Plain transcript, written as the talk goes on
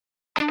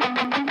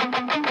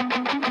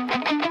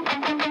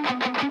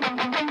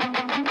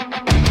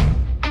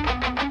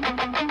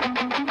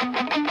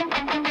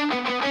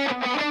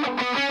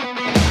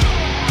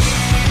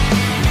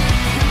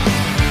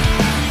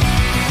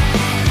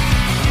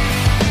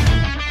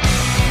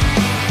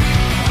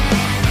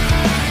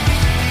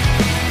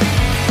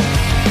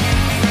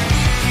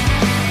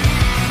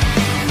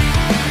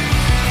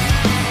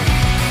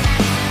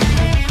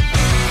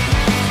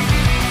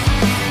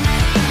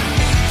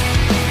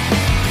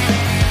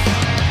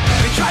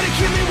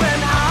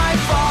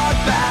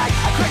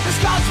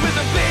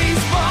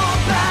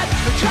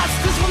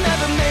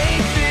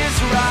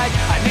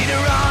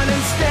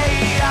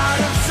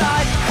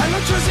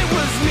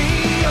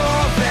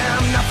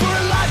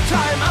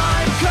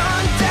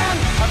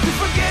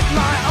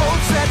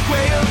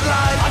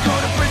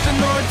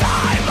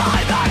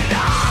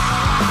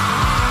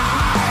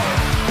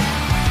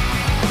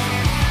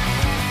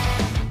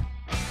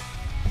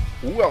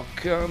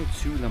Welcome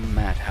to the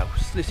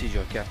Madhouse. This is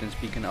your captain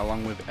speaking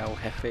along with El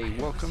Jefe.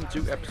 Welcome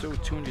to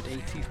episode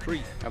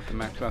 283 of the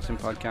Max Wrestling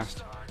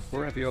Podcast.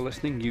 Wherever you're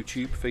listening,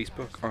 YouTube,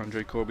 Facebook,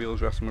 Andre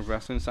Corbeil's Wrestling with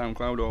Wrestling,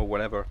 SoundCloud, or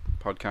whatever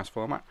podcast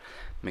format,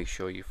 make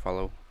sure you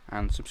follow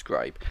and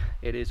subscribe.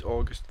 It is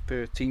August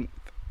 13th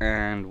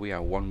and we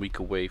are 1 week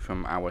away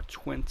from our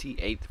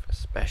 28th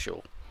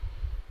special,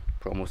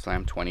 Promo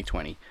Slam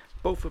 2020.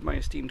 Both of my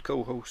esteemed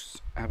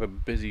co-hosts have a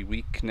busy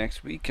week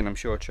next week, and I'm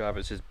sure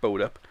Travis is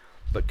bowed up.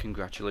 But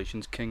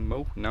congratulations, King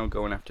Mo, now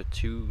going after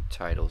 2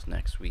 titles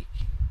next week.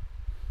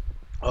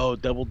 Oh,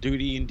 double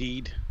duty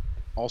indeed.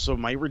 Also,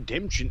 my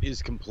redemption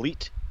is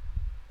complete.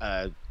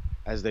 As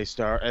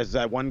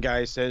that one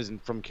guy says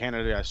from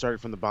Canada, I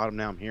started from the bottom,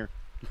 now I'm here.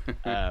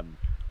 I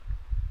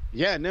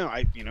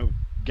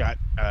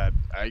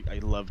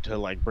love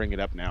to bring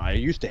it up now. I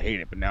used to hate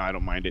it, but now I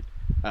don't mind it.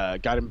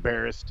 Got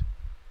embarrassed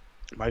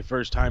my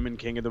first time in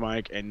King of the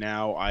Mic, and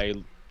now I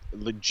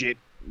legit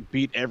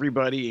beat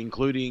everybody,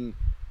 including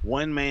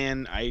one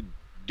man I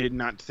did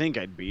not think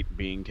I'd beat,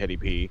 being Teddy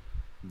P,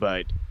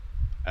 but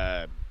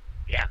yeah.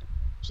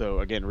 So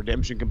again,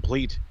 redemption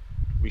complete.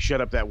 We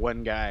shut up that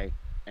one guy,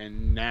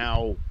 and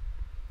now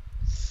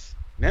if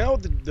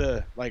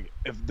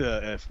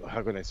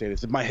how can I say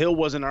this? If my hill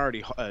wasn't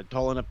already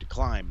tall enough to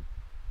climb,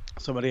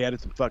 somebody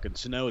added some fucking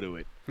snow to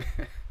it.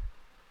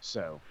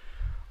 So,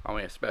 I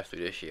mean, especially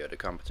this year, the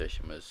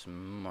competition was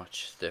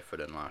much stiffer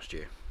than last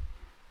year.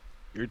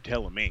 You're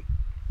telling me.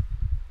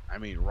 I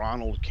mean,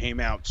 Ronald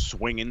came out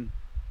swinging.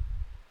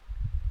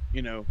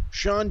 You know,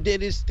 Sean did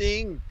his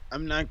thing.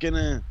 I'm not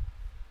gonna,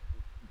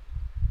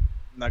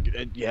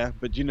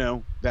 but you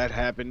know, that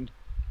happened.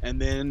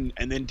 And then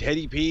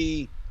Teddy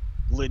P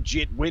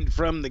legit went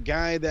from the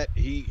guy that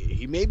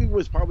he maybe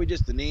was probably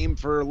just the name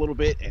for a little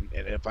bit. And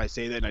if I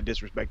say that and I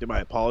disrespect him, I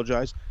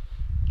apologize.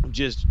 I'm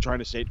just trying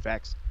to state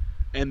facts.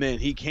 And then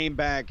he came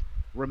back,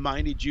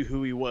 reminded you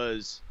who he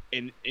was,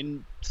 and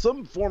in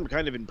some form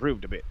kind of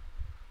improved a bit.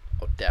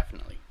 Oh,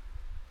 definitely.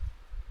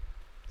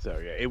 So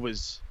yeah, it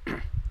was.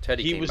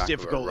 Teddy he came was back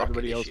difficult. With a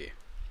Everybody else. Year.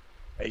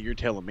 Hey, you're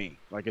telling me.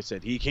 Like I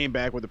said, he came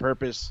back with a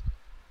purpose.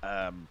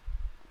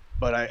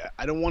 But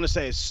I don't want to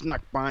say I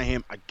snuck by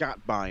him. I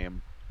got by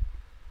him,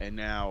 and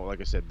now,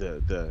 like I said,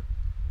 the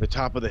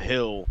top of the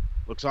hill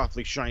looks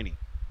awfully shiny.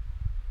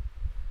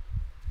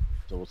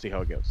 So we'll see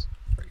how it goes.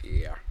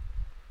 Yeah.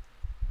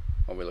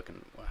 Are we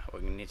looking?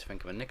 We need to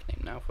think of a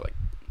nickname now for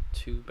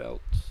 2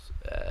 belts.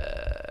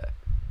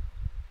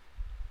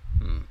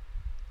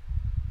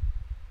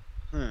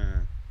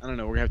 I don't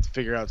know. We're gonna have to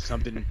figure out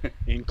something.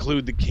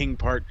 Include the king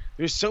part.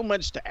 There's so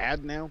much to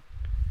add now.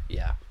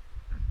 Yeah,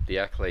 the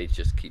accolades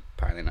just keep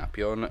piling up.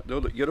 You're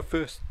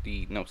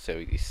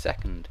the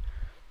second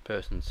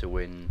person to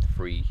win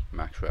 3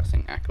 Max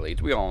Wrestling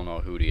accolades. We all know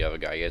who the other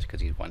guy is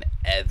because he's won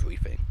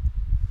everything.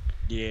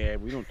 Yeah,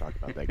 we don't talk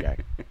about that guy.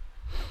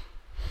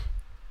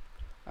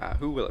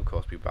 Who will, of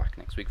course, be back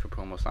next week for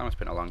Promo Slam. It's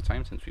been a long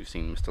time since we've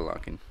seen Mr.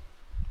 Larkin.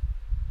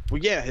 Well,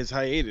 yeah, his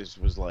hiatus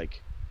was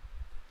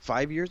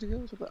 5 years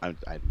ago.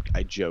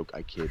 I joke,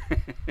 I kid,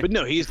 but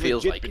no, he's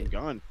feels legit like been it.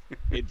 gone.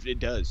 It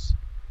does.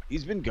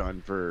 He's been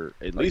gone for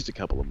at least a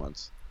couple of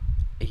months.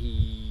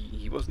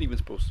 He wasn't even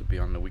supposed to be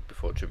on the week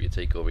before Trivia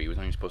Takeover. He was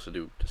only supposed to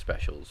do the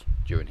specials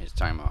during his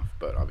time off,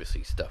 but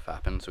obviously stuff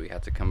happened, so he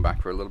had to come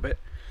back for a little bit.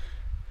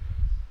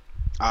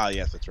 Ah,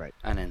 yes, that's right.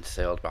 And then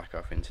sailed back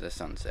off into the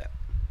sunset.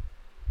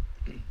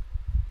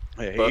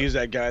 Yeah, he's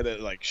that guy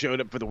that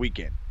showed up for the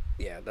weekend.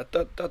 Yeah, that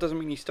doesn't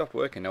mean he stopped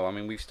working though. I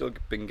mean, we've still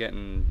been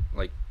getting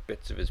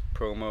bits of his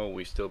promo.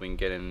 We've still been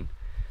getting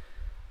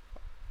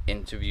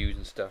interviews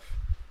and stuff.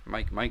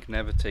 Mike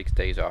never takes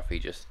days off. He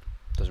just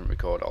doesn't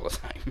record all the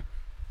time.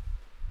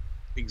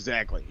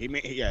 Exactly. He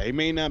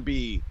may not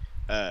be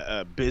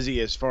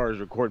busy as far as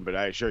recording, but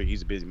I assure you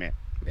he's a busy man.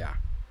 Yeah.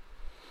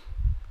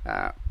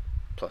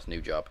 Plus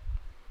new job.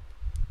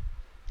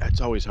 That's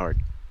always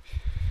hard.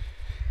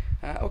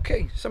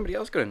 Okay, somebody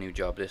else got a new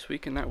job this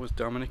week, and that was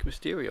Dominic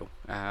Mysterio.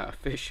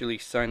 Officially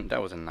signed. That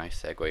was a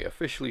nice segue.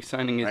 Officially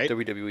signing his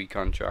WWE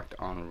contract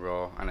on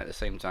Raw, and at the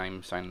same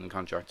time signing the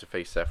contract to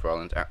face Seth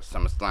Rollins at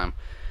SummerSlam.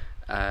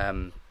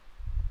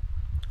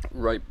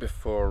 right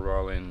before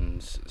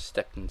Rollins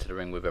stepped into the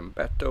ring with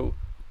Humberto,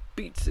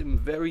 beats him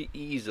very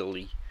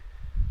easily.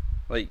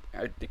 Like,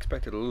 I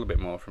expected a little bit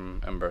more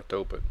from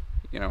Humberto, but,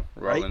 you know,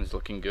 Rollins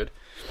looking good.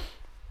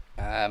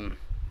 But,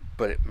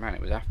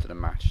 it was after the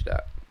match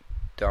that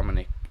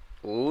Dominic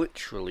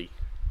literally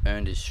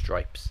earned his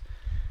stripes.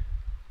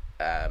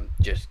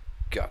 Just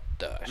got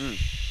the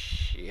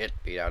shit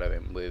beat out of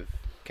him with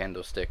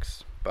kendo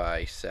sticks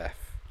by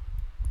Seth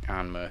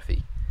and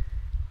Murphy.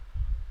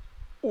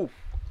 Ooh.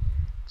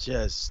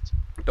 Just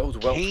those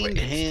welts caned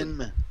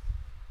him.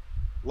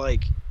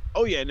 Like,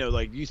 oh yeah, no,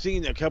 like you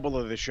seen a couple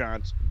of the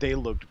shots, they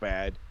looked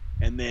bad,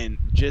 and then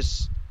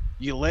just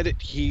you let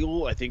it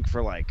heal, I think,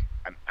 for like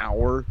an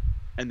hour,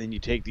 and then you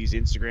take these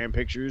Instagram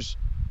pictures,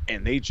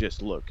 and they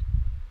just look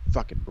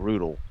fucking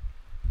brutal.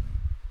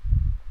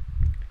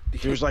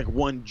 There's like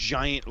one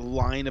giant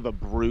line of a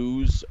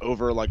bruise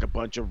over like a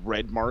bunch of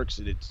red marks,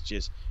 and it's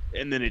just,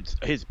 and then it's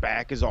his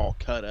back is all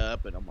cut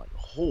up, and I'm like,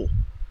 oh.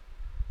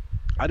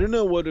 I don't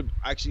know what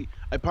actually.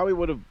 I probably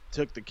would have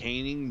took the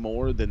caning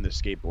more than the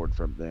skateboard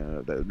from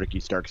the Ricky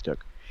Starks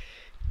took.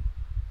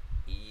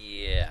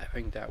 Yeah, I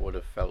think that would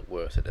have felt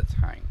worse at the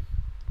time.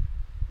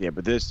 Yeah,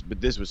 but this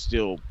was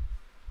still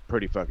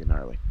pretty fucking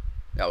gnarly.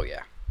 Oh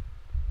yeah,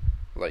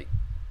 like,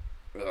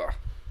 ugh.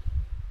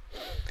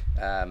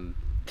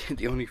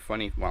 The only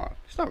funny, well,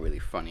 it's not really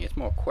funny. It's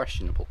more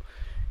questionable.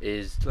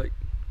 Is like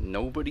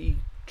nobody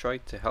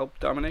tried to help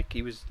Dominic.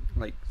 He was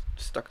like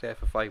stuck there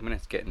for 5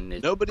 minutes getting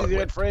his. Nobody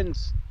had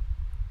friends.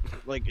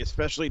 Like,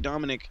 especially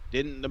Dominic.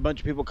 Didn't a bunch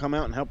of people come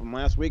out and help him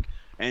last week?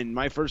 And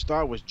my first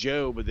thought was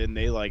Joe, but then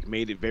they like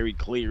made it very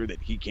clear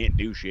that he can't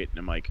do shit, and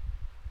I'm like,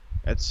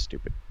 that's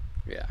stupid.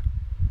 Yeah.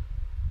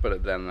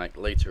 But then like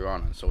later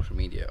on social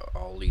media,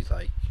 all these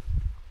like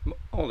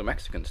all the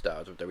Mexican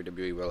stars of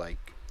WWE were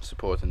like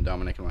supporting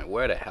Dominic. I'm like,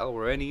 where the hell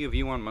were any of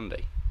you on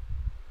Monday?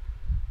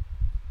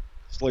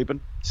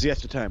 Sleeping.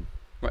 Siesta time.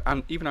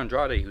 And even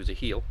Andrade, who's a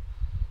heel,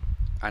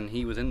 and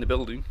he was in the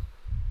building,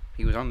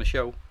 he was on the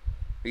show,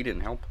 he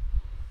didn't help.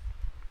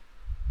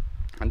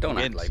 And don't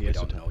act like we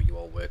don't know you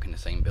all work in the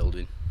same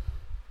building.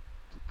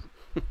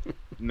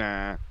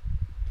 Nah.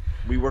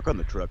 We work on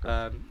the truck.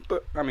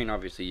 But, I mean,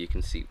 obviously you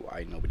can see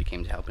why nobody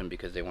came to help him,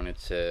 because they wanted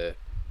to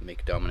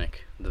make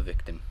Dominic the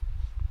victim.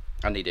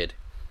 And they did.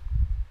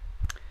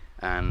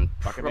 And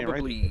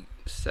probably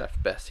Seth's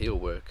best heel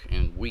work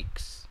in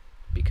weeks,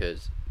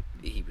 because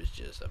he was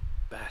just a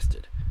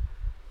bastard.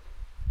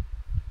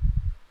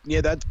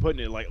 Yeah, that's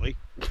putting it lightly.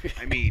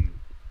 I mean,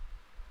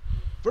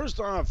 first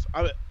off,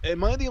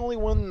 am I the only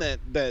one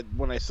that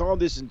when I saw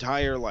this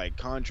entire like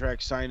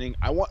contract signing,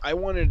 I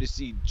wanted to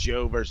see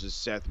Joe versus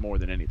Seth more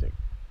than anything.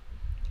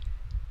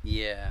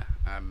 Yeah,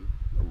 I'm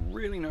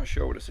really not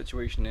sure what the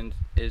situation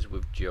is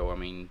with Joe. I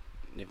mean,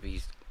 if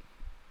he's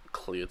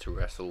clear to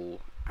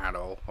wrestle at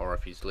all, or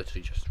if he's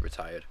literally just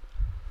retired.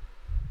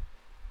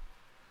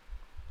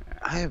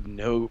 I have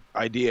no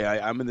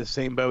idea. I'm in the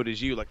same boat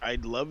as you. Like,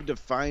 I'd love to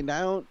find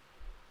out.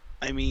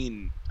 I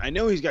mean, I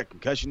know he's got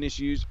concussion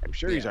issues. I'm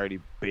sure he's already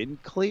been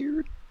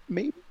cleared,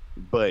 maybe.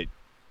 But,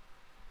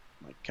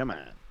 like, come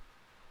on.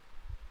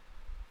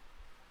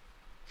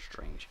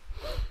 Strange.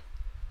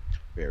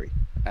 Very.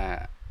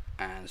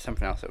 And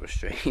something else that was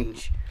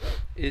strange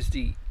is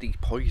the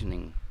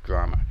poisoning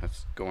drama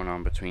that's going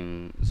on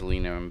between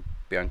Zelina and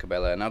Bianca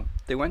Belair. Now,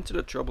 they went to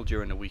the trouble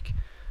during the week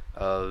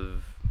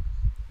of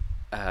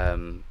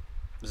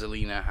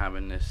Zelina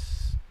having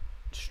this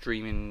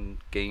streaming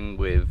game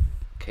with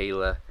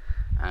Kayla,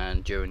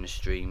 and during the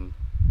stream...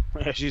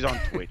 She's on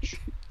Twitch.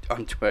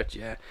 On Twitch,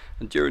 yeah.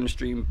 And during the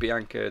stream,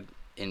 Bianca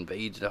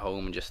invades the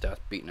home and just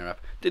starts beating her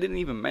up. They didn't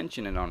even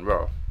mention it on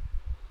Raw.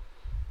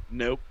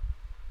 Nope.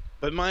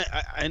 But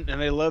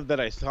I love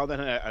that I saw that,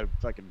 and I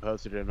fucking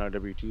posted it on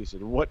RWT,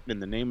 said, what in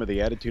the name of the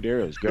Attitude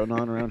Era is going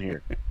on around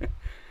here?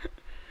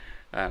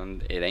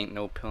 And it ain't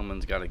no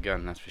Pillman's got a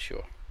gun, that's for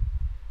sure.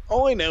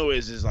 All I know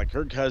is like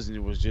her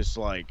cousin was just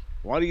like,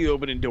 why do you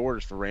open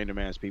doors for random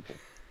ass people?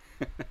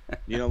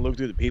 You don't look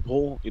through the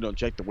peephole? You don't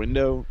check the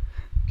window?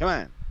 Come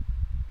on.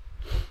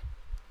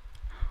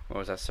 What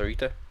was that,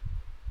 Sarita?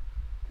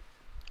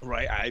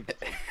 Right, I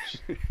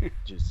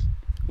just...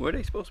 Were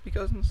they supposed to be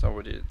cousins, or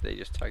were they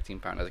just tag team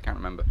partners? I can't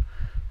remember.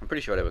 I'm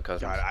pretty sure they were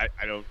cousins. God, I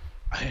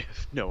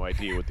have no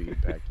idea what the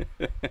impact.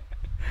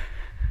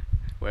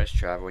 Where's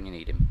Trav when you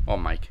need him? Or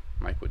Mike.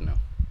 Mike would know.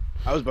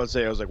 I was about to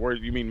say, I was like, where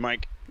you mean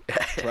Mike?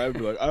 Trav would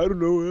be like, I don't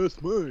know,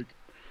 ask Mike.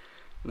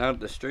 Now,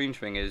 the strange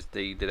thing is,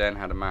 they then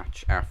had a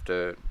match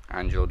after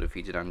Angelo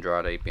defeated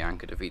Andrade,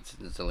 Bianca defeats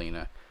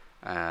Zelina.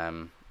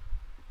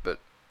 But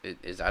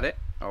is that it?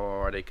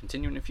 Or are they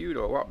continuing the feud,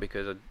 or what?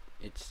 Because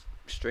it's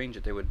strange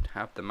that they would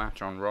have the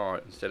match on Raw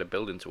instead of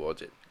building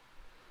towards it.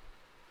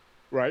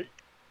 Right.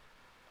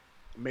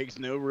 Makes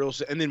no real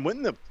sense. And then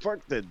when the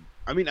fuck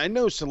I mean, I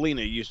know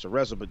Selena used to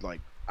wrestle, but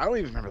like, I don't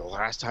even remember the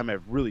last time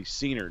I've really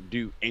seen her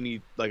do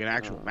any, like, an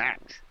actual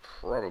match.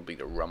 Probably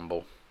the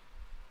Rumble.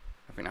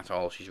 I think that's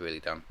all she's really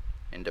done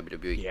in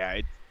WWE.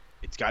 Yeah,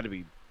 it's got to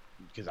be,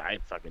 because I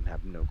fucking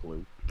have no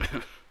clue.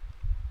 At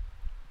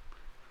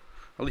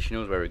least she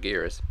knows where her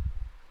gear is.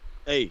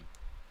 Hey,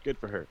 good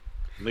for her.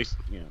 At least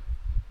at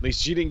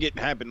least she didn't get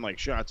happen like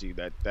Shotzi.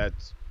 That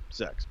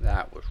sucks.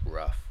 That was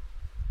rough.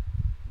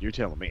 You're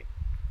telling me.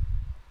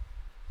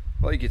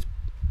 Like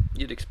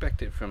you'd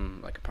expect it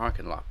from like a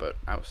parking lot, but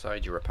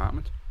outside your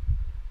apartment.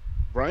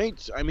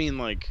 Right? I mean,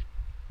 like,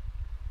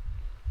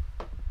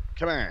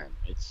 come on.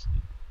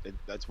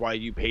 That's why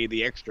you pay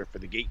the extra for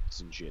the gates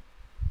and shit.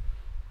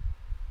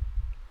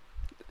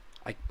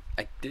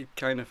 I did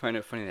kind of find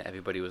it funny that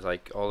everybody was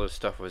like, all this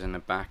stuff was in the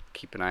back,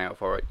 keep an eye out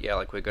for it. Yeah,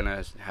 like we're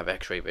gonna have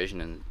X-ray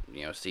vision and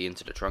see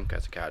into the trunk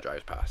as the car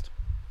drives past.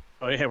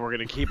 Oh yeah, we're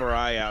gonna keep our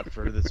eye out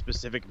for the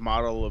specific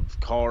model of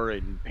car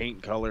and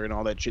paint color and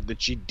all that shit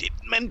that she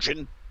didn't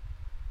mention.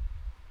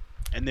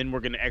 And then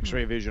we're gonna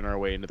X-ray vision our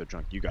way into the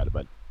trunk. You got it,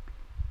 bud.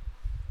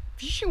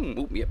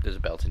 Whoop me up, there's a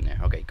belt in there.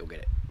 Okay, go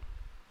get it.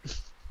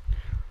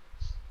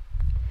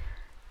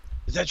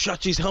 Is that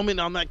Shotzi's helmet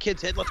on that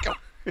kid's head? Let's go.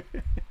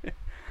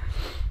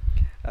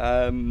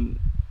 Now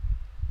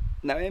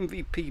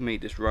MVP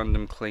made this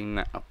random claim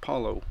that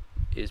Apollo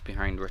is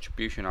behind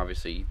Retribution.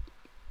 Obviously,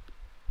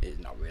 it's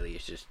not really.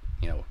 It's just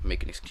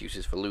making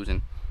excuses for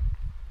losing.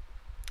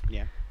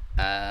 Yeah.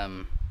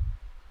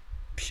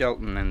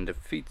 Shelton then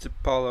defeats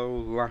Apollo.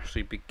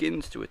 Lashley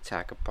begins to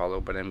attack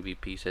Apollo, but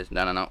MVP says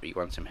no, he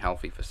wants him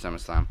healthy for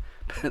SummerSlam.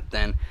 But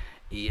then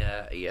he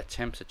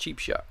attempts a cheap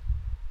shot,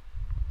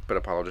 but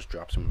Apollo just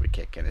drops him with a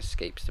kick and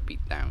escapes the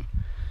beat down.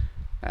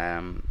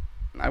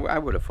 I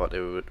would have thought they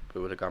would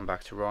have gone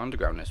back to Raw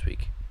Underground this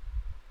week.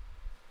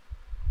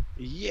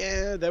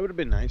 Yeah, that would have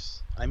been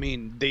nice. I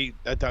mean,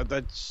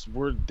 that's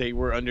where they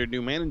were under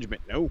new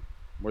management. No,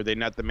 were they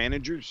not the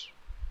managers?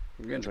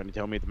 You're trying to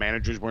tell me the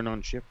managers weren't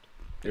on shift?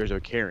 There's a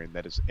Karen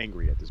that is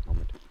angry at this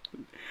moment.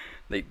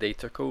 They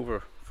took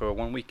over for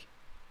 1 week.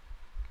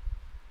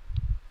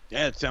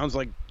 Yeah, that sounds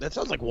like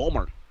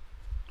Walmart.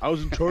 I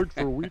was in charge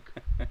for a week.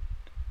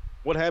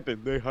 What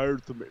happened? They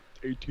hired some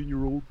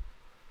 18-year-old.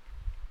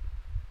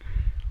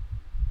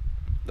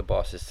 The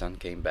boss's son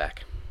came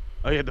back.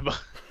 Oh yeah, the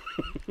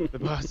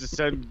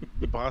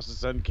boss's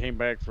son came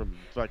back from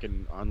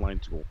fucking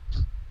online school.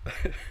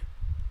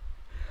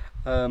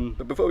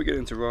 But before we get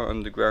into Raw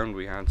Underground,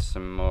 we had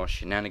some more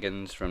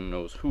shenanigans from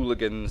those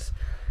hooligans,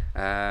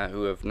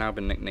 who have now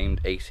been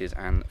nicknamed Aces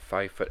and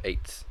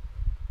 5'8".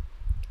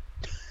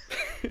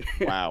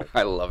 Wow,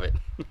 I love it.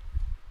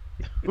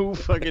 Who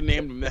fucking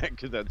named them that?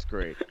 Because that's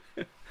great.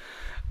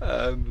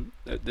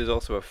 There's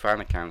also a fan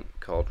account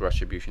called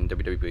Retribution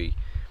WWE,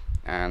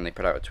 and they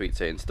put out a tweet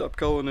saying, "Stop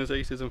calling us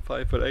Aces and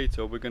 5'8",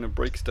 or we're gonna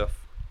break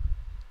stuff."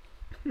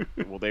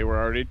 Well, they were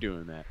already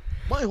doing that.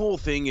 My whole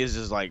thing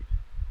is like,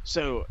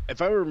 so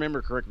if I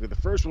remember correctly, the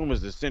first one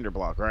was the cinder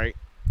block, right?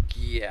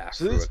 Yeah.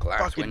 So through this a glass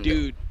fucking window.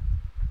 dude.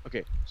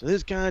 Okay, so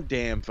this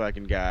goddamn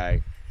fucking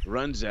guy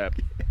runs up,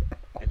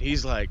 and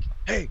he's like,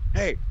 "Hey,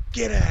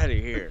 get out of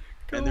here!"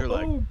 And they're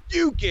like,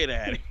 "You get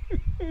out of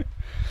here!"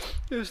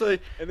 It was like,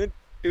 And then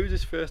it was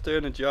his first day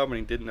on the job, and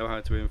he didn't know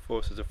how to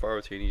enforce his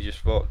authority, and he just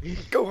thought,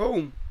 "Go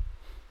home."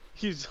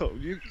 he's so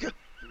and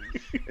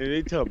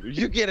they tell him,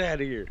 "You get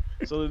out of here!"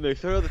 So then they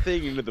throw the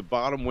thing into the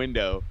bottom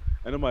window,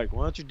 and I'm like,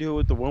 "Why don't you do it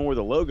with the one where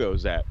the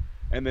logo's at?"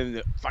 And then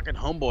the fucking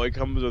homeboy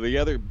comes with the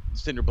other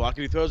cinder block,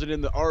 and he throws it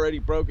in the already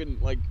broken,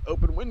 like,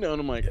 open window, and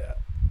I'm like, Yeah.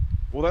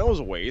 "Well, that was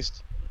a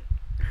waste.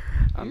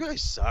 You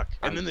guys suck."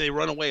 And then they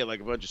run away like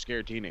a bunch of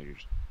scared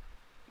teenagers.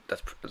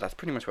 That's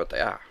pretty much what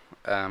they are.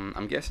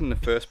 I'm guessing the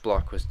first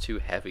block was too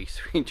heavy,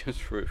 so he just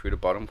threw it through the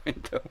bottom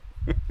window.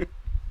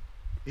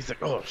 He's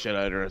like, "Oh shit,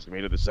 I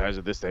underestimated the size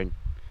of this thing."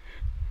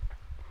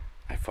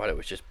 I thought it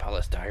was just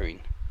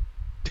polystyrene.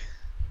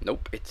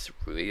 Nope, it's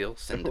real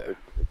cinder.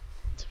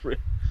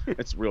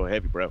 It's real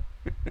heavy, bro.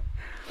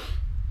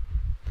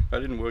 I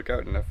didn't work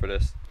out enough for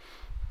this.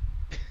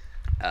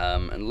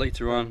 And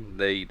later on,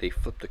 they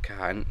flipped the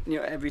car, and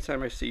every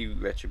time I see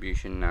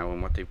Retribution now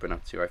and what they've been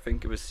up to, I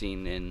think it was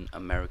seen in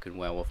American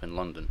Werewolf in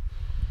London,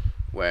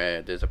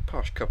 where there's a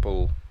posh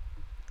couple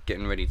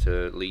getting ready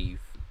to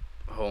leave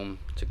home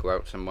to go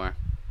out somewhere,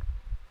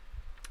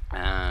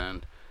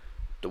 and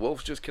the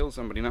wolf's just killed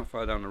somebody not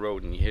far down the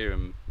road, and you hear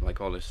him like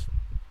all this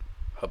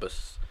hubbub,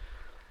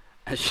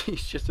 and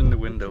she's just in the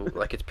window,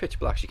 like it's pitch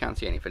black, she can't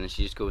see anything, and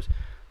she just goes,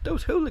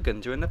 "Those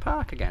hooligans are in the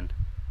park again."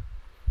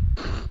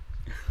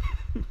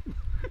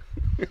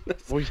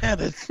 Well, yeah,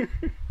 that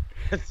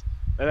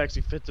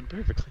actually fits him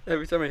perfectly.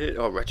 Every time I hear,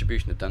 "Oh,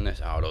 Retribution have done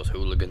this," "Oh, those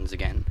hooligans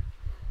again."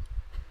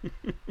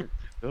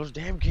 Those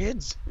damn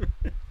kids.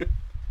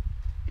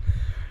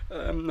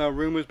 Now,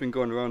 rumours been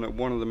going around that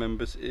one of the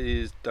members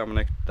is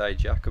Dominik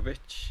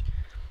Dijakovic.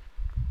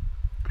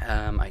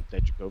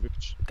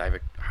 Dijakovic.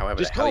 However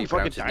Just the call hell him you fucking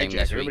pronounce his name Dijak.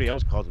 this Everybody week.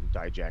 else calls him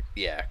Dijak.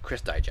 Yeah,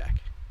 Chris Dijak.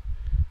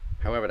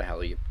 However the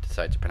hell you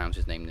decide to pronounce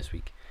his name this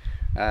week.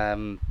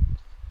 I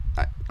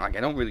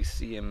don't really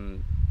see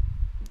him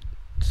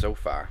so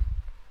far.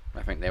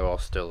 I think they're all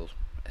still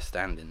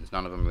stand-ins.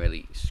 None of them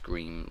really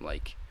scream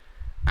like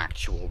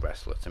actual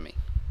wrestler to me.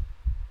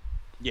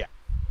 Yeah.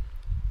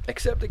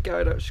 Except the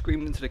guy that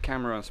screamed into the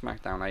camera on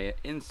SmackDown. I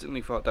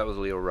instantly thought that was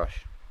Leo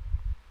Rush.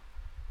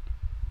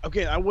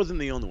 Okay, I wasn't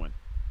the only one.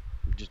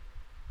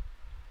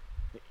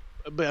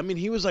 but I mean,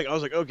 he was like, I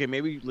was like, okay,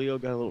 maybe Leo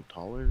got a little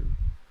taller.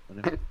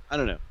 I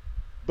don't know.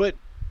 But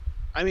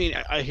I mean,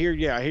 I hear,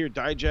 yeah, I hear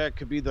Dijak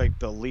could be like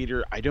the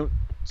leader. I don't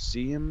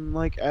see him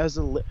like as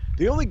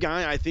the only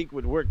guy I think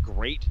would work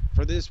great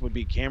for this would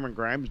be Cameron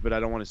Grimes, but I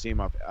don't want to see him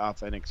off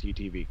NXT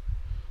TV.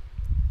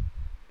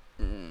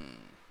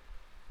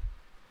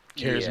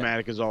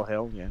 Charismatic as all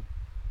hell, yeah.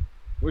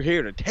 We're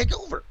here to take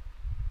over.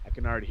 I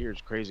can already hear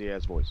his crazy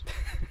ass voice.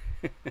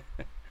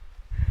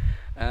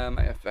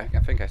 I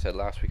think I said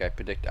last week I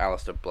predict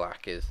Aleister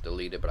Black is the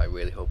leader, but I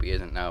really hope he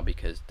isn't now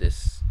because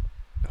this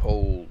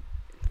whole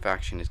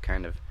faction is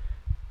kind of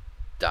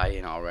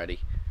dying already.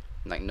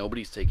 Like,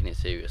 nobody's taking it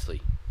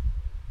seriously.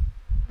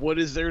 What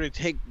is there to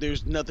take?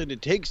 There's nothing to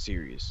take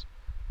serious.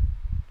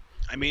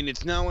 I mean,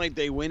 it's not like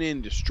they went in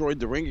and destroyed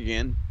the ring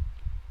again.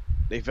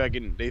 They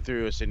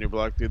threw a cinder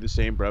block through the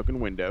same broken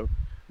window.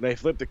 They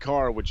flipped the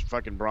car, which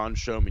fucking Braun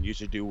Strowman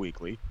used to do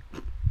weekly.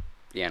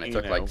 Yeah, and it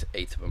took like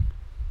 8 of them.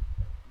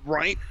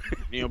 Right?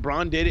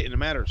 Braun did it in a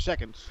matter of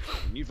seconds.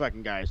 And you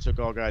fucking guys took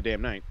all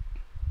goddamn night.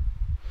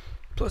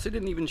 Plus, it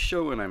didn't even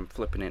show when I'm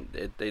flipping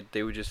it.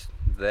 They were just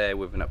there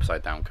with an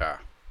upside down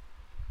car.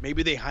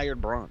 Maybe they hired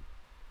Braun.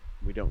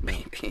 We don't know.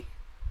 Maybe.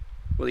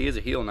 Well, he is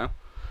a heel now.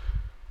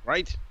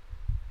 Right?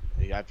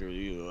 After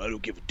I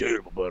don't give a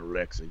damn about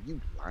Alexa. You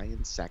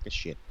lying sack of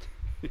shit.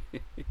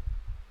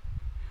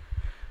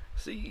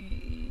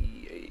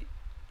 See,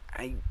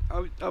 I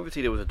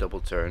obviously there was a double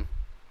turn,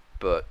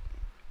 but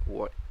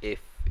what if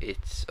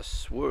it's a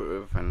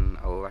swerve and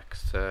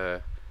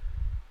Alexa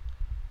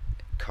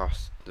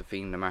cost the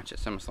Fiend the match at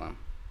SummerSlam?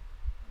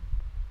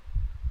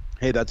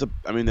 Hey, that's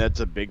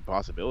a big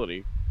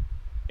possibility.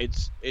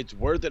 It's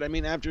worth it. I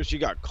mean, after she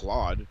got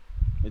clawed,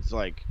 it's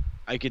like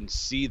I can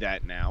see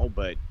that now,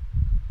 but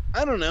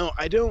I don't know.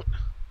 I don't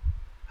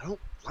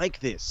like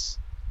this.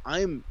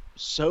 I'm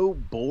so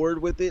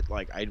bored with it.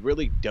 Like, I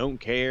really don't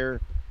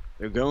care.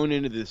 They're going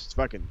into this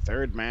fucking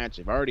third match.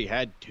 They've already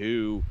had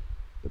 2.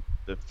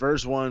 The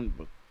first one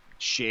was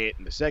shit,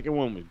 and the second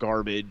one was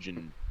garbage,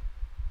 and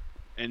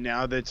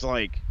now that's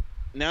like,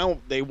 now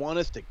they want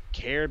us to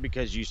care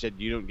because you said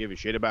you don't give a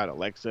shit about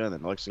Alexa, and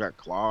then Alexa got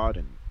clawed,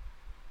 and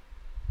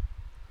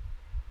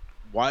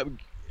why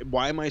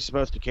am I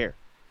supposed to care?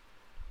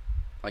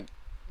 Like,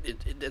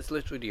 it's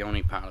literally the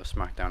only part of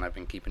SmackDown I've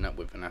been keeping up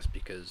with, and that's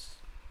because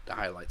the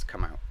highlights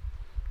come out.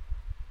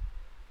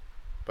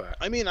 But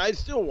I mean, I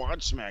still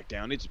watch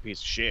SmackDown. It's a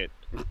piece of shit.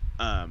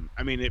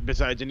 I mean,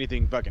 besides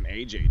anything fucking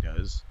AJ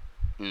does.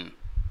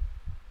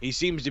 He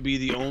seems to be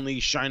the only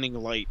shining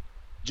light,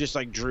 just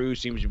like Drew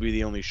seems to be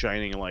the only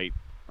shining light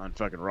on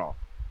fucking Raw.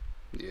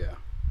 Yeah.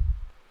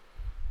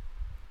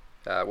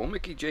 Well,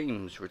 Mickie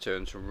James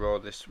returned to Raw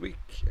this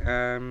week,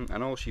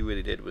 and all she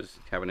really did was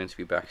have an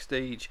interview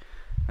backstage,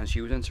 and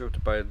she was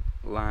interrupted by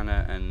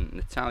Lana and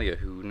Natalya,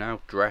 who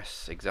now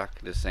dress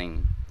exactly the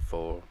same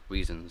for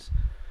reasons.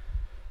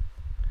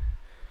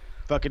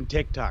 Fucking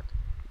TikTok.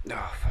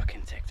 Oh,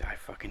 fucking TikTok. I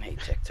fucking hate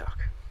TikTok.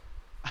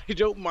 I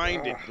don't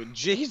mind it, but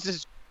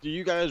Jesus, do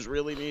you guys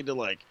really need to,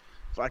 like,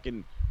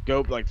 fucking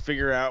go, like,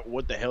 figure out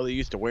what the hell they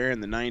used to wear in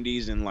the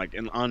 90s and, like,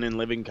 in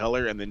living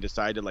color and then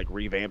decide to, like,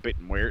 revamp it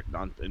and wear it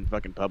in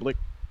fucking public?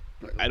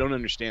 I don't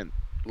understand.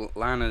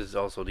 Lana's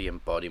also the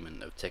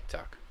embodiment of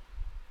TikTok.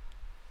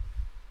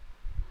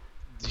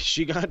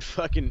 She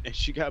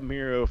got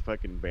Miro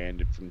fucking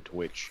banned from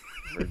Twitch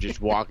for just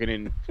walking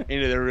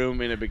into the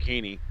room in a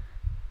bikini.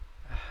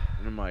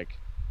 And I'm like,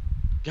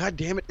 God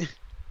damn it.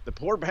 The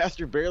poor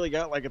bastard barely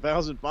got like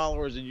 1,000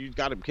 followers and you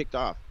got him kicked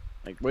off.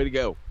 Like, way to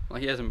go. Well,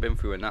 he hasn't been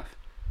through enough.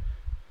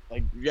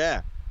 Like,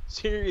 yeah,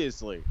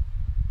 seriously.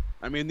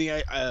 I mean,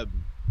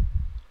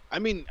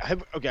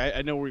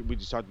 I know we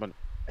just talked about it.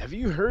 Have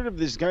you heard of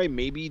this guy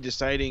maybe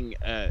deciding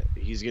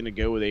he's going to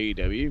go with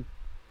AEW?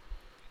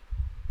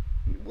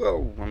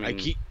 Well, I mean, I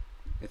keep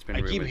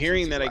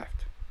hearing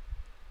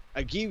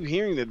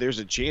that there's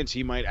a chance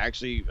he might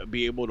actually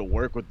be able to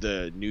work with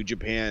the New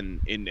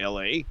Japan in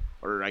LA,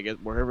 or I guess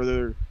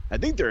wherever I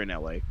think they're in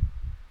LA.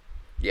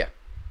 Yeah.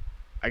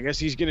 I guess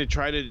he's gonna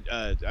try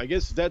to. I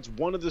guess that's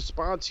one of the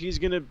spots he's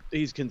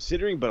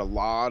considering. But a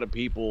lot of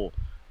people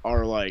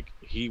are like,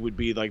 he would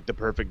be like the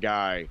perfect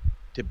guy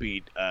to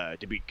beat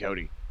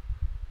Cody.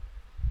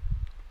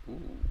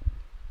 Ooh.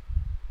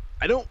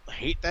 I don't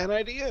hate that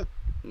idea.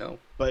 No.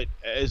 But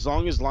as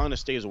long as Lana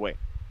stays away.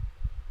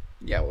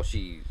 Yeah, well,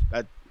 she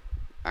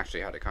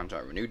actually had a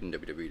contract renewed in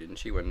WWE, didn't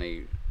she, when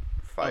they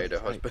fired her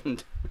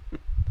husband?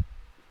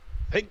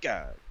 Thank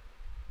God.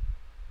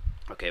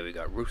 Okay, we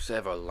got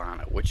Rusev or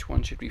Lana. Which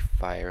one should we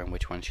fire and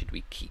which one should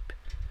we keep?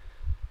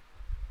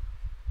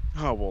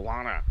 Oh, well,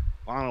 Lana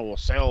will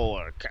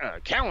sell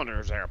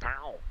calendars there,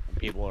 pal. And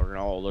people are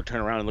they'll turn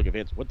around and look at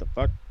Vince. What the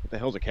fuck? What the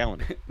hell's a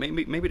calendar?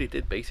 maybe they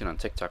did base it on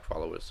TikTok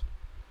followers.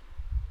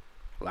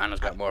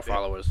 Lana's got more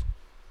followers.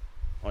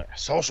 Well,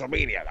 social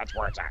media, that's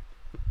where it's at.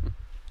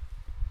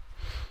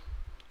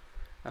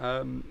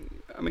 I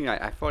mean,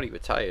 I thought he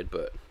retired,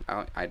 but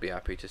I'd be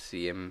happy to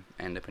see him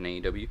end up in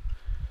AEW.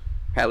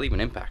 Hell,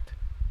 even Impact.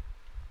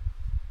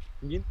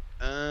 Yeah,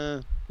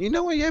 You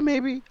know what? Yeah,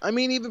 maybe. I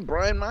mean, even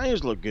Brian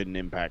Myers looked good in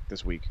Impact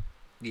this week.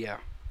 Yeah.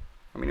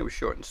 I mean, it was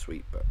short and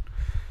sweet, but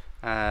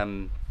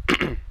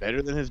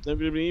Better than his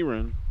WWE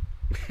run.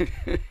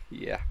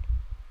 yeah.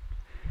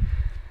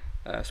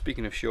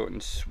 Speaking of short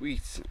and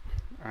sweet,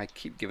 I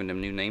keep giving them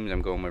new names.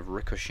 I'm going with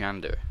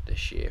Ricochet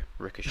this year.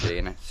 Ricochet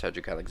and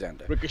Cedric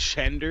Alexander.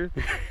 Ricochet.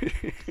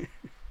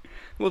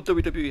 Well,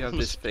 WWE has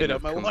this thing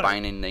of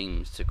combining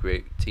names to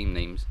create team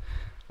names,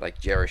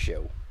 like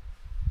Jericho.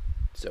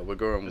 So we're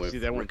going with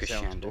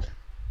Ricochet. Cool.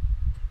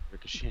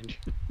 Ricochet.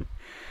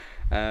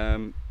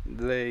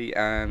 They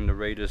and the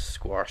Raiders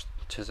squashed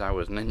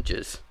Tozawa's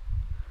Ninjas.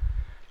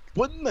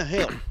 What in the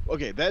hell?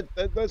 Okay,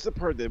 that's the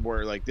part that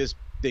where like this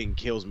thing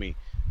kills me.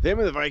 Them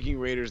and the Viking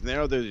Raiders,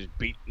 now they're just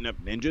beating up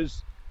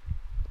ninjas.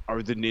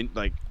 Are the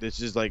like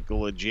this is like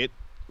legit?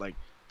 Like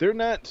they're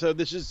not. So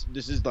this is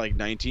like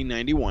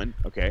 1991.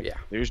 Okay. Yeah.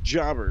 There's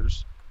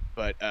jobbers,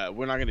 but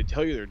we're not going to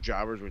tell you they're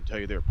jobbers. We're going to tell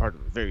you they're part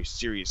of a very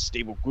serious,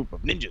 stable group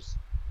of ninjas.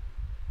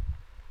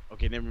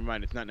 Okay, never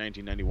mind. It's not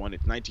 1991.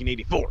 It's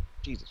 1984.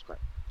 Jesus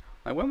Christ.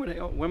 Like when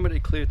were they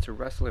cleared to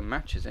wrestle in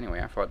matches anyway?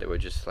 I thought they were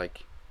just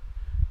like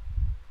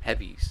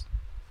heavies.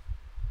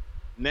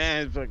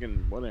 Nah,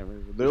 fucking whatever.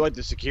 They're like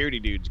the security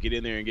dudes. Get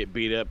in there and get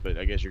beat up, but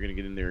I guess you're gonna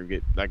get in there and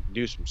get like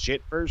do some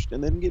shit first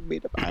and then get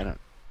beat up. I don't.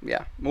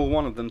 Yeah. Well,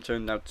 one of them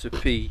turned out to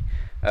be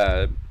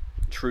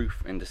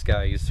Truth in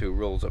disguise, who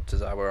rolls up to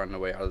Tozawa on the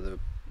way out of the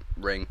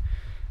ring.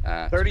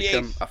 38. To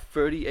become a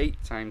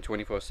 38-time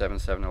 24/7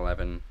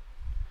 7-Eleven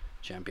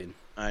champion.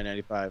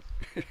 I-95.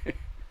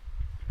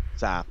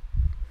 Stop.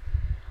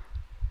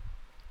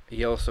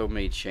 He also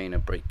made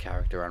Shayna break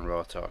character on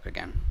Raw Talk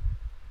again.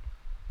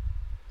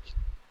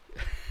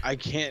 I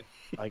can't,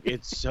 like,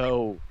 it's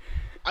so.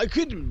 I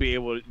couldn't be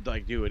able to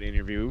like do an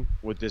interview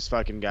with this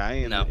fucking guy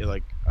and No.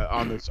 like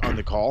on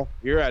the call.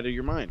 You're out of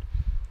your mind.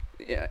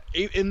 Yeah.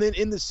 And then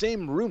in the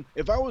same room,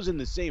 if I was in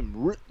the same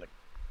room, like,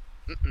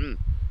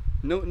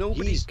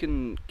 Nobody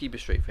can keep a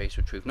straight face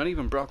with Truth. Not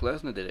even Brock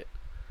Lesnar did it.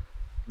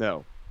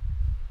 no.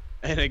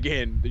 And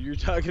again, you're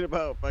talking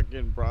about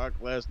fucking Brock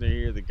Lesnar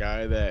here, the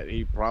guy that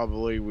he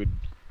probably would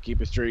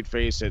keep a straight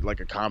face at like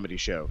a comedy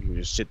show. He would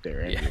just sit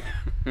there.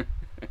 Yeah.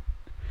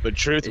 But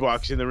Truth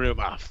walks in the room.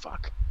 Ah,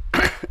 fuck.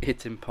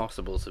 It's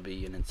impossible to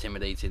be an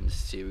intimidating,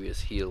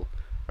 serious heel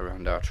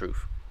around our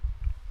Truth.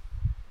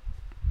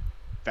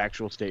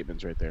 Factual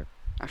statements right there.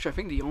 Actually, I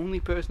think the only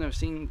person I've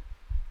seen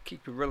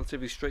keep a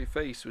relatively straight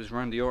face was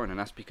Randy Orton, and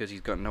that's because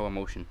he's got no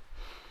emotion,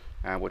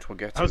 which we'll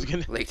get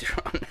to later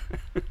on.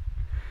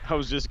 I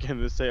was just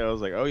gonna say, I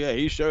was like, oh yeah,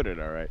 he showed it,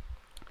 all right.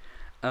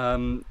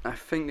 I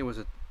think there was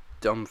a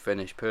dumb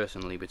finish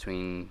personally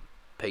between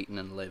Peyton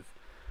and Liv.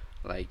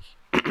 Like,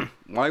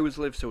 why was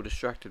Liv so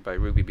distracted by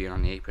Ruby being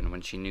on the apron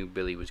when she knew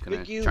Billy was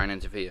gonna try and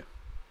interfere?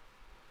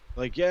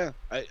 Like, yeah,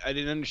 I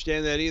didn't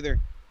understand that either.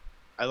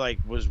 I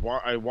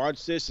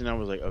watched this and I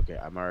was like, okay,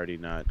 I'm already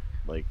not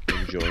like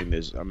enjoying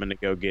this. I'm gonna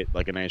go get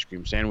like an ice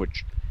cream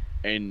sandwich,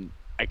 and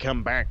I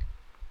come back,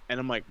 and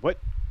I'm like, what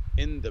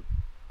in the?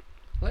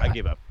 I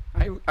give up.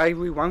 I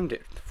rewound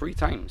it 3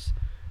 times.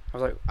 I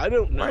was like, I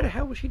don't know. Why the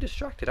hell was she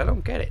distracted? I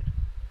don't get it.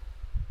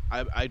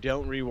 I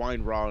don't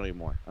rewind Raw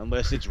anymore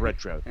unless it's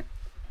retro.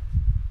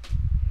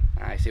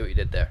 I see what you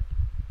did there.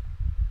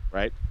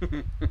 Right?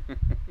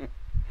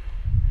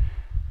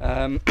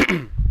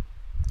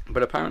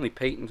 But apparently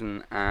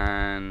Peyton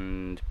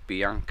and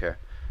Bianca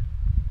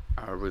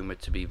are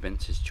rumored to be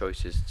Vince's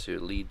choices to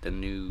lead the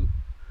new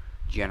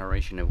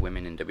generation of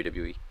women in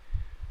WWE.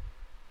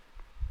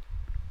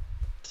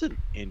 It's an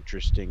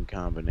interesting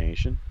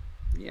combination.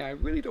 Yeah, I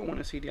really don't want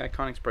to see the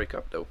Iconics break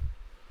up, though.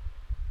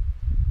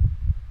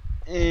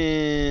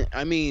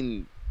 I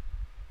mean,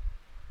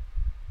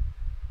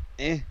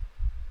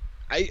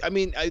 I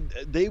mean,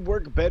 they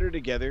work better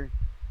together.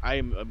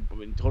 I'm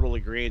in total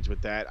agreement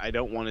with that. I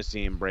don't want to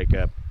see him break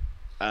up.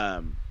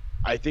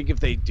 I think if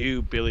they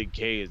do, Billie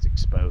Kay is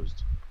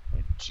exposed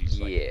and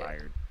she's like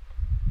fired.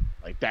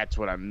 Like that's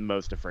what I'm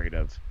most afraid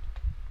of.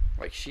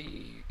 Like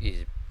she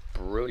is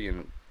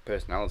brilliant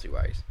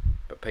personality-wise,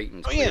 but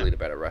Peyton's clearly the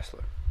better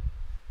wrestler.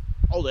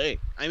 All day.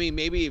 I mean,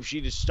 maybe if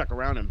she just stuck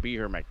around and be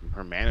her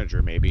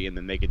manager, maybe, and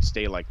then they could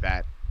stay like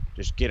that.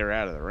 Just get her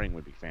out of the ring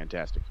would be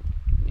fantastic.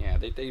 Yeah,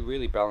 they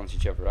really balance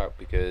each other out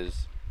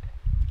because,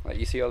 like,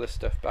 you see all this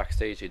stuff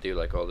backstage. They do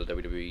like all the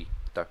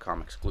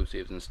WWE.com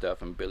exclusives and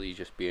stuff, and Billy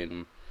just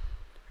being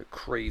a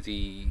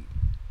crazy,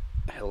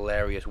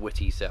 hilarious,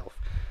 witty self.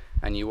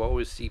 And you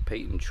always see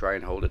Peyton try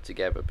and hold it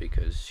together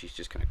because she's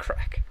just gonna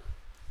crack.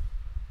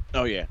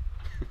 Oh yeah.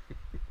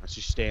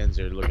 She stands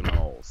there looking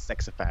all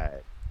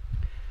sexified.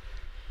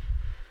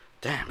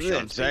 Damn,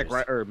 Sean Zack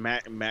Ryder or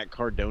Matt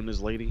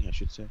Cardona's lady, I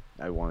should say.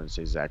 I wanted to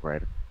say Zack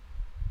Ryder.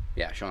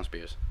 Yeah, Sean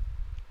Spears.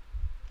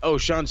 Oh,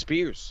 Sean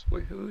Spears.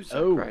 Wait, who's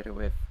Zack Ryder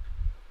with?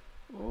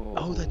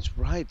 Oh, that's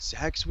right.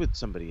 Zack's with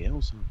somebody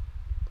else, huh?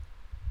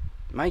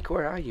 Mike,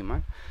 where are you,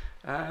 man?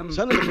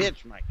 Son of a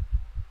bitch, Mike.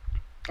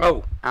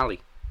 Oh,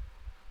 Ali.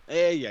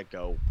 There you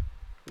go.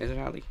 Is it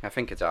Ali? I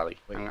think it's Ali.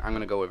 I'm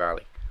going to go with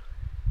Ali.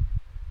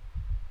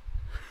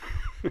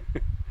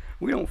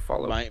 We don't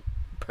follow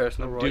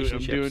personal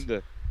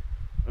relationships.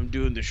 I'm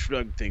doing the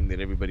shrug thing that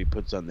everybody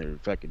puts on their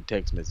fucking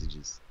text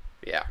messages.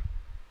 Yeah.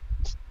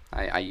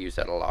 I use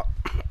that a lot.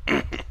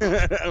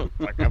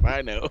 Fuck if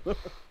I know.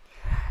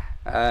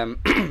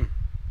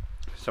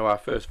 So our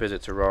first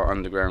visit to Raw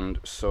Underground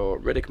saw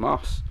Riddick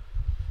Moss,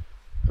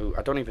 who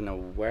I don't even know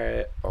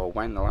where or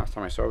when the last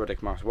time I saw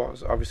Riddick Moss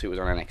was. Obviously, it was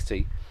on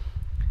NXT.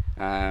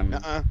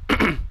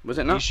 Was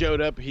it not? He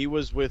showed up. He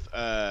was with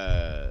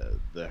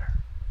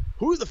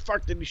who the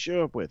fuck did he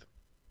show up with?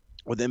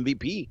 With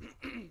MVP.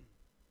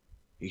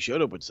 He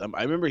showed up with some.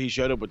 I remember he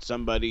showed up with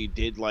somebody.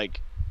 Did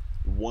like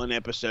one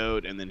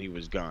episode and then he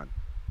was gone.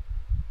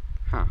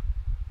 Huh.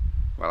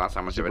 Well, that's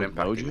how much of an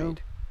impact Mojo? he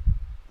made.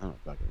 Oh,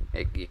 fucking.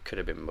 It could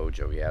have been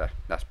Mojo. Yeah,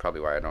 that's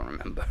probably why I don't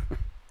remember.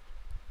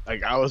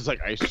 Like I was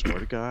like, I swear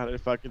to God, I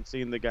fucking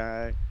seen the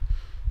guy.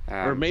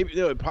 Or maybe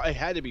no, it probably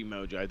had to be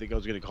Mojo. I think I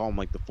was gonna call him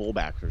like the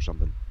fullbacks or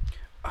something.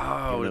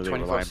 Oh, the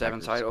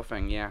 24/7 title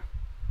thing, yeah.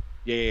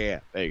 Yeah.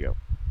 There you go.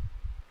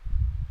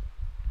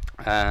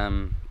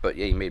 But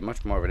yeah, he made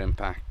much more of an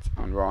impact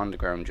on Raw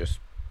Underground, just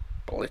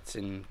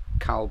blitzing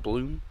Cal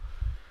Bloom.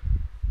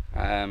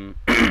 I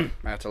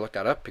had to look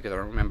that up because I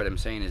don't remember them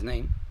saying his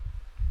name.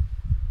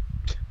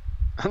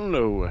 I don't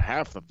know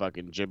half the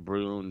fucking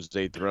jabroons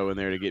they throw in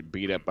there to get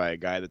beat up by a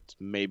guy that's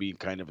maybe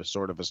kind of a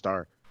sort of a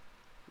star.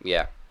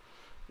 Yeah.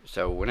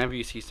 So whenever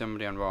you see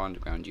somebody on Raw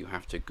Underground, you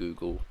have to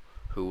Google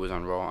who was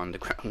on Raw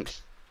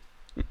Underground.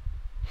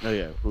 Oh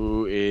yeah,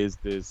 who is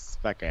this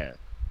fucker?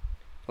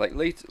 Like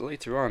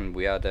later on,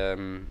 we had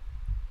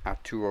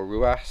Arturo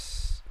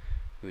Ruas,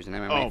 who's an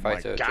MMA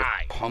fighter,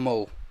 just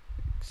pummel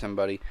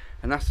somebody.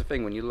 And that's the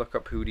thing, when you look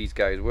up who these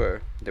guys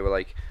were, they were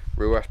like,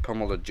 Ruas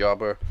pummeled a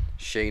jobber,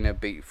 Shayna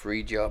beat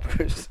 3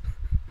 jobbers.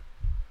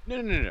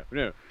 No.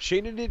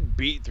 Shayna didn't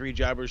beat 3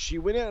 jobbers. She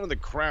went out in the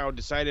crowd,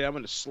 decided I'm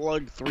going to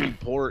slug 3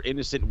 poor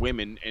innocent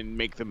women and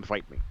make them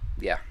fight me.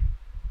 Yeah.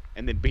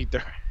 And then beat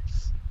their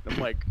ass. I'm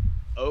like,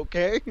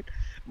 okay.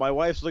 My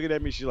wife's looking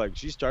at me. She's like,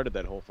 she started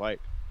that whole fight.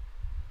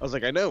 I was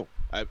like, I know.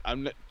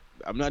 I'm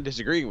not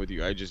disagreeing with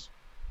you.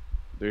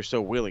 They're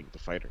so willing to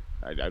fight her.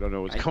 I don't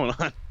know what's going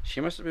on.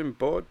 She must have been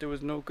bored. There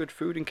was no good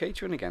food in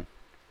catering again.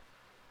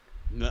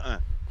 Nuh-uh.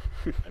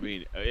 I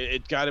mean,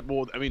 it got it.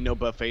 Well, I mean, no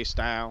buffet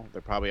style.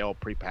 They're probably all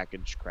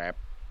prepackaged crap.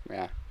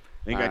 Yeah.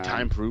 They got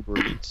time for Uber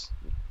Eats.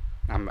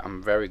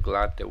 I'm very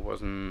glad there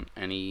wasn't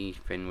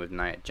anything with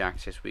Nia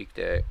Jax this week.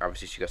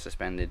 Obviously, she got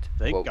suspended.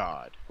 Thank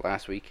God.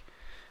 Last week.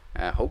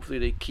 Hopefully,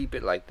 they keep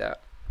it like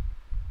that.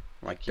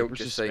 Like, don't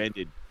just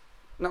suspended. Say.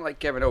 Not like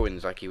Kevin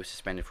Owens, like he was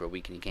suspended for a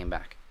week and he came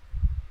back.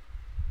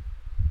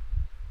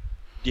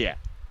 Yeah,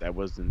 that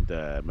wasn't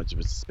much of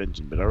a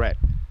suspension, but all right.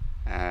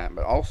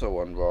 But also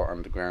on Raw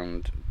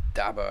Underground,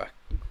 Dabba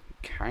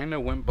kind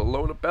of went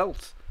below the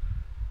belt.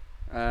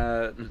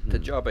 The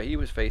jobber he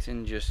was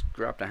facing just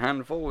grabbed a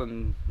handful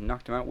and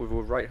knocked him out with a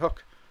right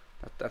hook.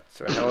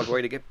 That's a hell of a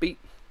way to get beat.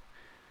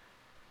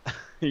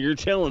 You're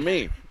telling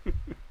me.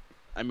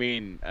 I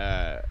mean,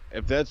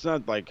 if that's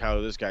not like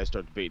how this guy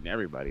starts beating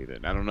everybody,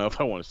 then I don't know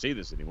if I want to see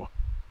this anymore.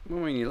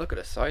 Well, when you look at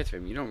the size of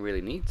him, you don't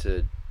really need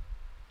to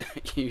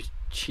use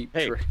cheap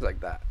tricks like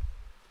that.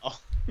 Oh,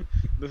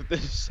 the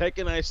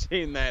second I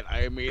seen that,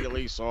 I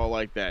immediately saw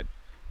like that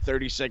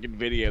 30-second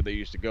video that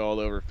used to go all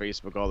over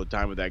Facebook all the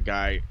time with that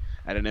guy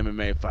at an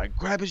MMA fight.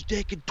 Grab his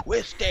dick and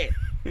twist it.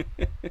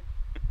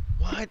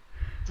 What?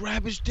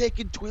 Grab his dick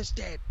and twist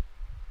it.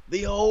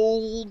 The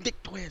old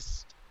dick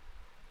twist.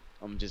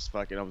 I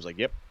was like,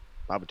 yep.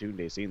 Baba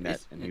Tunde seen that,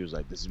 and he was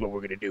like, this is what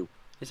we're going to do.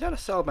 Is that a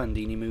Sal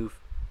Bandini move?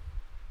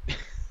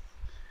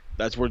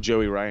 That's where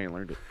Joey Ryan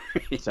learned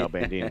it. Sal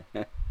Bandini.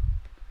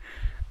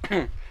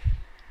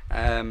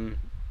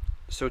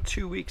 So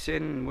 2 weeks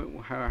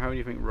in, how do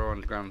you think Raw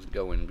Underground's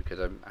going?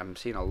 Because I'm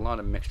seeing a lot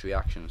of mixed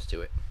reactions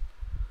to it.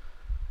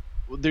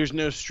 Well, there's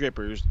no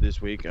strippers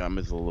this week. I'm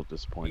a little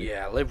disappointed.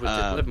 Yeah, Liv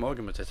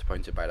Morgan was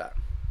disappointed by that.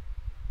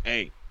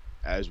 Hey,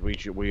 as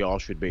we all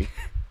should be.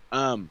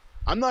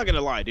 I'm not gonna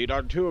lie, dude.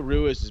 Arturo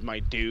Ruas is my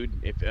dude.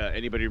 If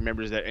anybody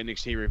remembers that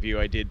NXT review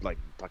I did like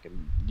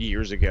fucking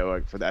years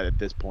ago for that, at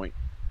this point,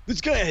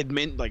 this guy had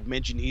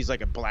mentioned he's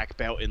like a black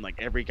belt in like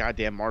every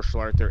goddamn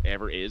martial art there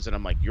ever is, and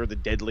I'm like, you're the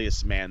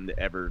deadliest man to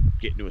ever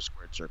get into a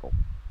squared circle.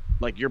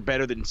 Like, you're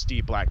better than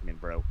Steve Blackman,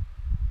 bro.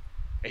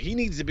 He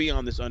needs to be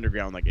on this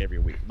Underground like every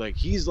week. Like,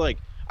 he's like,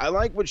 I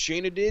like what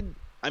Shayna did.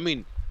 I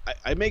mean,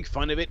 I make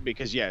fun of it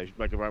because, yeah,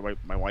 like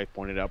my wife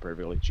pointed out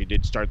perfectly, she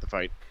did start the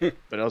fight.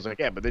 But I was like,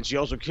 yeah, but then she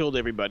also killed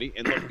everybody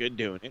and looked good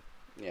doing it.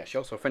 Yeah, she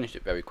also finished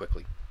it very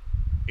quickly.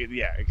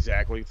 Yeah,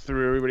 exactly.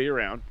 Threw everybody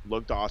around.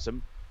 Looked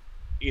awesome.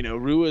 You know,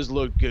 Ruas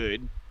looked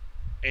good.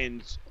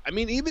 And, I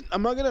mean, even,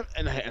 I'm not going to,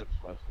 and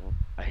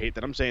I hate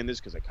that I'm saying this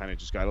because I kind of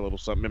just got a little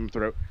something in my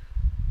throat.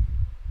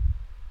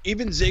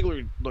 Even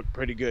Ziggler looked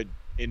pretty good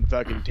in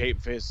fucking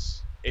tape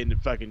fists and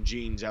fucking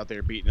jeans out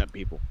there beating up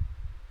people.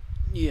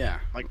 Yeah.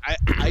 Like,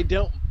 I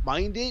don't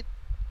mind it,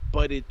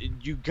 but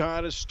you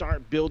gotta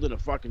start building a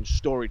fucking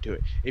story to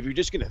it. If you're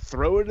just gonna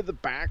throw it to the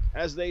back,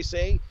 as they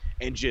say,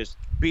 and just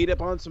beat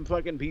up on some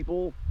fucking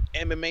people,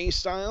 MMA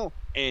style,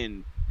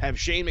 and have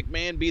Shane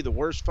McMahon be the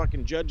worst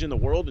fucking judge in the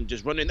world and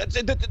just run in. That's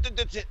it.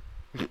 That's it.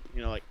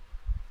 You know, like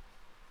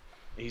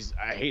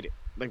I hate it.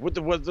 Like what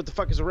the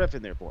fuck is a ref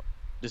in there for?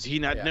 Does he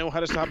not know how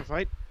to stop a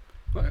fight?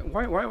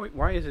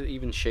 Why is it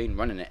even Shane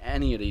running it?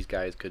 Any of these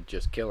guys could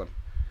just kill him.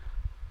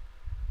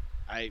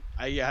 I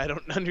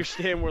don't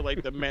understand where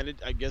like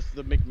I guess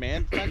the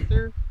McMahon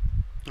factor.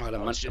 Oh, the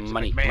money McMahon,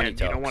 money you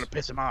talks. don't want to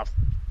piss him off.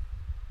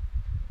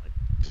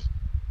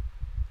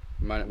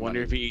 I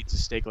wonder if he eats a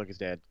steak like his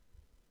dad.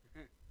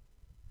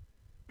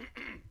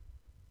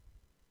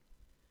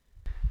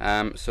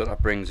 So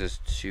that brings us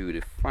to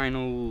the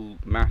final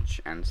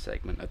match and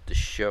segment of the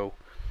show,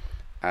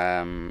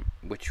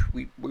 which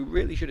we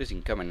really should have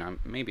seen coming.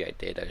 Maybe I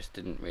did, I just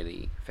didn't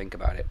really think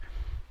about it.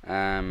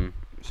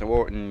 So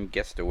Orton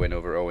gets the win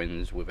over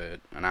Owens with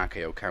an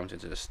RKO counter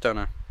to the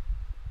stunner.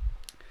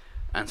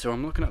 And so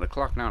I'm looking at the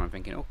clock now and I'm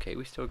thinking, okay,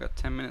 we still got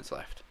 10 minutes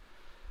left.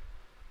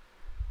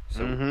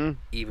 So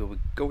either we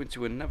go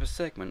into another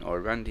segment or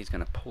Randy's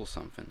going to pull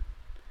something.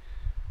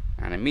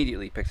 And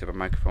immediately picks up a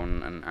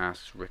microphone and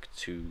asks Rick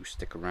to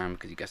stick around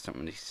because he got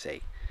something to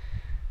say.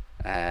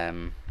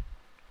 It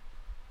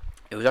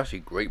was actually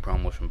great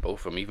promos from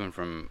both of them, even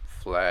from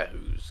Flair,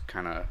 who's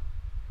kind of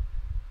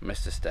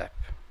missed a step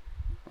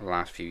the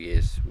last few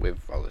years with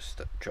all this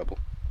trouble.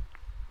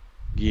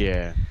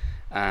 Yeah.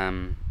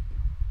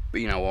 But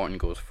you know, Orton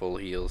goes full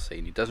heel,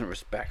 saying he doesn't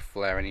respect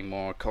Flair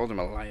anymore, calls him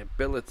a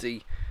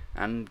liability,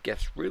 and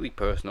gets really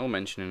personal,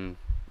 mentioning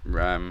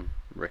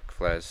Ric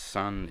Flair's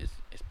son, his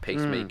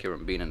pacemaker,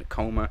 and being in a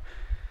coma.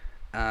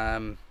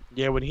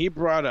 Yeah, when he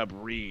brought up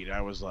Reed,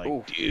 I was like,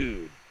 oof.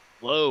 Dude,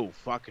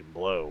 fucking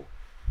blow.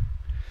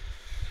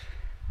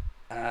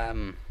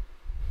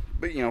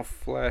 But you know,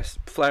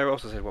 Flair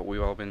also said what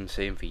we've all been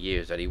saying for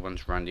years, that he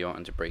wants Randy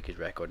Orton to break his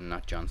record and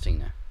not John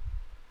Cena.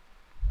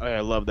 Oh, yeah,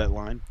 I love that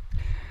line.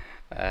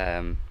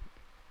 And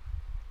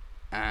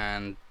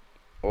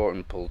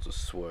Orton pulls a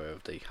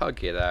swerve. They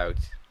hug it out,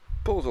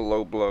 pulls a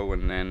low blow,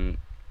 and then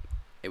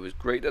it was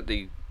great that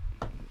they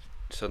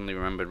suddenly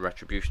remembered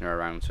Retribution are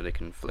around, so they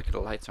can flicker the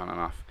lights on and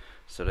off,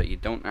 so that you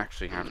don't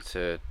actually have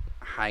to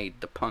hide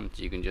the punch.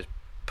 You can just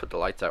put the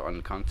lights out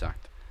on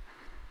contact.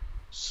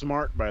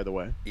 Smart, by the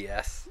way.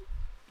 Yes,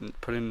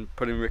 putting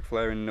Ric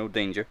Flair in no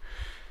danger.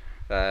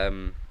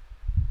 And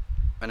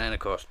then of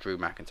course Drew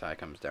McIntyre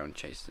comes down and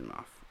chases him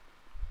off.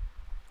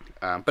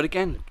 But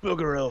again,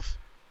 Booger Elf.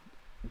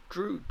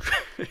 Drew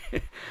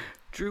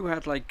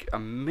had like a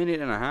minute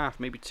and a half,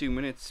 maybe 2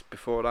 minutes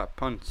before that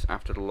punch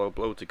after the low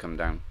blow to come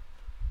down.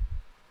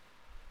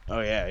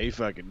 Oh yeah, he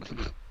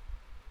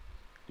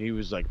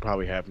was like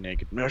probably half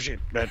naked. No shit.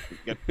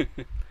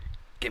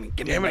 Give me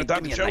a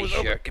nice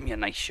shirt. Give me a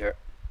nice shirt.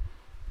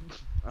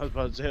 I was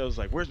about to say, I was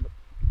like, where's my...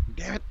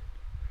 Damn it.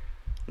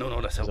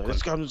 No, that's how so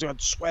this guy's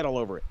got sweat all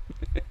over it.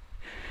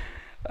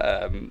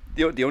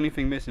 The only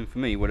thing missing for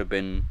me would have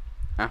been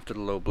after the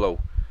low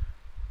blow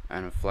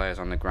and Flair's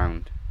on the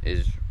ground,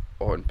 is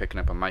Orton picking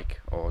up a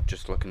mic or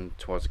just looking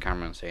towards the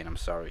camera and saying, I'm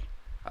sorry,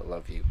 I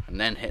love you, and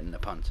then hitting the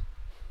punt.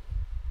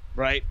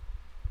 Right.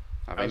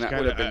 I think that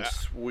would have been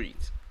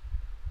sweet.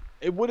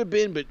 It would have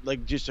been, but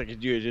like you just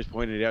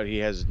pointed out, he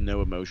has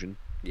no emotion.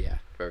 Yeah,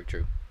 very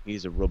true.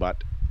 He's a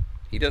robot.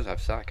 He does have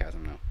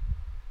sarcasm though.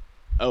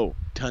 Oh,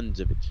 tons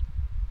of it.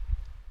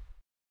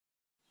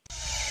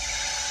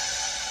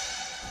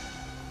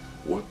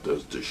 What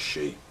does the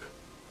shape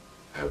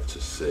have to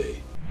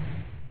say?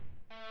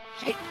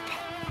 Shape.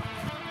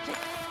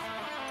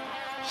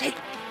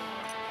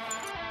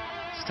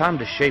 It's time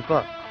to shape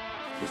up.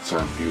 It's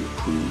time for you to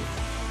prove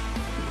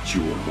that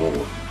you are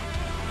more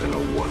than a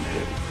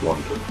one-hit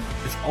wonder.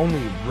 It's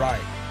only right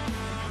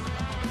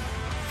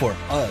for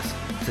us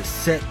to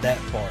set that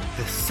bar,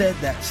 to set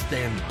that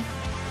standard.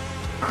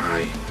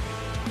 I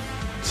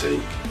take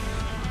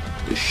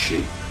the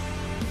shape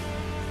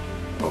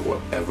of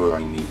whatever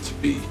I need to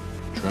be.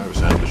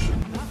 Travis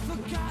Anderson,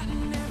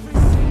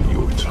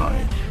 your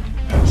time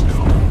has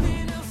come.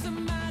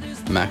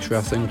 Max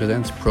Wrestling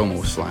presents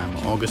Promo Slam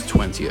August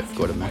 20th.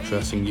 Go to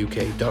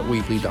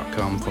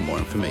maxwrestlinguk.weebly.com for more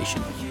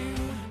information.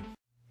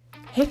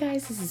 Hey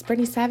guys, this is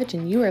Brittany Savage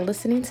and you are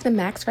listening to the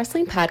Max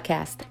Wrestling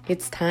Podcast.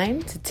 It's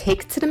time to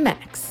take to the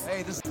max.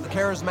 Hey, this is the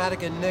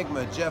charismatic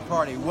enigma, Jeff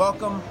Hardy.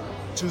 Welcome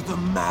to the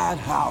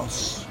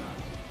Madhouse.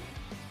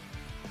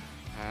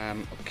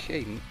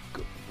 Okay,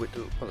 well,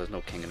 there's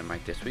no King of the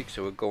Mic this week,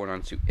 so we're going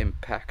on to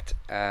Impact.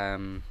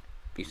 You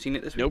seen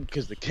it this week? Nope,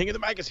 because the King of the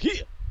Mic is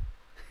here.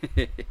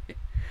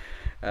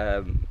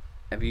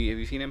 Have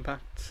you seen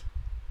Impact?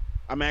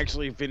 I'm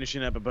actually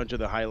finishing up a bunch of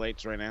the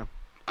highlights right now.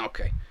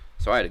 Okay,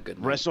 so I had a good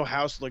night. Wrestle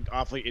House looked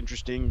awfully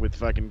interesting with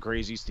fucking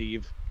Crazy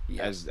Steve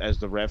as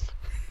the ref.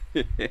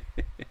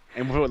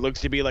 And what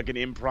looks to be like an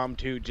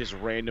impromptu, just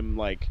random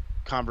like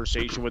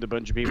conversation with a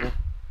bunch of people.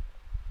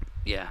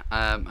 Yeah,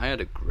 I had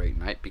a great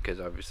night because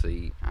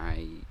obviously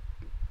I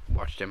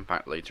watched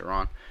Impact later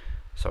on.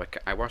 So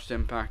I watched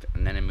Impact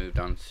and then I moved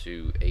on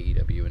to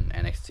AEW and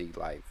NXT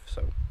Live.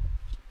 So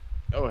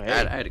oh, hey,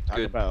 I had a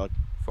good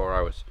 4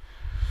 hours.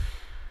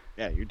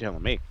 Yeah, you're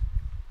telling me.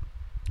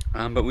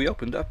 But we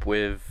opened up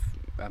with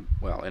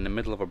in the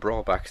middle of a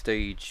brawl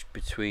backstage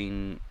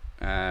between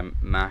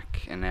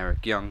Mac and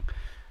Eric Young,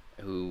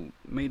 who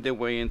made their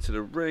way into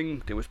the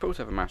ring. They were supposed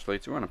to have a match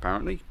later on,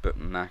 apparently, but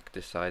Mac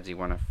decides he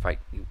want to fight.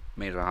 He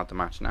may as well have the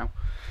match now,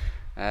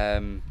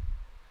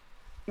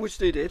 which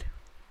they did.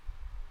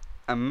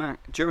 And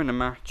during the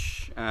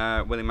match,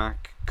 Willie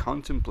Mack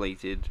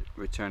contemplated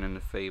returning the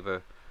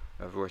favor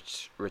of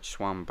Rich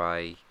Swann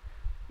by,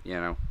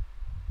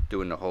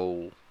 doing the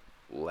whole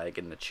leg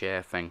in the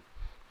chair thing.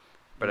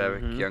 But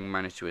Eric Young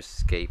managed to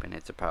escape and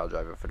hits a pile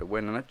driver for the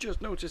win. And I just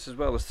noticed as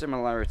well a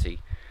similarity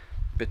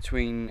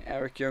between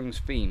Eric Young's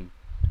theme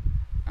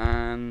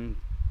and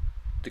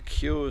the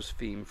Cure's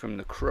theme from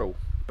The Crow,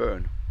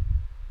 Burn.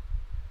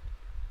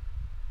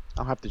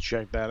 I'll have to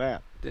check that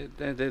out.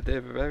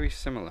 They're very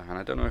similar, and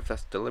I don't know if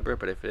that's deliberate,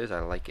 but if it is, I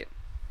like it.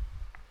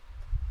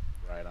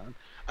 Right on.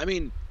 I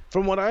mean,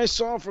 from what I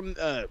saw from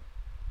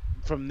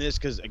this,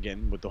 because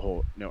again, with the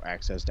whole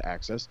access to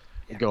access,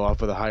 go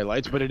off of the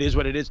highlights, but it is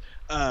what it is.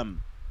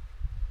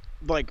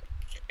 Like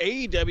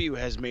AEW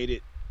has made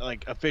it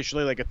like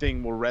officially like a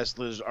thing where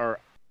wrestlers are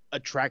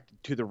attracted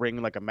to the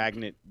ring like a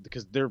magnet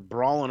because they're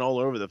brawling all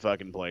over the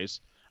fucking place.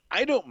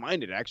 I don't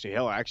mind it actually.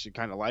 Hell, I actually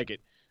kind of like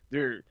it.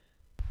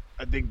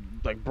 I think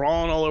like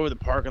brawling all over the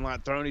parking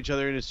lot, throwing each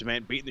other into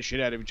cement, beating the shit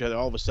out of each other.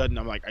 All of a sudden,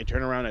 I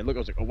turn around and I look. I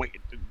was like, oh wait,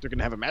 they're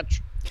gonna have a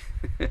match.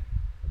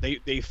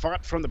 They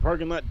fought from the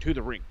parking lot to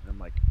the ring. And I'm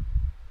like,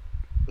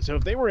 so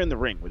if they were in the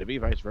ring, would it be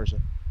vice versa?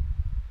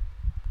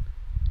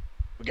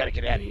 We gotta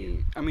get out of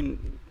here. I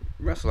mean,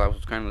 Wrestle House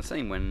was kind of the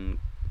same when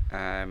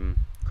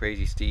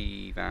Crazy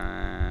Steve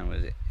and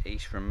was it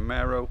Ace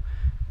Romero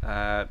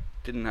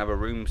didn't have a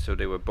room, so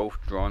they were both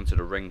drawn to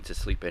the ring to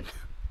sleep in.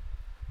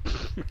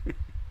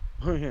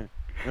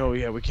 Oh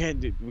yeah, we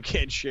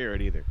can't share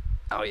it either.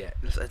 Oh yeah,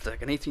 it's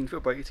like an 18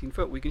 foot by 18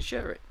 foot. We can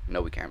share it.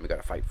 No, we can't. We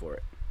gotta fight for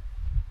it.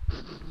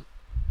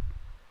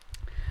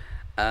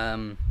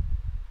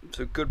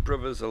 So Good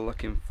Brothers are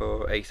looking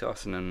for Ace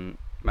Austin and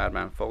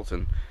Madman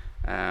Fulton.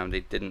 They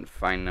didn't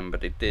find them,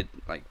 but they did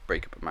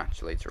break up a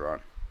match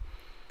later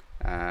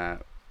on,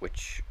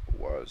 which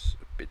was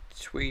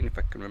between, if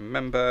I can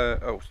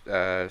remember,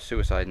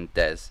 Suicide and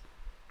Dez.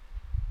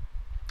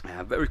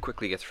 Very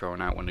quickly gets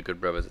thrown out when the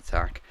Good Brothers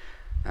attack.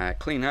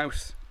 Clean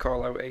house,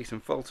 call out Ace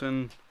and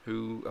Fulton,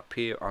 who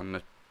appear on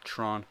the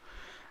Tron,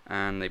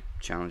 and they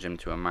challenge him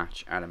to a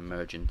match at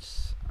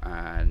Emergence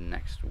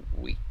next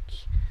week.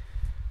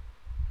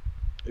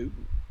 Ooh.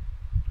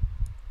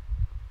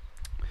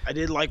 I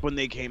did like when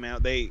they came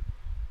out.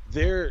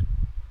 Their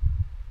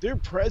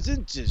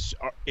presence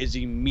is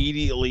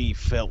immediately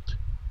felt.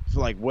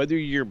 Like whether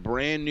you're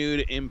brand new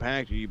to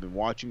Impact or you've been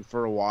watching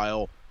for a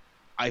while,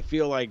 I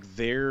feel like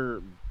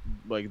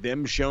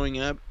them showing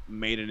up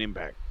made an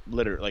impact.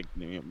 Literally,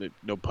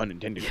 no pun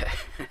intended. Yeah.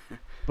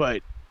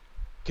 But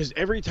because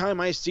every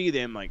time I see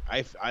them,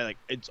 I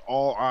it's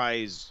all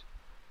eyes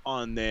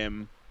on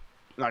them.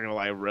 I'm not gonna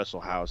lie, Wrestle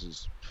House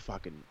is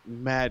fucking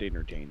mad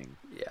entertaining.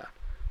 Yeah,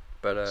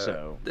 but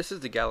this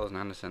is the Gallows and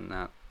Anderson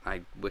that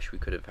I wish we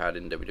could have had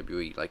in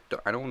WWE.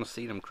 I don't want to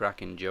see them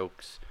cracking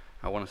jokes.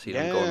 I want to see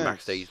them going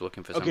backstage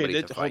looking for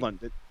somebody to fight.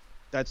 Hold on,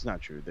 that's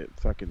not true. That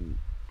fucking.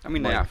 I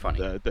mean, they are funny.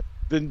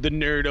 The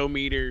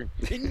nerdometer,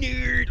 the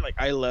nerd.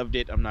 I loved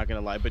it. I'm not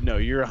gonna lie, but no,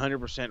 you're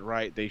 100%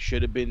 right. They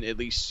should have been at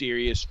least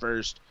serious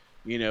first.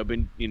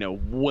 Won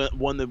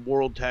the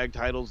world tag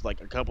titles a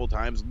couple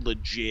times,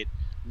 legit.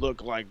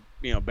 Look like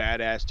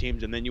badass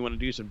teams, and then you want to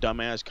do some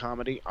dumbass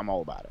comedy. I'm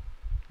all about it.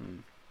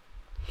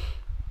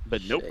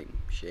 But nope.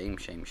 Shame.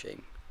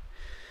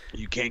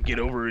 You can't get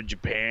over in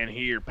Japan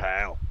here,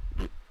 pal.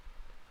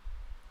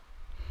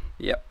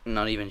 Yep,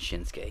 not even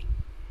Shinsuke.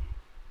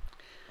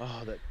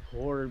 Oh, that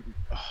poor...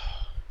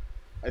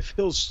 I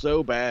feel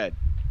so bad.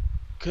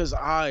 Because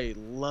I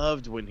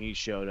loved when he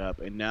showed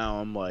up, and now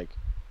I'm like,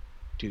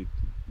 dude,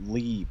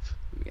 leave.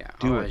 Yeah,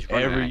 do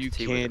whatever you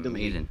can to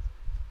leave. Amazing.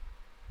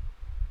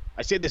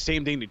 I say the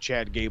same thing to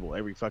Chad Gable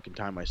every fucking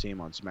time I see him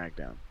on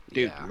SmackDown.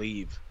 Dude,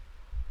 leave.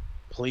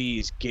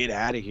 Please, get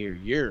out of here.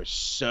 You're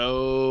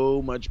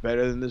so much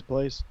better than this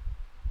place.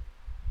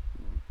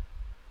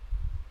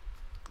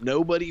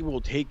 Nobody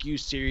will take you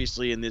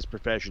seriously in this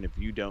profession if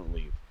you don't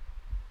leave.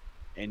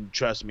 And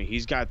trust me,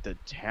 he's got the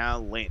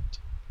talent.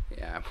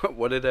 Yeah,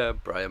 what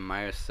did Brian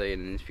Myers say in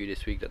an interview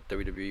this week that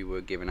WWE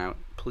were giving out?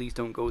 Please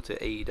don't go to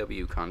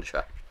AEW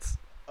contracts.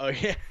 Oh,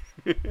 yeah.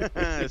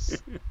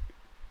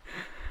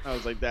 I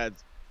was like,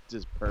 that's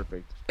just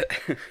perfect.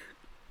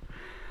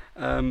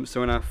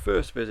 So in our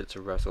first visit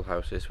to Wrestle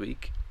House this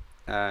week,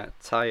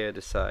 Taya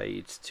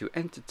decides to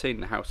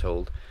entertain the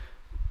household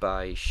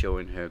by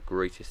showing her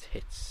greatest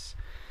hits.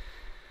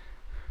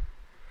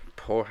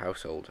 Poor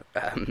household.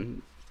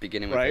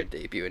 Beginning with her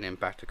debut in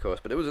Impact, of course.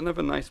 But it was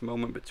another nice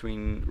moment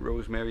between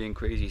Rosemary and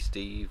Crazy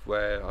Steve,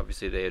 where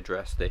obviously they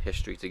addressed their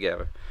history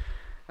together.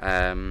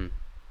 And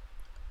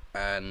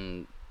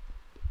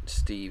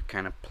Steve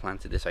kind of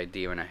planted this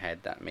idea in her head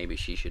that maybe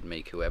she should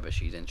make whoever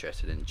she's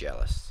interested in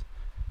jealous,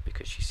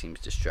 because she seems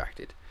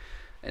distracted.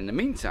 In the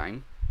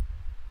meantime,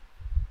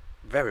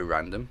 very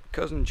random,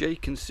 cousin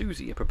Jake and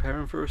Susie are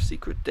preparing for a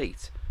secret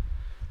date.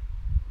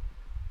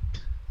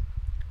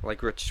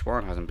 Like Rich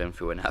Swann hasn't been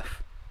through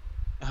enough.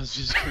 I was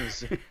just gonna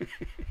say.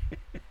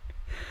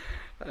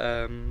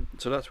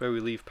 So that's where we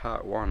leave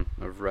part 1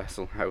 of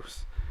Wrestle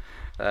House.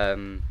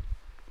 And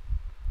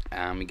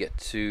we get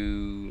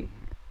to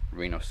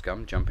Reno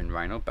Scum jumping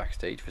Rhino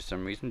backstage for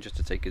some reason, just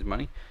to take his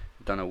money.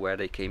 Don't know where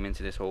they came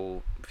into this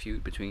whole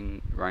feud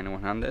between Rhino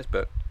and Hernandez,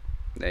 but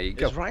there you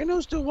go. Is Rhino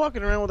still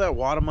walking around with that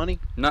wad of money?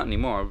 Not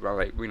anymore.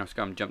 Like, Reno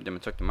Scum jumped him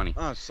and took the money.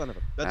 Oh, son of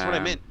a... That's what I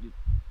meant, you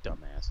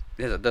dumbass.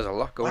 There's a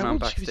lot going on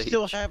backstage. Why would you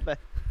still have that?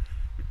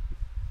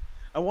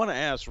 I want to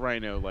ask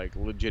Rhino, like,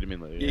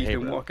 legitimately. Yeah, he's hey,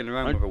 been bro, walking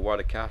around with a wad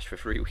of cash for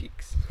 3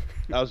 weeks.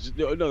 No,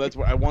 that's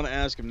what I want to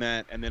ask him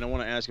that, and then I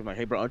want to ask him, like,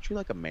 hey, bro, aren't you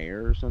like a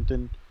mayor or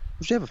something?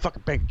 Don't you have a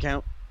fucking bank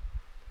account?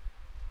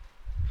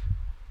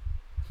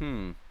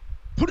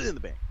 Put it in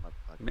the bank.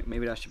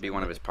 Maybe that should be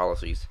one of his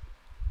policies.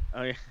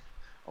 Oh, yeah.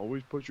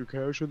 Always put your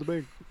cash in the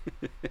bank.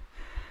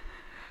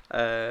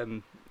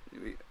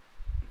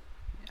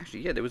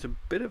 Actually, yeah, there was a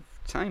bit of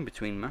time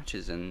between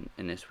matches in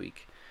this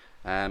week.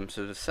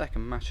 So the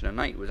second match of the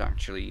night was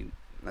actually,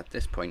 at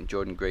this point,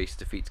 Jordynne Grace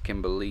defeats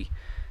Kimber Lee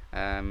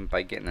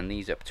by getting the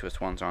knees up to a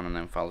swanton and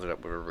then follows it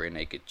up with a rear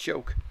naked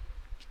choke.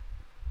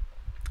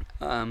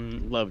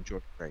 Love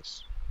Jordynne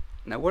Grace.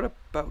 Now, what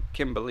about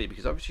Kimber Lee?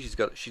 Because obviously she's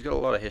got a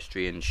lot of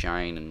history in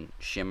Shine and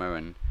Shimmer,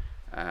 and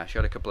she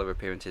had a couple of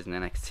appearances in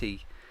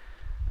NXT.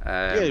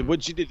 Yeah,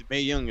 what she did to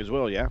Mae Young as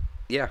well, yeah.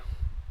 Yeah,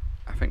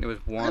 I think there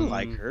was one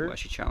like her. where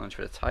she challenged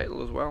for the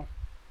title as well.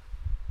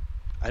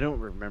 I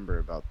don't remember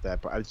about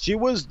that, but she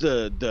was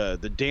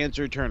the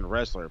dancer turned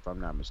wrestler, if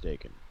I'm not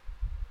mistaken.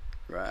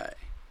 Right.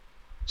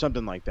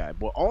 Something like that.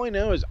 Well, all I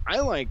know is I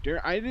liked her.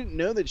 I didn't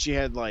know that she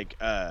had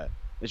that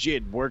she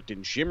had worked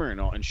in Shimmer and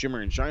all, and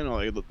Shimmer and Shine.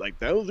 All like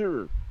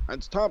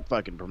that's top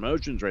fucking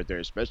promotions right there,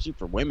 especially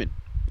for women.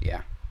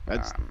 Yeah.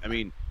 That's I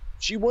mean,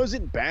 she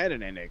wasn't bad in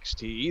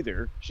NXT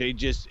either. She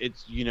just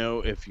it's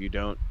if you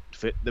don't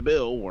fit the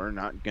bill, we're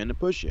not gonna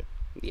push you.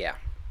 Yeah.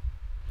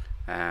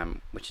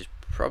 Which is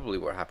probably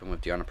what happened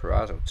with Deonna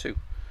Purrazzo too.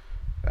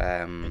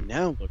 And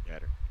now look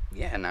at her.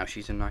 Yeah, now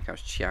she's a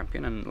Knockouts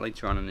champion, and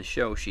later on in the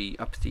show, she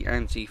ups the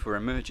ante for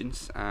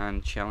Emergence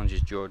and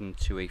challenges Jordynne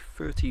to a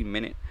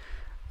 30-minute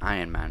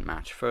Iron Man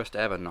match. First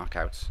ever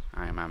Knockouts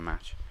Iron Man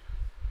match.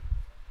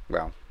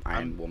 Well,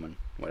 Iron Woman,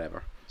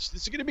 whatever. This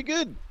is gonna be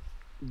good.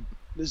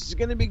 This is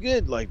gonna be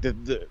good. Like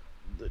the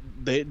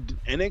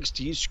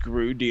NXT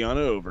screwed Deonna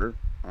over.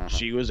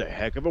 She was a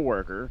heck of a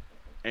worker,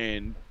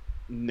 and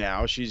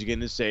now she's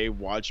gonna say,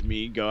 "Watch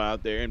me go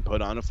out there and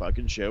put on a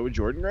fucking show with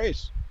Jordynne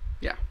Grace."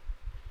 Yeah.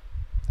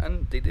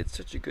 And they did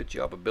such a good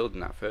job of building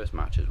that first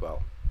match as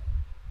well.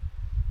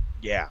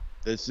 Yeah,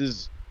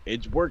 it's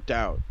worked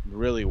out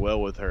really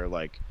well with her.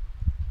 Like,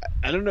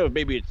 I don't know if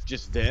maybe it's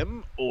just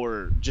them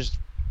or just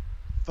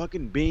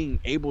fucking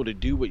being able to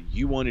do what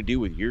you want to do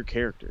with your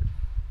character.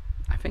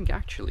 I think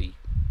actually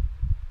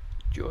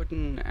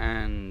Jordynne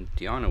and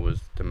Deonna was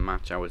the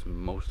match I was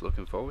most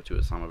looking forward to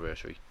at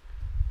Slammiversary.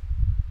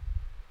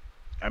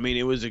 I mean,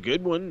 it was a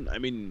good one. I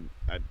mean,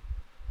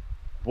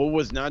 what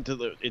was not to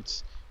the...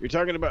 You're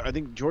talking about... I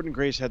think Jordynne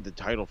Grace had the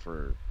title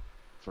for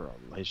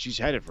she's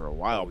had it for a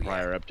while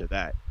prior up to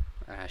that.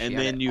 And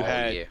then you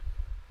had... Year.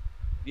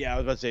 Yeah, I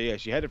was about to say, yeah,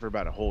 she had it for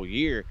about a whole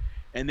year.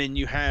 And then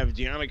you have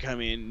Deonna come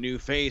in, new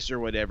face or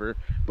whatever.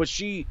 But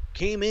she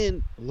came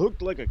in,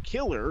 looked like a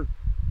killer,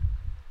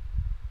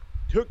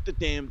 took the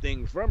damn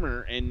thing from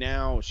her, and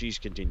now she's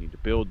continued to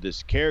build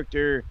this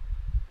character.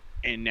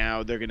 And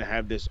now they're going to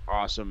have this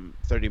awesome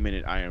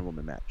 30-minute Iron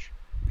Woman match.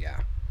 Yeah.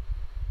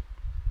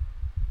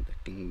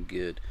 Looking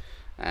good.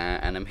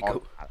 And then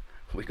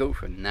we go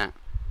from that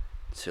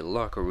to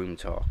locker room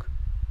talk.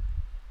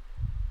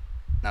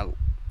 Now,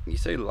 you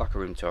say locker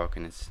room talk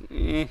and it's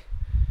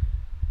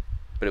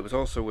but it was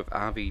also with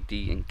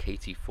RVD and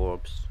Katie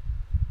Forbes.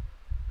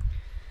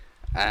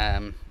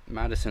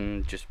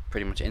 Madison just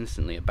pretty much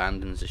instantly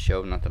abandons the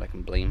show, not that I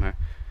can blame her.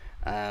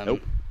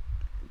 Nope.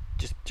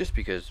 Just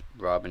because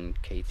Rob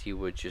and Katie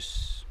were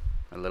just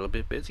a little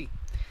bit busy.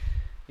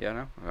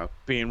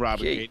 Being Rob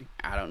and Katie.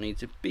 I don't need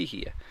to be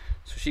here.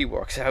 So she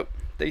walks out.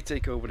 They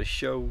take over the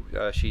show.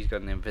 She's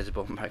got an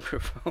invisible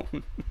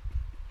microphone.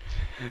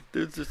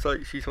 There's just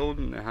like she's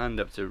holding her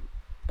hand up to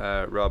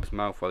Rob's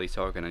mouth while he's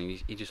talking,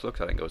 and he just looks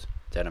at it and goes, "Is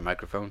that a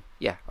microphone?"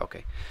 Yeah,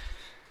 okay.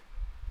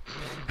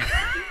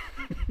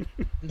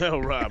 No,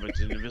 Rob, it's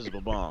an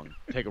invisible bong.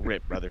 Take a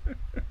rip, brother.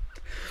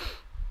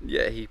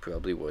 Yeah, he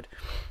probably would.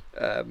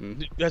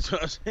 That's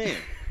what I'm saying.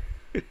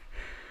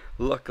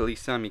 Luckily,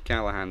 Sami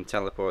Callihan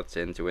teleports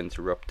in to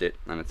interrupt it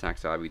and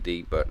attacks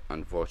RVD, but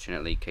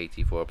unfortunately,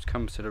 Katie Forbes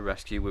comes to the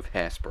rescue with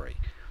hairspray.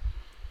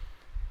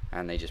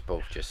 And they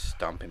both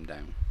stomp him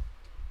down.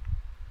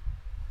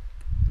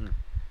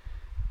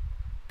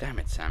 Damn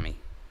it, Sami.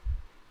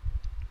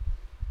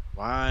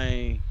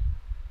 Why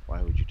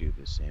would you do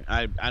this, Sam?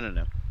 I don't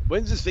know.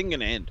 When's this thing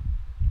gonna end?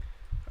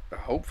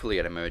 Hopefully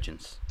at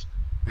Emergence.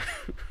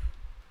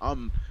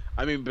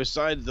 I mean,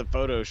 besides the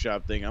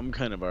Photoshop thing, I'm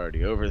kind of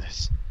already over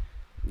this.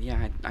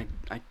 Yeah,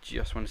 I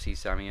just want to see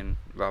Sammy and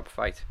Rob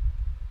fight.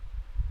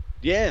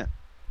 Yeah.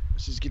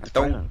 Let's just get I the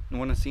fight on. don't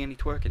want to see any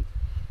twerking.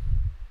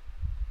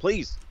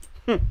 Please.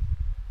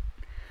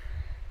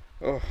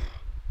 Oh,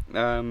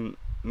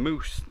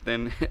 Moose.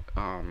 Then,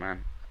 oh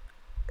man,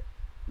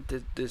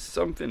 there's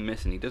something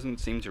missing. He doesn't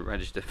seem to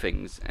register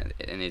things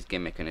in his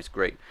gimmick, and it's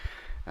great.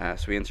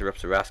 So he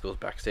interrupts the Rascals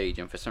backstage,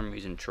 and for some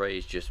reason Trey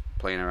is just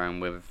playing around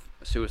with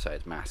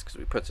Suicide's mask, so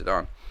he puts it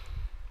on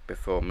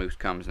before Moose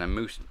comes, and then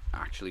Moose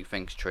actually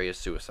thinks Trey is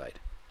Suicide.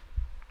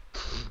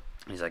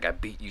 He's like, I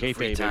beat you Kayfabe,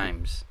 3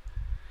 times.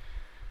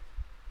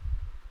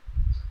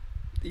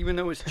 Even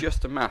though it's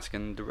just a mask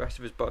and the rest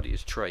of his body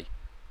is Trey.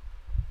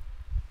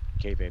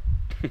 Kayfabe.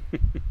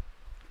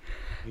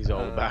 He's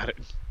all about it.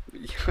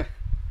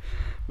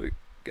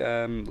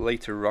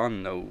 Later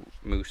on, though,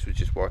 Moose was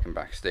just walking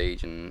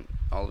backstage, and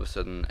all of a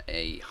sudden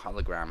a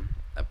hologram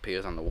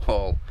appears on the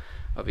wall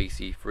of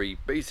EC3,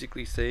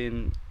 basically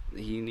saying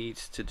he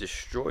needs to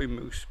destroy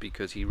Moose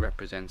because he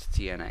represents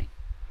TNA.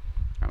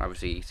 And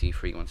obviously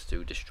EC3 wants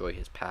to destroy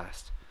his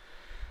past.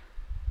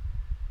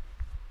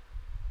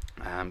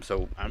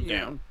 So I'm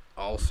down.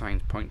 All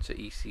signs point to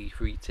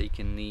EC3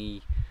 taking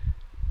the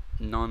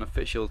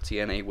non-official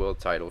TNA World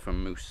Title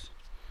from Moose.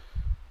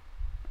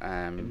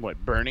 And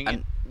what, burning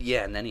it?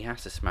 Yeah, and then he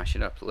has to smash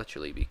it up,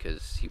 literally,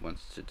 because he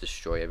wants to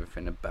destroy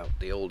everything about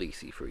the old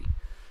EC3.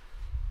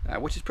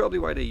 Which is probably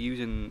why they're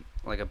using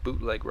like a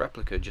bootleg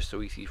replica, just so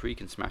EC3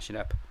 can smash it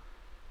up.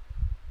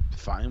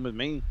 Fine with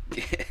me.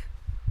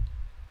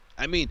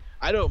 I mean,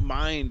 I don't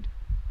mind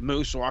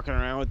Moose walking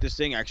around with this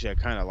thing. Actually, I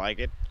kind of like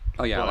it.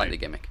 Oh yeah, but I like the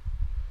gimmick.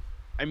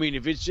 I mean,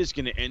 if it's just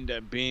going to end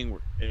up being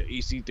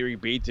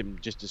EC3 beats him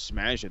just to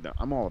smash it, though,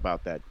 I'm all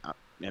about that.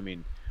 I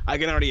mean, I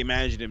can already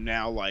imagine him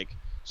now, like,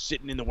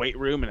 sitting in the weight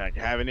room and like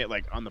having it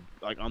like on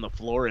the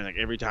floor, and like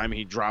every time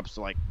he drops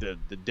like the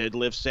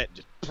deadlift set,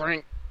 just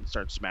prank and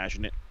start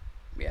smashing it.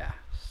 Yeah.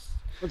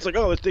 It's like,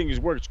 oh, this thing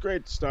works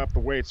great to stop the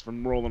weights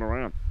from rolling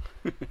around.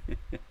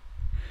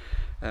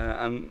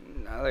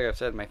 And like I've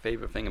said, my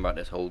favorite thing about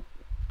this whole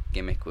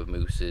gimmick with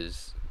Moose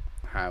is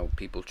how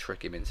people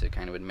trick him into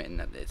kind of admitting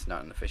that it's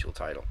not an official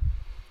title.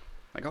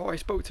 Like, oh, I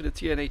spoke to the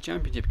TNA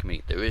Championship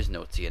Committee. There is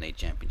no TNA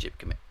Championship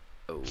Committee.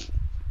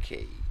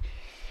 Okay.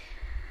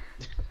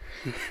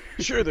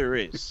 Sure there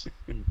is.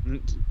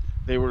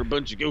 They were a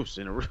bunch of ghosts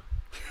in a room.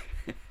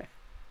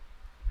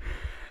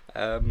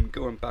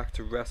 Going back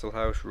to Wrestle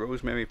House,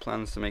 Rosemary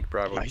plans to make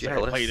Bravo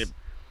jealous.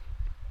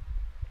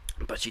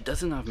 But she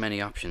doesn't have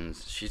many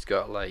options. She's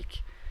got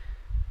like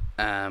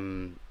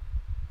Larry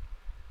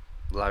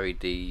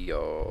D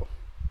or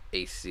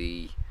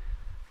AC,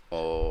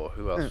 or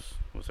who else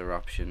was her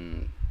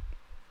option?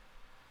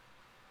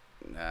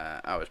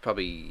 I was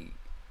probably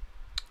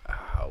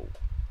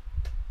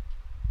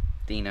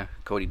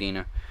Cody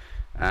Deaner.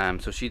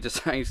 So she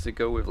decides to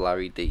go with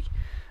Larry D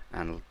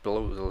and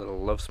blows a little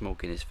love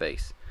smoke in his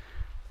face.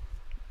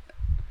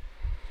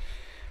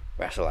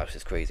 Wrestle House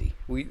is crazy.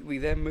 We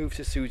then move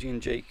to Susie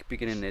and Jake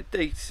beginning their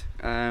date.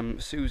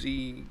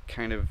 Susie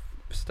kind of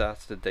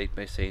starts the date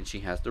by saying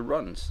she has the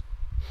runs.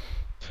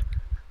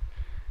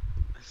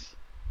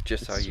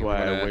 Just This is how you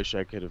why I wish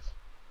I could have.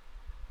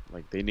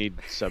 Like, they need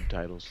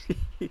subtitles.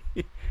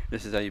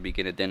 This is how you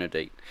begin a dinner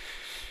date.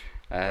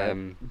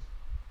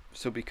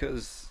 So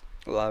because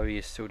Larry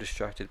is so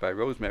distracted by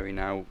Rosemary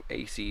now,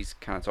 AC's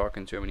kind of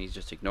talking to him and he's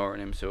just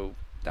ignoring him, so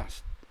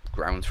that's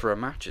grounds for a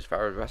match as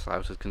far as Wrestle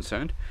House is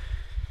concerned.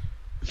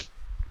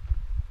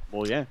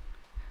 Well, yeah.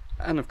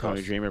 And of course,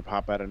 Tommy Dreamer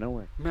pop out of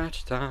nowhere.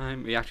 match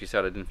time. We actually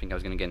said I didn't think I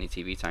was going to get any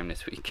TV time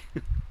this week.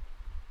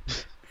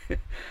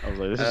 I was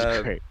like, this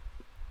is great.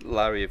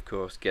 Larry, of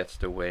course, gets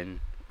the win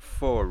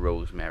for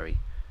Rosemary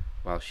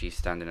while she's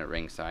standing at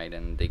ringside,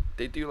 and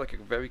they do like a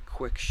very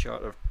quick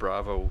shot of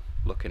Bravo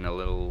looking a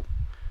little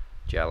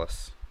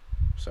jealous.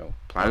 So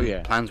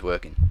plan's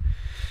working.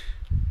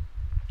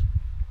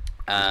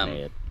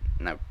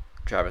 Now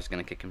Travis is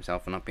going to kick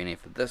himself for not being here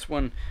for this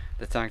one.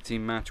 The tag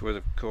team match was,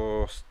 of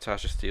course,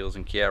 Tasha Steelz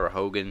and Kiera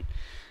Hogan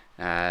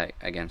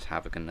against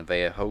Havoc and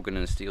Nevaeh. Hogan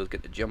and Steelz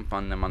get the jump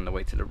on them on the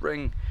way to the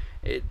ring.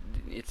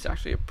 It's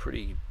actually a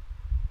pretty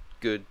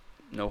good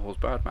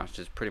no-holds-barred match.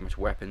 There's pretty much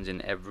weapons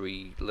in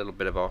every little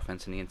bit of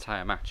offense in the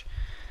entire match,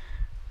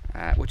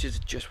 which is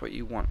just what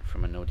you want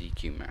from a no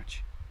DQ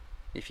match.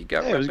 If you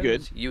got weapons,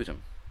 good. Use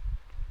them.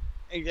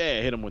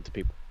 Yeah, hit them with the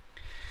people.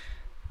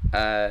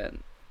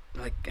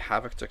 Like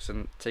Havoc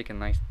take a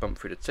nice bump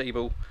through the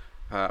table.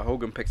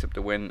 Hogan picks up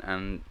the win,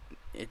 and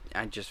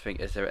I just think,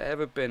 has there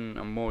ever been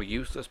a more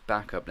useless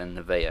backup than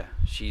Nevaeh?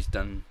 She's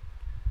done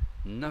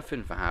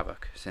nothing for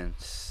Havoc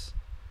since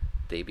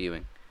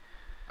debuting.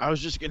 I was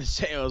just gonna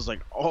say, I was like,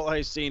 all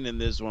I seen in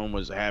this one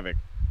was Havoc,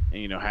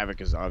 and Havoc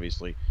is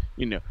obviously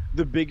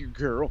the bigger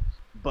girl,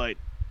 but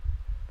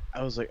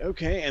I was like,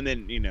 okay, and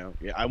then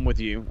yeah, I'm with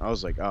you. I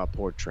was like, oh,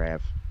 poor Trav.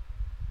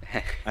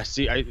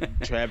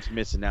 Trav's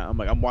missing out. I'm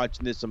like, I'm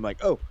watching this. I'm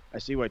like, oh, I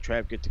see why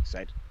Trav gets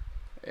excited.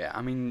 Yeah,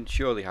 I mean,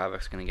 surely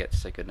Havoc's gonna get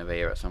sick of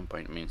Nevaeh at some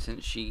point. I mean,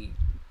 since she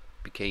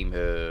became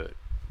her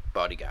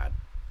bodyguard,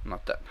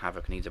 not that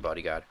Havoc needs a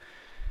bodyguard,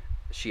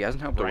 She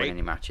hasn't helped her win Right.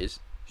 any matches.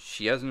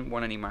 She hasn't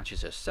won any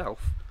matches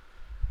herself.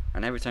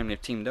 And every time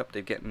they've teamed up,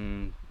 they've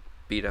getting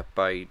beat up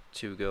by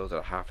two girls that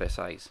are half their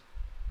size.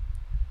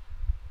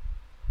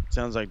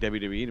 Sounds like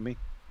WWE to me.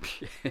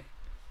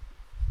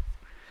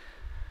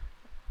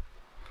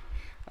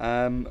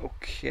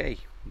 Okay.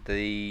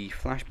 The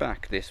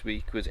flashback this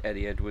week was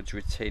Eddie Edwards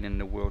retaining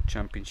the World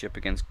Championship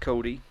against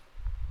Cody.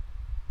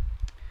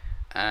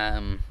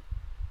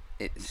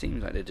 It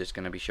seems like they're just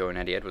going to be showing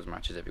Eddie Edwards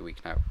matches every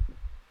week now.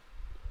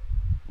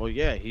 Well,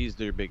 yeah, he's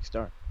their big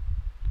star.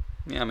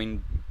 Yeah, I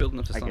mean, building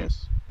up to I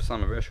guess.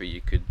 Slammiversary,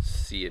 you could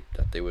see it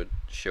that they were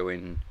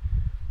showing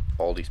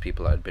all these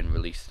people that had been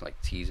released, like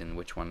teasing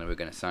which one they were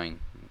going to sign.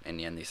 In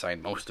the end, they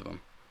signed most of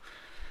them.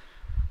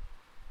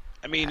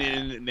 I mean,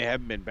 and they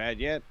haven't been bad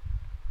yet.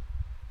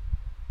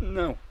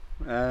 No,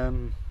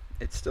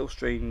 it's still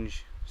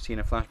strange seeing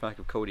a flashback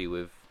of Cody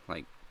with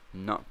like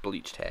not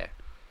bleached hair.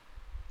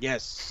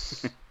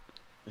 Yes.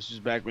 This is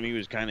back when he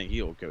was kind of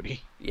heel,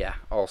 Cody. Yeah,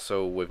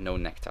 also with no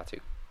neck tattoo.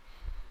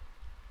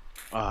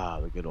 Ah,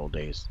 the good old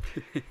days.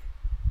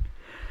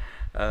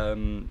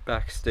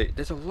 Backstage,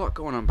 there's a lot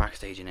going on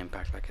backstage in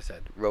Impact. Like I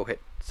said, Rohit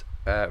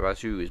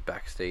Raju is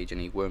backstage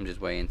and he worms his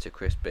way into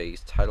Chris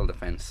Bay's title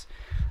defense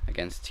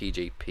against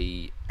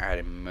TJP at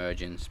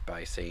Emergence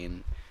by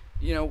saying,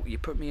 you know, you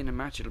put me in a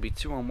match, it'll be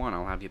 2-on-1,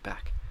 I'll have you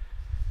back.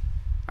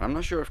 And I'm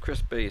not sure if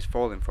Chris Bay is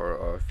falling for it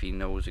or if he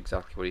knows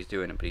exactly what he's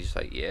doing, but he's just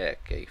like, yeah,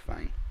 okay,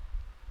 fine.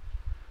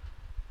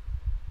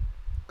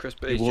 Chris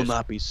Bay He will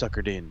not be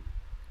suckered in.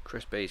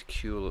 Chris Bay's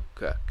cool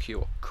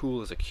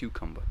as a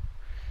cucumber.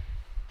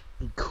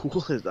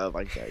 Cool as I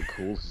like that.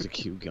 Cool as a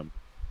cucumber.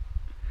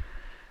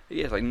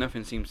 Yeah, it's like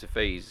nothing seems to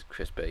phase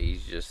Chris Bay.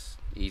 He's just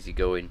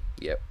easygoing.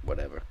 Yep,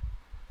 whatever.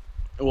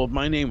 Well, if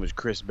my name was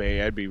Chris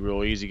Bay, I'd be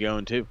real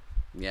easygoing too.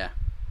 Yeah.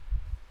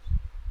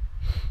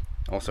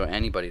 Also,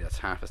 anybody that's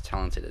half as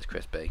talented as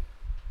Chris Bay,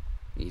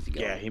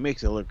 easygoing. Yeah, he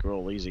makes it look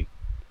real easy.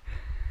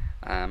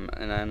 And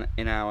then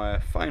in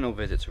our final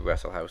visit to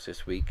Wrestle House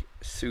this week,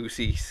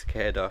 Susie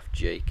scared off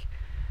Jake,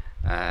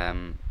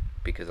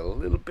 because a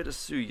little bit of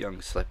Su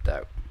Yung slipped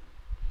out.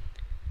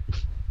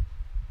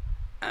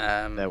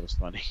 That was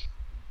funny.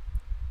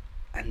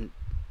 And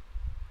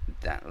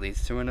that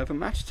leads to another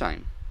match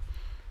time.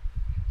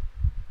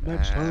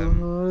 Match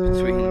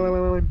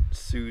Between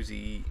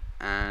Susie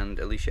and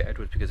Alicia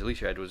Edwards, because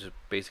Alicia Edwards is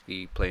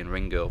basically playing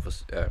wing girl for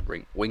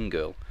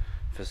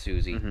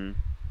Susie. Mm-hmm.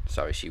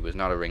 Sorry, she was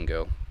not a ring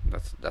girl.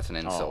 That's an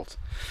insult.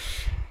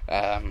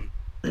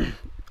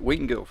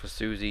 Wing girl for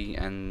Susie,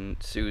 and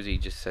Susie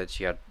just said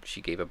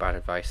she gave her bad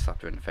advice,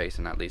 slapped her in the face,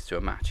 and that leads to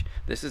a match.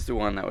 This is the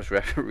one that was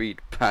refereed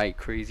by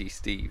Crazy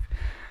Steve.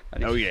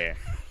 And Oh he yeah.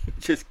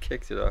 just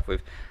kicks it off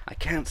with, I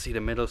can't see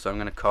the middle, so I'm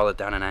going to call it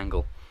down an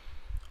angle.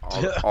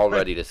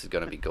 Already this is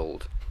going to be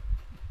gold.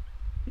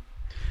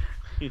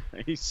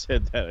 He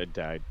said that I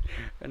died.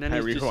 And then I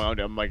he's just, rewound.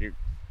 I'm like,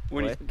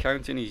 when what? he's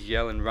counting, he's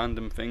yelling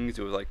random things.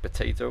 It was like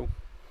potato.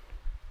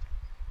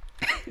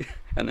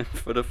 And then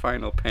for the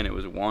final pin, it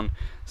was 1,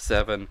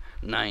 7,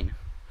 9.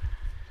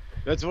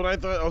 That's what I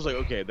thought. I was like,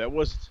 okay, that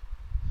was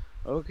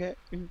okay.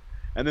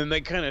 And then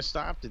they kind of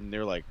stopped, and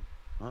they're like,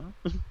 huh?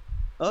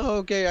 Oh,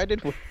 okay, I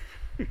did.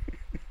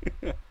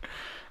 I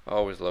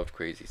always loved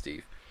Crazy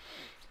Steve.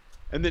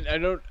 And then I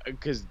don't,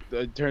 because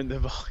I turned the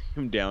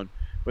volume down.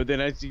 But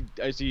then I see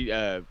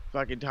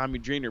fucking Tommy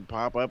Dreamer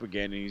pop up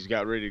again, and he's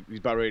about ready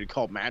to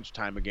call match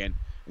time again,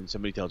 and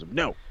somebody tells him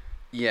no.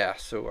 Yeah,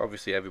 so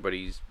obviously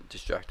everybody's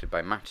distracted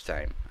by match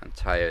time, and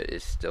Taya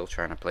is still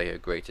trying to play her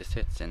greatest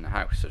hits in the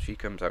house, so she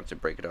comes out to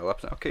break it all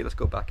up. So, okay, let's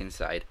go back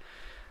inside.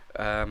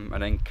 And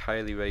then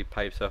Kylie Ray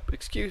pipes up,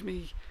 excuse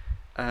me,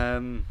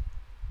 something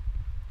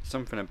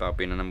about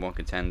being a number one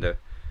contender.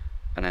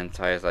 And then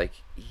Taya's like,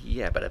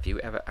 yeah, but have you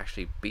ever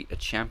actually beat a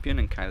champion?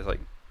 And Kylie's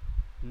like,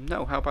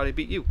 no, how about I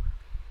beat you?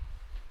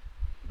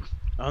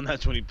 Oh, and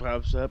that's when he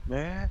pops up.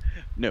 No.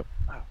 Oh.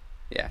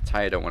 Yeah,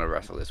 Taya don't want to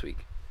wrestle this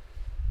week.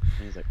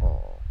 And he's like,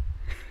 oh.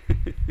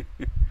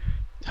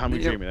 Tommy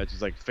Yeah. Dreamer, that's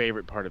his like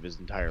favorite part of his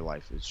entire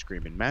life is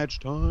screaming match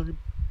time.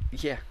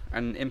 Yeah,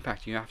 and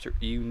Impact,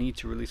 you need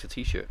to release a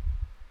T-shirt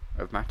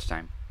of match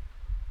time.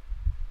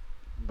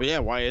 But yeah,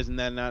 why isn't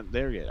that not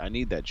there yet? I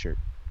need that shirt.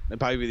 That'd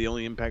probably be the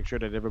only Impact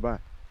shirt I'd ever buy.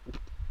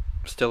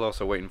 Still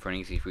also waiting for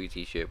an EC3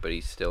 T-shirt, but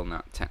he's still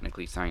not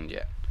technically signed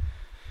yet.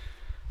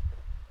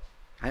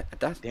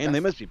 Damn, they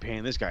must be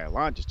paying this guy a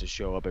lot just to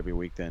show up every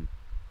week then.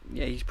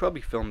 Yeah, he's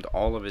probably filmed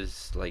all of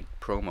his like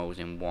promos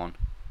in one.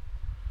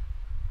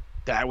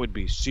 That would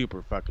be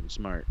super fucking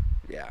smart.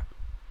 Yeah.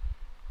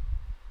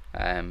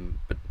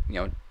 But you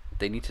know,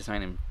 they need to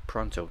sign him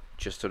pronto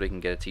just so they can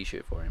get a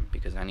T-shirt for him,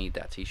 because I need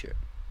that T-shirt.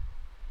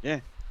 Yeah,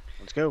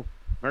 let's go.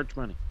 Merch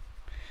money.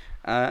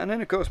 And then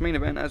of course, main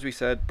event, as we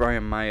said,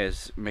 Brian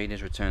Myers made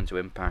his return to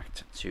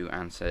Impact to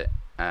answer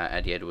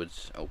Eddie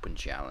Edwards' open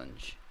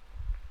challenge.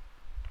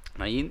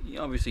 Now,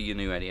 obviously you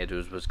knew Eddie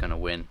Edwards was going to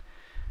win,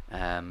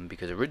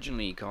 because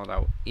originally he called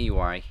out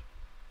EY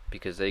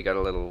because they got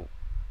a little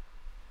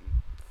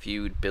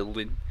feud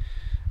building.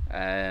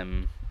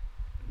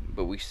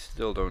 but we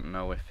still don't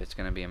know if it's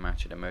going to be a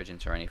match at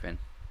Emergence or anything.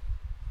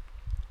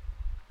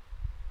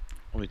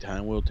 Only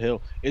time will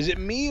tell. Is it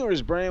me, or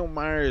is Brian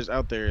Myers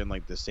out there in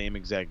like the same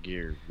exact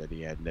gear that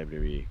he had in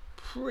WWE?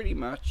 Pretty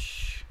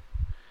much.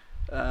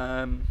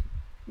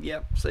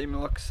 Yep, same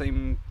look,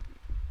 same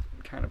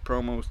kind of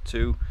promos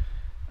too.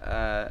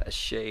 A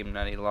shame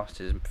that he lost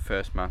his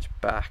first match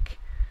back.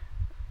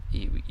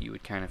 You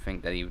would kind of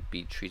think that he would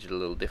be treated a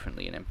little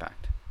differently in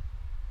Impact.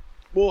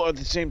 Well, at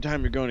the same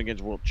time, you're going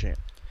against world champ.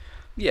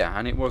 Yeah,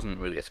 and it wasn't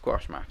really a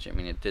squash match. I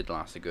mean, it did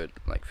last a good,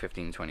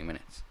 15-20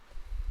 minutes.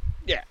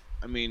 Yeah,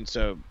 I mean,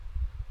 so...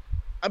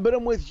 But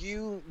I'm with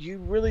you. You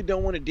really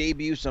don't want to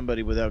debut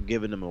somebody without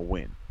giving them a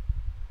win.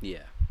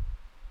 Yeah.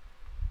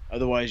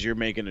 Otherwise, you're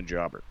making a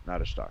jobber,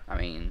 not a star. I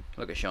mean,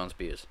 look at Shawn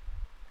Spears.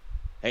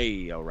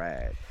 Hey,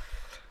 alright.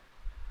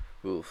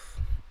 Oof.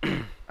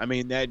 I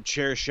mean, that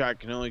chair shot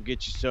can only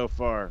get you so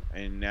far,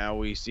 and now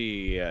we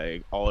see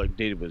all it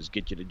did was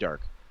get you to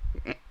dark.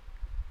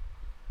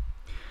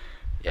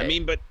 Yeah. I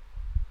mean, but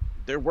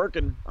they're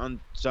working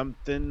on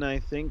something, I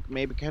think,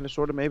 maybe, kind of,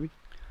 sort of, maybe.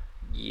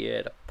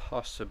 Yeah, the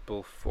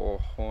possible 4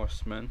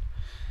 horsemen.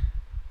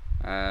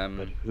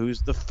 But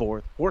who's the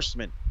 4th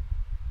horseman?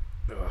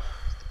 Ugh.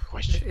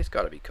 Question. It's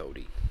got to be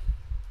Cody.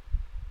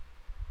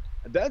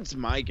 That's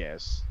my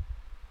guess.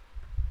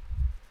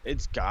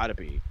 It's got to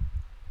be.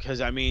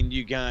 Because, I mean,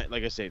 you got,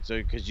 like I said, so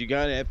because you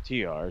got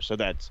FTR, so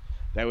that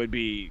would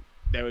be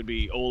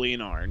Ole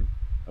and Arn,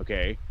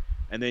 okay?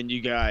 And then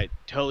you got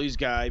Tully's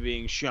guy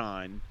being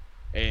Sean,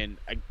 and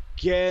I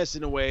guess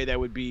in a way that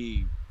would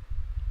be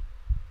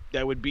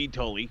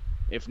Tully,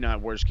 if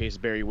not worst case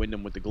Barry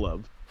Windham with the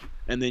glove.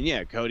 And then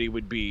yeah, Cody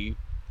would be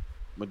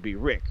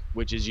Rick,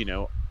 which is,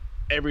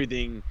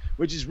 everything,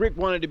 which is Rick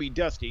wanted to be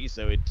Dusty,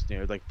 so it's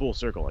like full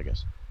circle, I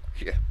guess.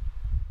 Yeah.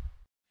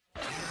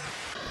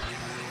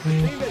 The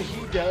thing that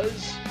he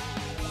does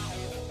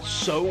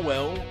so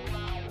well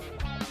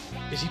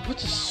is he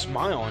puts a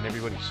smile on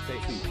everybody's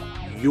face.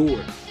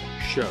 Your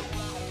show.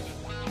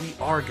 We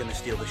are gonna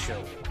steal the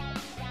show.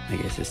 I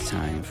guess it's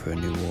time for a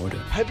new order.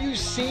 Have you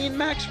seen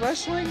Max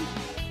Wrestling?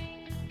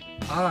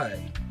 I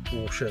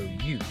will show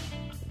you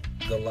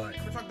the light.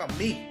 We're talking about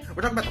me.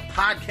 We're talking about the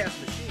podcast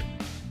machine.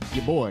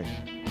 Your boy,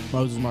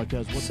 Moses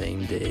Marquez.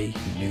 Same day,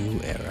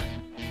 new era.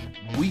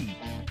 We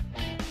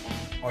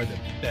are the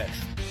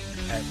best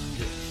at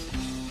this.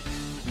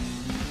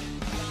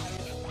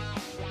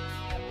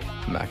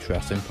 Max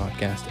Wrestling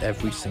Podcast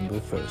every single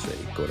Thursday.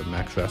 Go to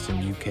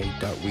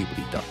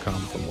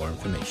maxwrestlinguk.weebly.com for more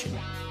information.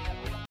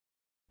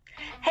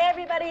 Hey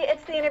everybody,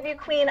 it's the interview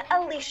queen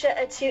Alicia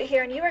Atute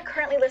here, and you are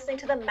currently listening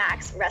to the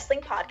Max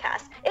Wrestling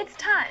Podcast. It's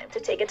time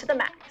to take it to the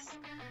max.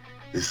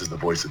 This is the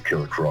voice of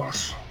Killer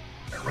Cross,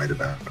 and right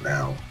about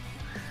now,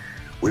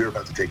 we're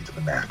about to take it to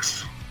the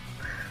max.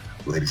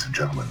 Ladies and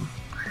gentlemen,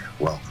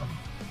 welcome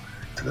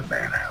to the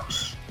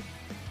Madhouse.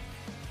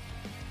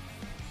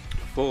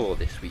 For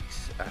this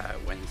week's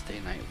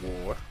Wednesday Night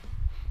War,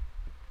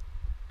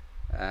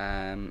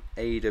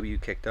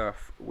 AEW kicked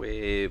off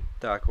with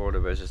Dark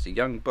Order versus the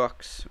Young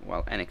Bucks,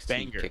 while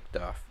NXT kicked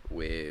off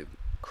with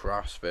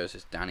Cross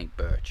versus Danny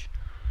Burch.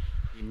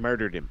 He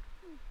murdered him.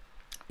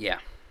 Yeah,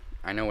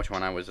 I know which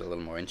one I was a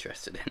little more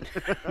interested in.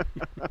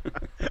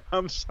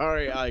 I'm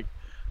sorry,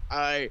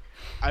 I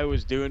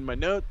was doing my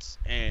notes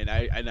and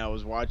I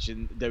was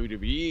watching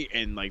WWE,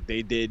 and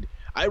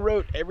I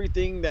wrote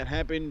everything that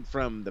happened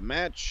from the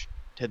match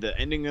to the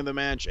ending of the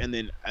match, and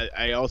then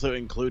I also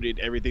included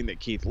everything that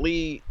Keith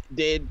Lee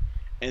did,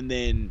 and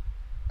then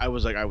I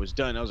was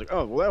done. I was like,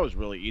 oh, well, that was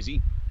really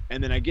easy.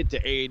 And then I get to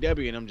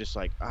AEW, and I'm just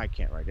like, I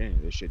can't write any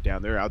of this shit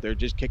down. They're out there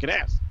just kicking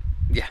ass.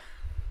 Yeah.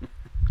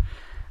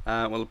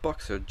 Well, the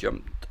Bucks have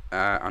jumped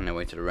on their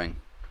way to the ring,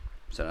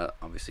 so that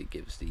obviously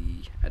gives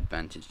the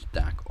advantage to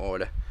Dark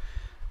Order.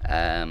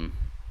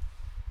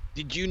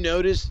 Did you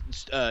notice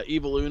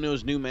Evil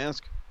Uno's new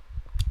mask?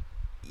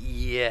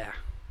 Yeah.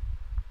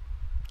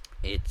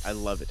 I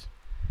love it.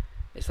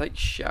 It's like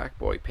Shark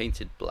Boy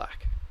painted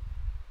black.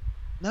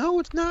 No,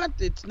 it's not.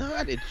 It's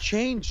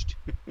changed.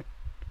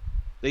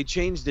 They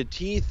changed the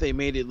teeth. They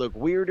made it look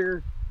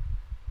weirder.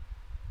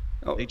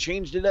 Oh, they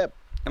changed it up.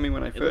 I mean,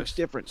 when I It first looks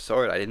different.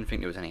 saw it, I didn't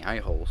think there was any eye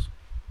holes.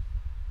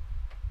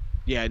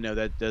 Yeah, no,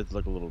 that does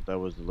look that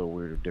was a little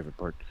weird, different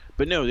part.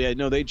 But no,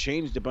 they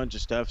changed a bunch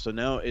of stuff, so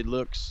now I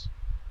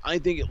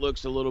think it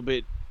looks a little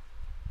bit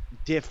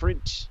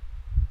different.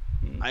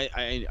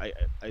 I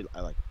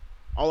like it.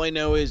 All I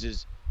know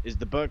is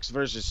the Bucks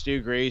versus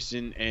Stu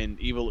Grayson and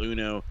Evil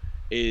Uno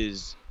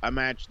is a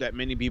match that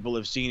many people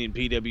have seen in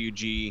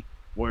PWG,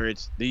 where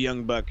it's the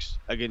Young Bucks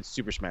against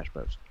Super Smash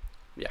Bros.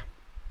 Yeah.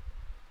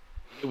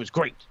 It was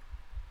great.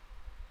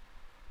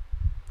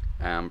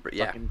 But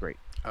yeah, fucking great.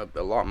 A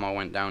lot more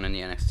went down in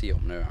the NXT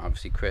opener.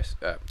 Obviously, Chris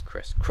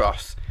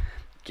Cross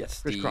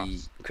gets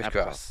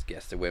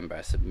the win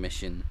by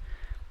submission.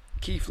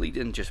 Keith Lee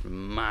didn't just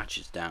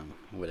marches down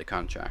with a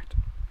contract.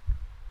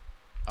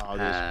 Oh,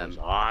 this was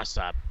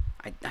awesome.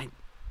 I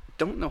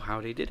don't know how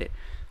they did it.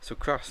 So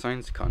Cross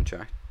signs the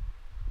contract,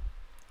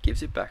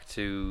 gives it back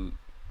to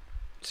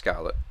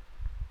Scarlett,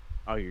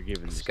 Oh, you're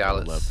giving this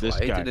Scarlett love. This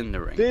slided guy in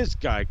the ring. This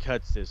guy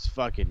cuts this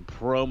fucking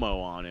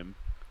promo on him.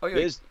 Oh, yeah.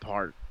 This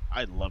part,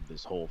 I love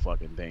this whole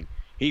fucking thing.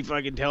 He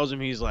fucking tells him,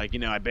 he's like,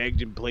 I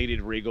begged and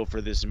pleaded Regal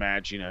for this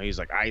match. He's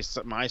like,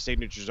 my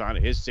signature's on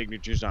it, his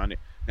signature's on it.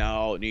 Now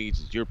all it needs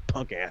is your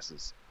punk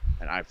asses.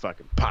 And I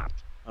fucking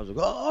popped. I was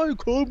like, I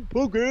come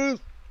punk ass.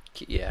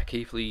 Yeah,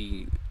 Keith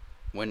Lee,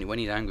 when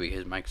he's angry,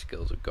 his mic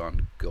skills have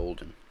gone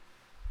golden.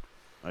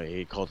 Oh,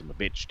 he calls him a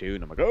bitch too,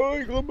 and I'm like, oh,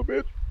 you call him a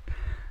bitch.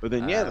 But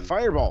then, the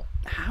fireball.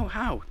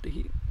 How?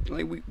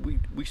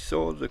 We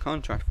saw the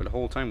contract for the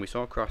whole time. We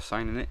saw Cross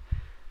signing it,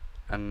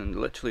 and then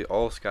literally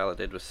all Scarlett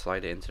did was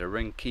slide it into the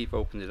ring. Keith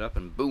opened it up,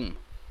 and boom.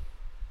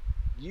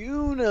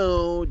 You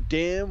know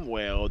damn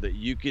well that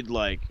you could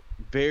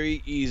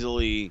very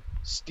easily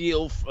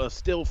still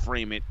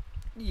frame it.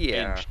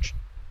 Yeah.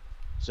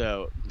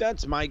 So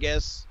that's my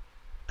guess.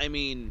 I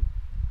mean,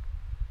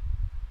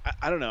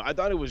 I don't know. I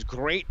thought it was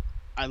great.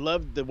 I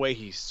loved the way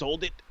he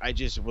sold it. I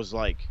just was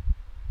like,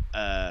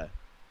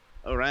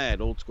 all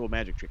right, old school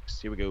magic tricks.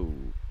 Here we go.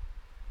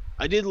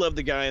 I did love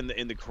the guy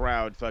in the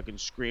crowd fucking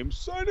scream,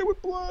 sign it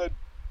with blood.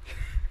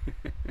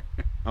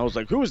 I was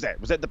like, who was that?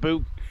 Was that the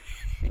Boog?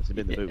 Must have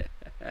been the Boog.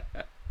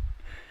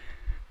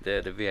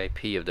 The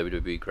VIP of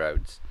WWE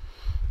crowds.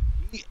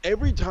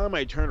 Every time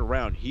I turn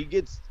around, he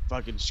gets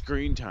fucking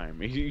screen time.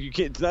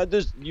 It's not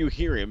just you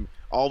hear him.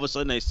 All of a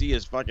sudden, I see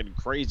his fucking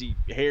crazy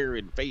hair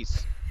and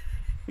face.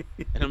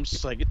 And I'm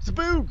just like, it's the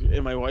Boog.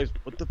 And my wife's,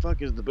 what the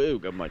fuck is the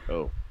Boog? I'm like,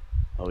 oh,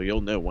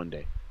 you'll know one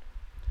day.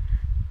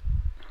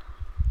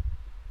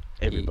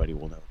 Everybody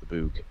will know the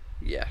Boog.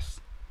 Yes.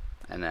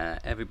 And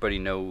everybody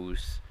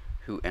knows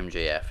who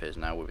MJF is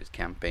now with his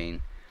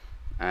campaign.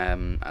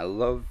 I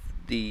love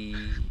the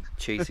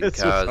Chasing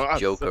Cars awesome.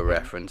 Joker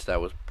reference. That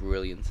was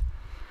brilliant.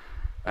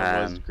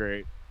 That was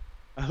great.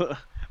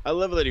 I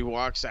love that he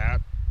walks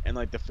out and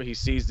he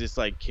sees this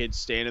kid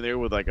standing there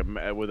with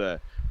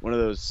one of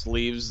those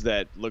sleeves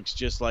that looks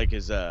just like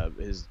his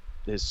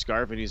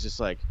scarf, and he's just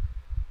like,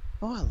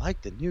 oh, I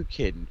like the new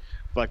kid. And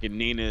fucking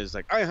Nina is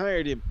like, I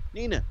hired him.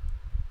 Nina,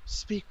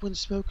 speak when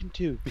spoken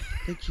to.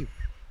 Thank you.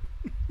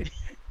 I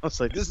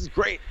was like, this is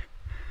great.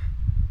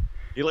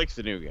 He likes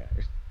the new guy,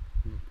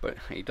 but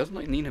he doesn't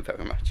like Nina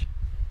very much.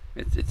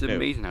 It's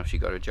amazing how she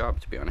got a job,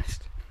 to be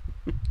honest.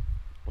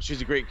 Well,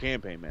 she's a great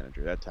campaign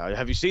manager. That's how.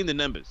 Have you seen the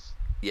numbers?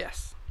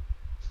 Yes,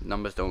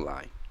 numbers don't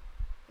lie.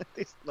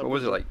 Numbers what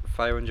was it,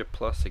 500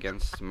 plus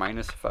against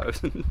minus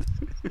 1,000?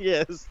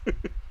 Yes.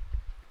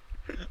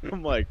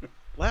 I'm like,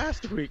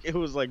 last week it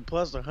was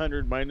plus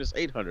 100 minus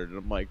 800, and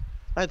I'm like,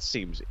 that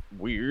seems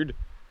weird,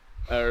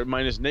 or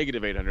minus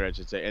negative 800, I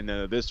should say. And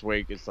then this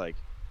week it's like,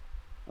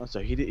 oh, so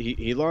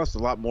he lost a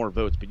lot more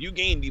votes, but you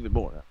gained even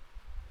more.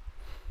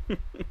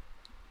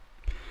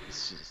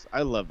 It's just,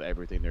 I love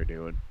everything they're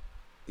doing.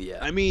 Yeah.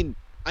 I mean,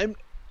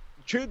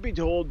 truth be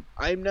told,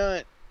 I'm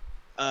not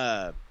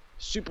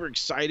super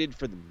excited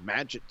for the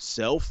match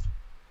itself,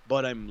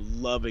 but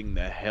I'm loving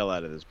the hell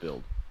out of this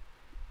build.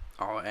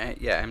 Oh,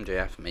 yeah,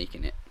 MJF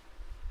making it.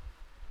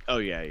 Oh,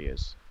 yeah, he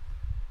is.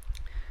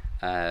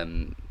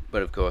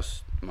 But of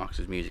course,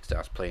 Mox's music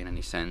starts playing and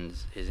he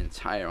sends his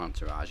entire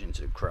entourage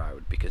into the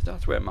crowd because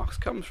that's where Mox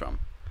comes from.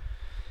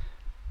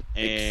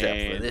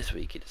 Except for this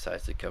week, he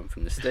decides to come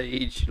from the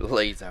stage,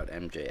 lays out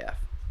MJF.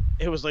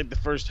 It was like the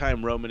first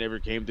time Roman ever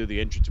came through the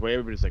entranceway.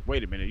 Everybody's like,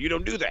 wait a minute, you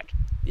don't do that.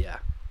 Yeah.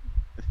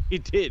 He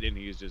did, and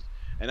he was just...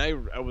 And I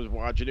was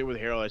watching it with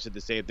Harold. I said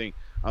the same thing.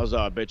 I was,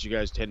 I bet you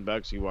guys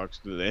 $10 he walks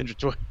through the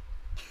entranceway.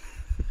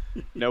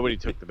 Nobody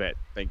took the bet,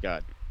 thank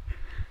God.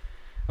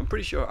 I'm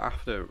pretty sure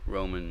after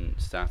Roman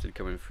started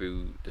coming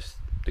through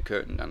the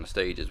curtain on the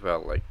stage as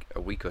well,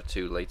 a week or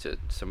two later,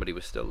 somebody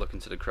was still looking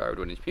to the crowd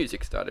when his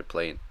music started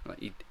playing.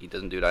 He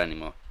doesn't do that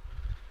anymore.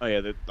 Oh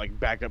yeah, the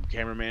backup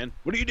cameraman.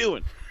 What are you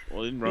doing?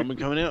 Well, isn't Roman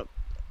coming out?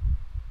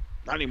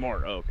 Not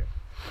anymore. Oh, okay.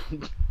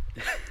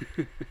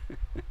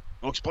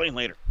 I'll explain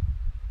later.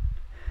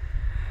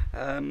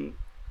 Do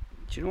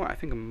you know what? I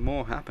think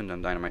more happened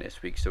on Dynamite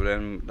this week. So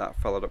then that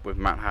followed up with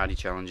Matt Hardy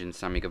challenging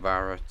Sammy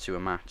Guevara to a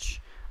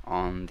match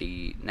on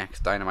the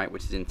next Dynamite,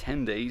 which is in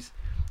 10 days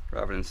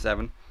rather than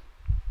 7.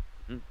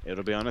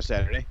 It'll be on a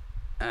Saturday.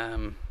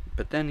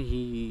 But then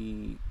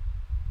he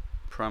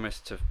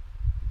promised to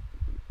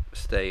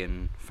stay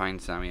and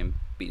find Sammy and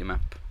beat him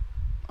up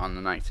on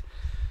the night.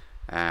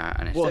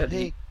 And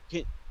instead,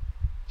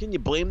 can you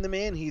blame the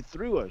man? He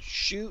threw a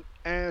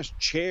shoot-ass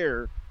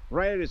chair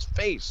right at his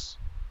face.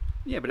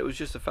 Yeah, but it was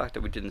just the fact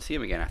that we didn't see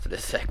him again after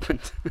this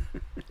segment.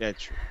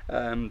 That's true.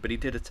 But he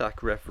did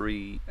attack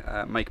referee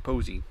Mike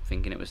Posey,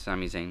 thinking it was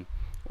Sami Zayn.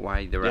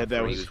 Why the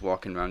referee was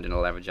walking around in a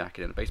leather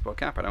jacket and a baseball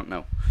cap, I don't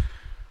know.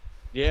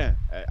 Yeah,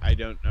 I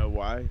don't know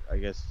why. I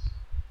guess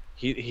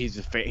he's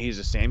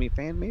a Sammy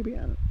fan, maybe. I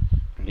don't know.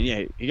 And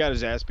yeah, he got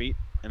his ass beat,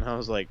 and I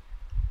was like,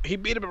 he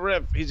beat him at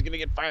ref. He's gonna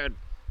get fired.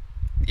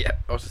 Yeah,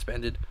 or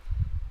suspended.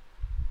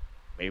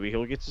 Maybe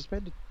he'll get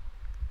suspended.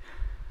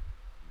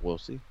 We'll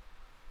see.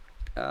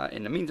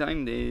 In the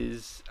meantime,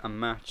 there's a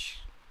match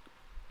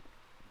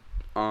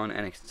on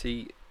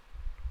NXT.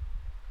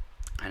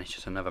 And it's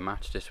just another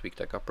match this week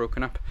that got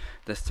broken up.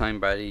 This time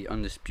by the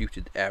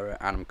Undisputed Era.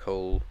 Adam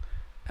Cole,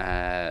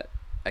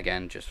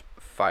 again, just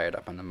fired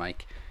up on the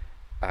mic.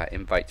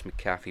 Invites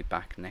McAfee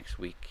back next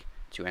week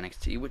to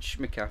NXT, which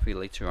McAfee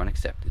later on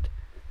accepted.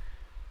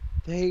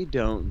 They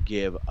don't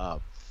give a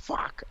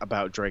fuck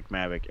about Drake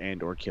Maverick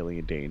and or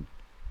Killian Dane.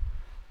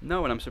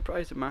 No, and I'm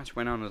surprised the match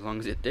went on as long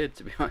as it did,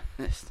 to be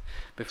honest,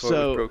 before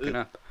it was broken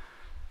up.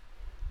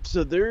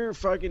 So they're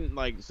fucking,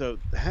 like, so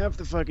half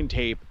the fucking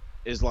tape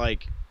is,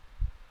 like,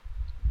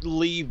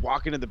 Lee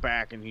walking to the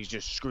back and he's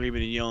just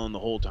screaming and yelling the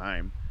whole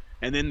time.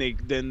 And then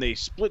they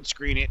split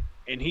screen it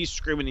and he's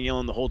screaming and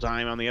yelling the whole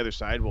time on the other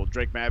side while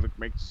Drake Maverick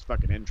makes his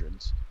fucking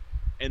entrance.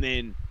 And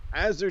then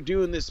as they're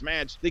doing this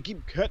match, they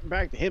keep cutting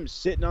back to him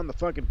sitting on the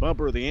fucking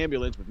bumper of the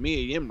ambulance with Mia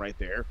Yim right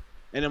there.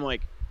 And I'm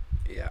like,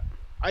 yeah.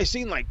 I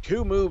seen like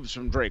 2 moves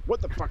from Drake. What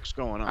the fuck's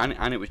going on?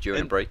 And it was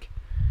during a break.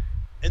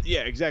 And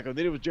yeah, exactly.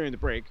 Then it was during the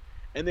break.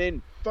 And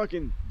then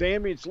fucking the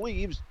ambulance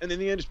leaves, and then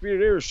the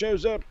Undisputed Era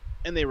shows up,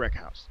 and they wreck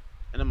house.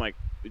 And I'm like,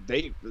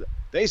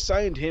 they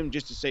signed him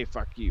just to say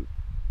fuck you.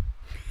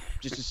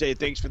 Just to say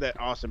thanks for that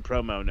awesome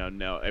promo.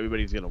 No,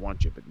 everybody's going to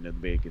want you, but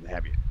nobody can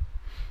have you.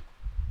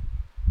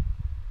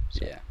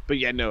 So, yeah. But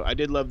yeah, no, I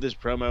did love this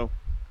promo.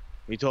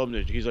 He told him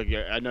that, he's like,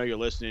 yeah, I know you're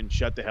listening.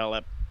 Shut the hell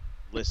up.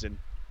 Listen.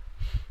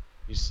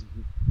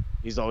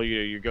 He's all,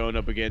 you're going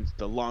up against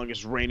the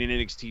longest reigning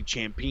NXT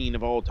champion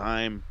of all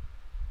time.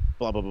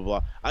 Blah, blah, blah,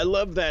 blah. I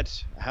love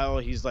that, how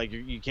he's like,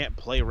 you can't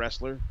play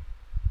wrestler.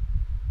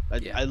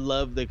 I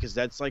love that, because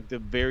that's like the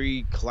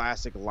very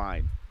classic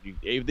line.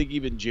 I think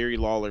even Jerry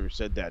Lawler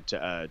said that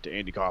to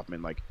Andy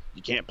Kaufman, like,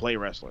 you can't play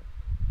wrestler.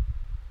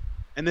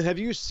 And then have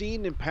you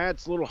seen in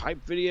Pat's little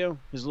hype video,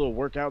 his little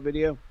workout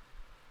video?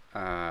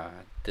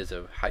 There's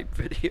a hype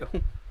video?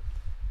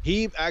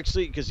 He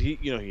actually, because he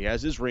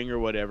has his ring or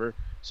whatever,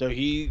 so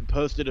he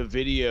posted a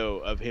video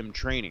of him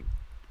training,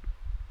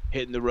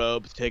 hitting the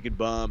ropes, taking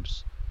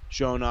bumps,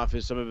 showing off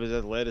some of his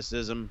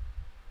athleticism.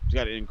 He's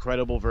got an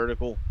incredible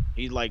vertical.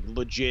 He like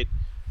legit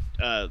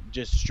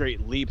just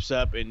straight leaps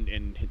up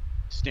and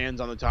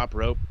stands on the top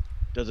rope,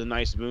 does a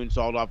nice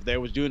moonsault off there,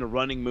 was doing a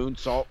running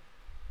moonsault.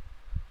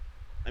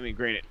 I mean,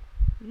 granted,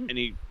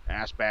 any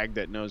ass bag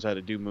that knows how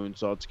to do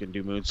moonsaults can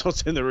do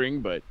moonsaults in the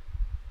ring, but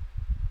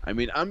I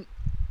mean, I'm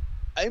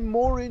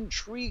more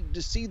intrigued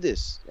to see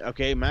this.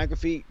 Okay,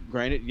 McAfee,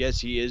 granted,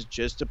 yes, he is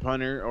just a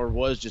punter, or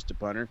was just a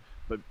punter,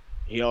 but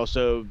he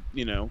also,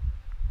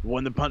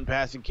 won the punt,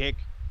 pass, and kick.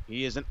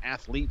 He is an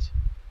athlete.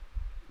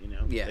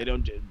 Yeah. They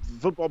don't.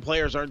 Football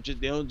players they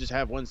don't just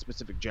have one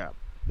specific job.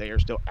 They are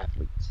still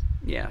athletes.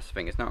 Yeah, that's the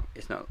thing. It's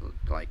not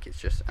like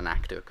it's just an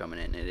actor coming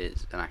in. It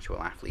is an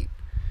actual athlete.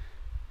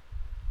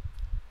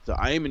 So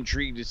I am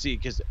intrigued to see,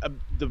 because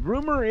the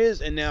rumor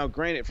is, and now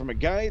granted, from a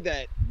guy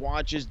that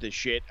watches the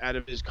shit out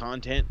of his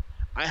content,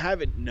 I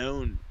haven't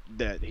known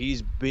that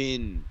he's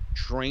been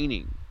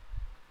training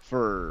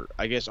for,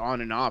 I guess,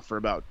 on and off for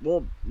about,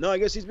 I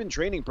guess he's been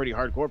training pretty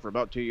hardcore for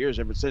about 2 years,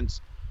 ever since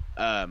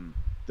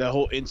the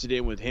whole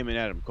incident with him and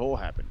Adam Cole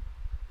happened.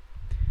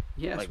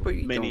 Yes, like but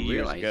you many don't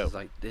years realize ago. Is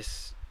like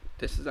this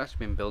has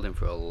actually been building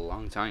for a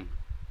long time.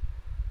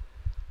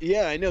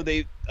 Yeah, I know.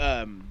 They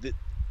the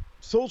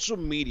social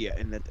media,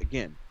 and that,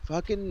 again,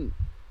 fucking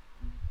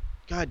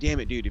god damn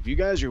it, dude, if you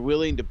guys are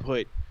willing to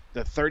put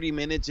the 30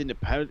 minutes into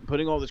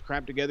putting all this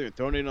crap together and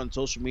throwing it on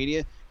social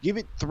media, give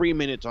it 3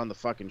 minutes on the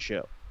fucking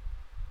show.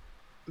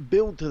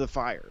 Build to the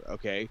fire,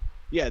 okay?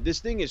 Yeah,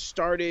 this thing is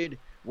started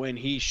when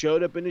he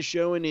showed up in a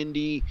show in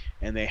Indy,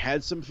 and they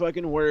had some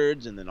fucking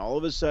words, and then all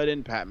of a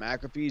sudden, Pat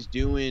McAfee's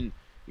doing,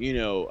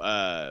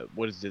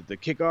 what is it, the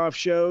kickoff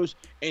shows,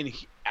 and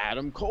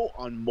Adam Cole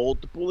on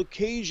multiple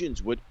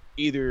occasions would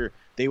either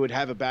they would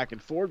have a back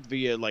and forth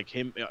via like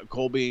him,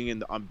 Cole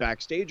being on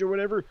backstage or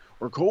whatever,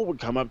 or Cole would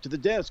come up to the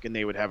desk and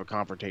they would have a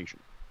confrontation.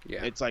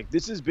 Yeah, it's like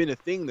this has been a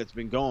thing that's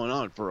been going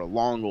on for a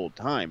long old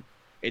time.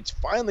 It's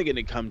finally going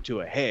to come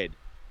to a head,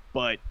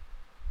 but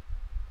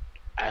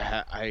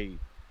I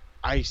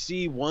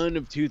see one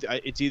of two.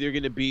 It's either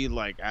going to be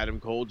like Adam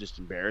Cole just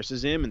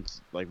embarrasses him, and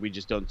like we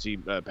just don't see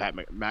Pat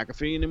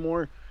McAfee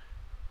anymore,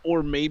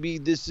 or maybe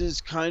this is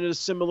kind of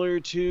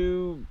similar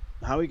to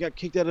how he got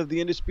kicked out of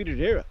the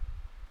Undisputed Era.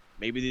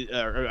 Maybe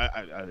out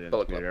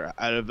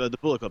of the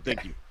Bullet Club.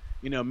 Thank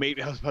you.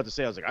 Maybe I was about to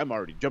say, I was like, I'm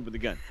already jumping the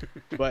gun,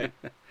 but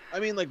I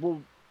mean, like,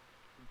 well,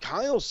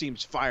 Kyle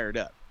seems fired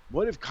up.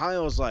 What if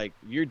Kyle's like,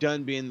 you're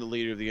done being the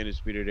leader of the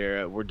Undisputed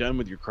Era. We're done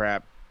with your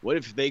crap. What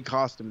if they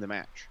cost him the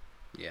match?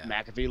 Yeah.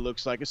 McAfee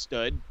looks like a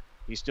stud.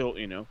 He's still,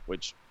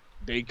 which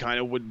they kind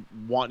of would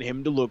want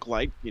him to look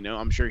like.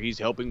 I'm sure he's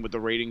helping with the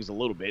ratings a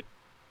little bit.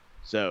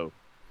 So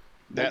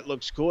that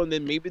looks cool. And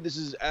then maybe this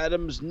is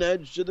Adam's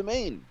nudge to the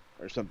main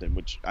or something,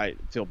 which I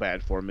feel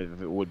bad for him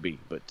if it would be,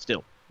 but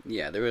still.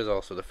 Yeah, there is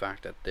also the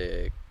fact that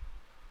they're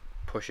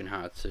pushing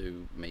hard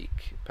to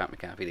make Pat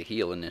McAfee the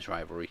heel in this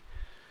rivalry.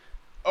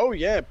 Oh,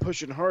 yeah,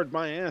 pushing hard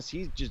my ass.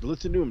 He's just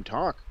listen to him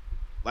talk.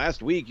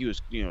 Last week, he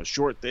was,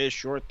 short this,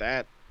 short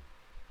that.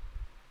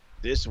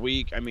 This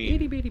week, I mean...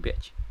 Itty bitty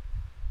bitch.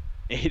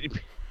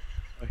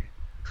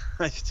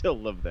 I still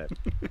love that.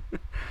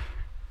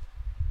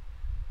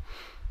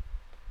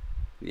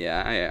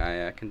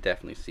 Yeah, I can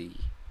definitely see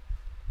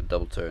a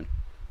double turn.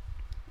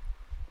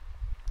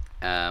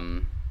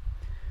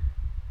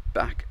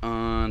 Back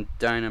on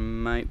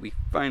Dynamite, we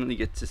finally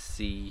get to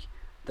see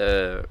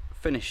the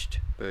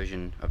finished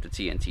version of the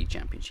TNT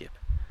Championship.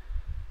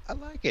 I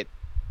like it.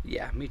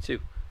 Yeah, me too.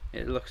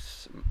 It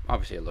looks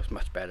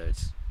much better.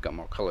 It's got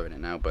more color in it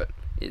now, but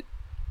it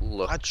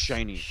looks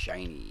shiny.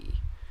 Shiny.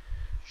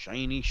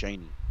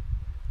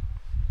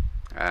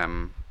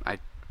 I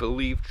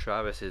believe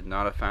Travis is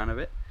not a fan of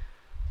it.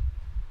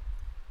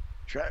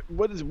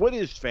 What is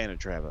fan of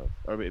Trav of?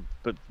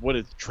 But what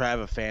is Trav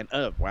a fan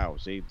of? Wow,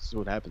 see, this is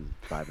what happens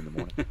at 5 in the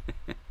morning.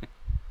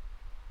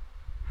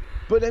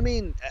 But I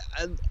mean,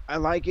 I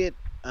like it.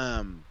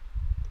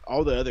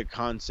 All the other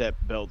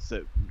concept belts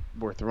that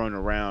were thrown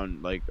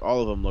around, like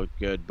all of them looked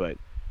good, but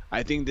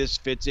I think this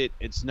fits it.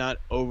 It's not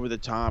over the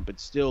top. It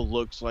still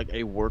looks like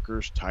a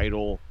workers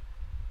title.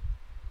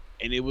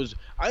 And it was,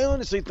 I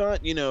honestly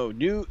thought,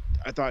 new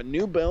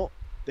belt.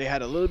 They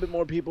had a little bit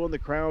more people in the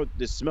crowd.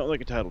 This smelled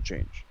like a title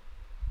change.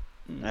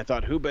 I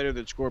thought, who better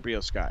than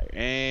Scorpio Sky?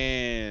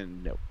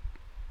 And no.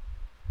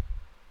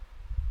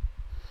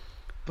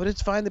 But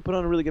it's fine. They put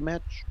on a really good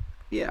match.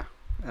 Yeah.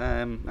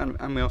 And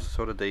we also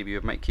saw the debut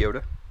of Mike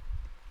Chioda.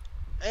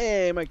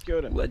 Hey, Mike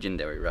Chioda.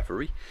 Legendary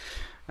referee.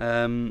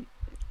 So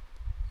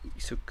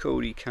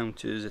Cody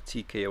counters a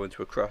TKO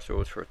into a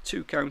crossroads for a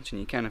 2 count,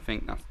 and you kind of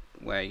think that's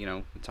where,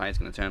 the tide's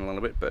going to turn a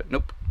little bit, but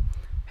nope.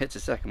 Hits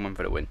a second one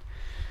for the win.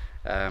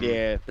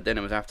 Yeah. But then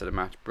it was after the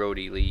match,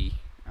 Brody Lee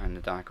and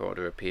the Dark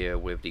Order appear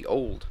with the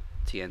old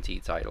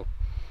TNT title.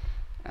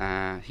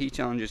 He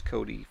challenges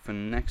Cody for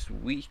next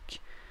week,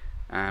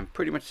 and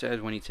pretty much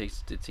says when he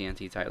takes the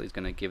TNT title, he's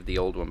going to give the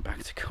old one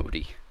back to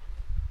Cody.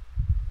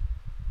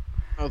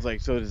 I was like,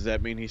 so does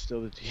that mean he's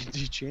still the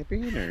TNT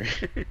champion, or?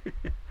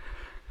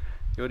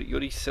 You're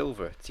the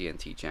silver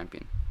TNT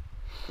champion.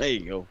 There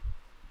you go.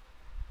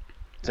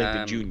 It's like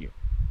the junior.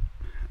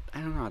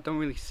 I don't know. I don't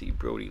really see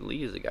Brody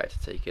Lee as the guy to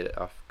take it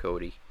off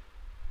Cody.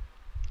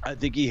 I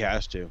think he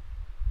has to.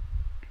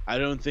 I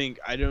don't think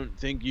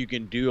you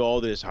can do all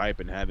this hype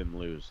and have him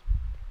lose.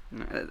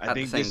 At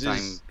the same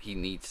time, he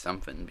needs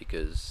something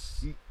because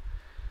he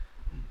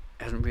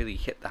hasn't really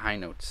hit the high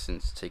notes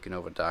since taking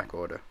over Dark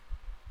Order.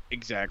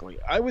 Exactly.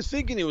 I was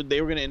thinking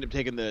they were going to end up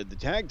taking the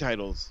tag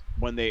titles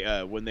when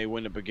they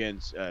went up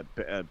against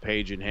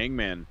Paige and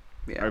Hangman.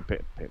 Yeah. Or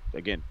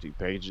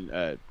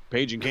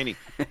Paige and Kenny,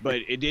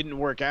 but it didn't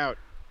work out.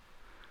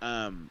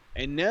 And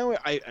now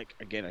I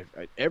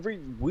every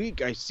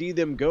week I see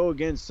them go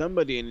against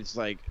somebody, and it's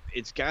like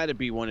it's got to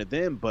be one of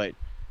them. But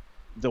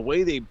the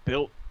way they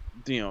built,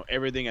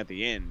 everything at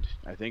the end,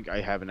 I think I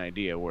have an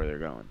idea where they're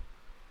going.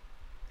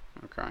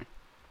 Okay.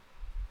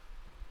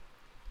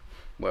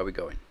 Where are we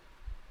going?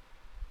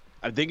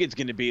 I think it's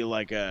going to be end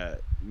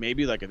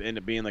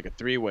up being like a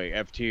 3-way: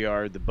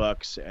 FTR, the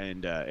Bucks,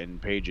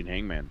 and Paige and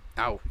Hangman.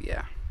 Oh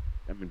yeah.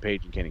 I mean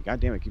Paige and Kenny. God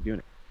damn it, keep doing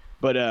it.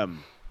 But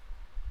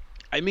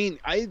I mean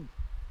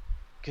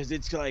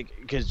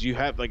because you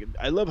have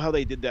I love how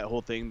they did that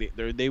whole thing.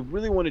 They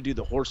really want to do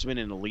the Horsemen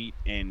and Elite,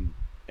 and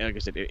like I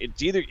said,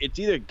 it's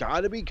either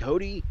got to be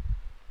Cody,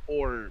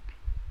 or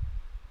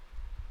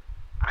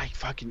I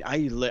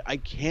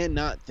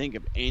cannot think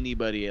of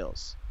anybody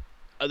else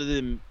other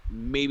than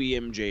maybe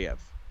MJF.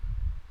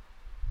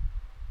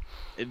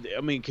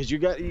 I mean, because you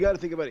got to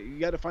think about it. You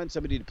got to find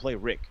somebody to play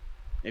Rick.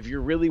 If you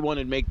really want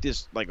to make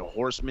this like a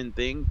Horseman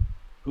thing,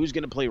 who's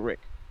going to play Rick?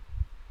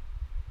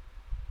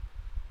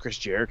 Chris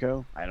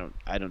Jericho? I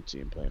don't see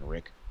him playing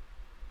Rick.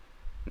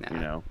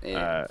 Nah,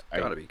 it's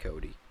got to be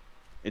Cody.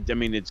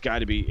 It's got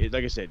to be,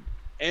 like I said,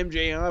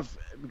 MJF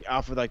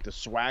off of like the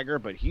swagger,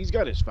 but he's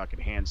got his fucking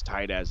hands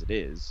tied as it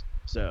is.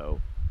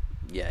 So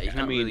yeah, he's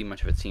not really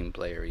much of a team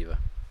player either.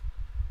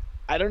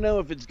 I don't know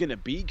if it's gonna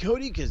be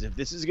Cody, because if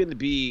this is gonna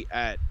be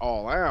at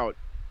All Out,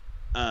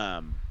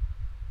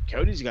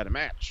 Cody's got a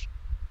match.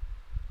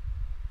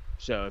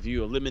 So if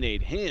you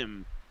eliminate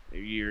him,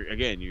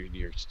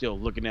 you're still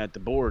looking at the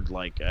board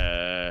like,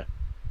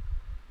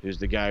 who's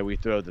the guy we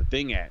throw the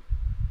thing at?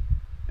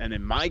 And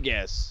then my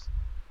guess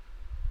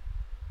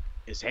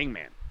is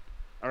Hangman.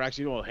 Or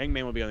actually, well,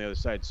 Hangman will be on the other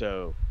side.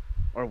 So,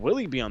 or will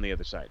he be on the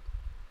other side?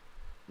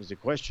 Is the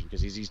question,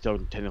 because he's still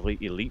technically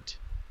elite.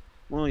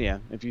 Well, yeah,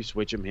 if you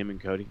switch him and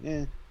Cody,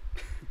 yeah,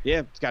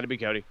 it's got to be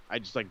Cody. I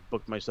just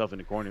booked myself in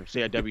the corner.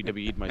 See, I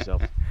WWE'd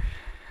myself.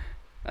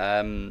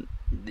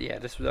 Yeah,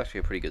 this was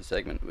actually a pretty good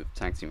segment with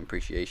Tag Team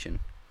Appreciation.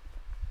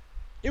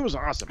 It was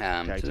awesome.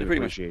 So they're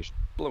pretty much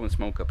blowing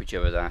smoke up each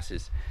other's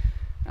asses.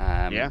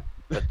 Yeah.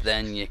 But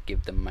then you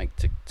give the mic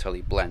to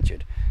Tully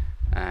Blanchard,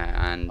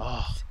 and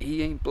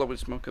he ain't blowing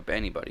smoke up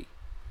anybody.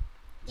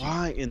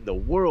 Why in the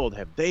world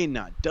have they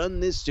not done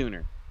this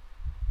sooner?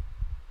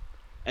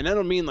 And I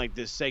don't mean like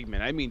this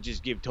segment. I mean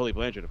just give Tully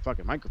Blanchard a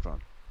fucking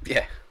microphone.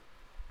 Yeah.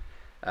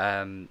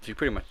 So he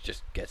pretty much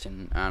just gets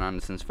in Arn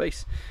Anderson's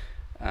face.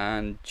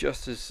 And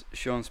just as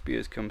Shawn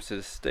Spears comes to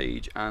the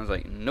stage, Arn's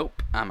like,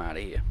 nope, I'm out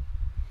of here.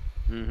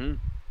 Mm-hmm.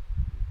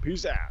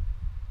 Peace out.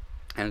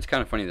 And it's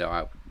kind of funny though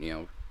how,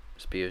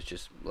 Spears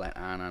just let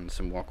Arn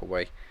Anderson walk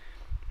away.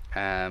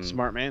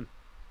 Smart man.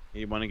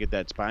 You want to get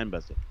that spine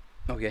busted.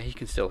 Oh yeah, he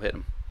can still hit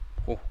him.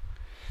 Oh.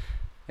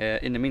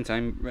 In the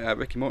meantime,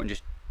 Ricky Morton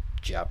just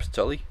jabs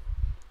Tully.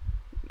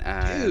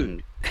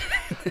 Dude,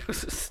 it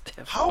was a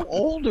stiff how one.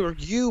 old are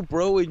you,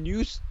 bro? And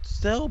you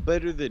sell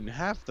better than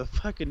half the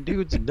fucking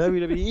dudes in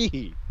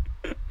WWE.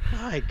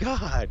 My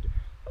God.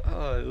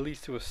 Oh, it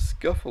leads to a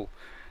scuffle.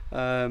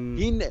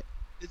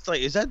 It's like,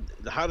 is that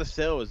how to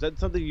sell? Is that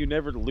something you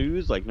never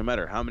lose? Like, no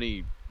matter how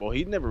many. Well,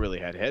 he never really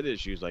had head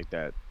issues like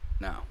that.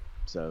 No.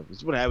 So this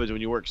is what happens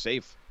when you work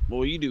safe.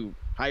 Well, you do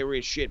high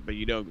risk shit, but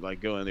you don't like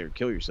go in there and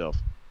kill yourself.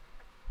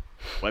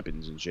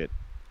 Weapons and shit.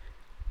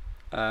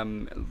 A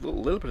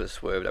little bit of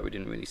swerve that we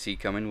didn't really see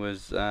coming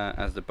was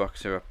as the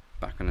Bucks are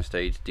back on the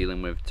stage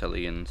dealing with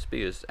Tully and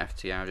Spears,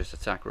 FTR just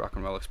attack Rock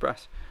and Roll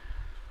Express.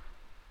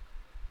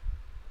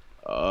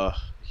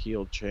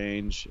 Heel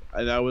change,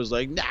 and I was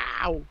like,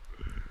 no,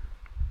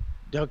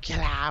 don't kill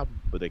him,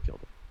 but they killed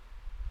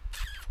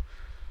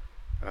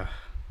him.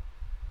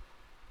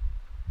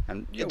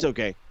 And it's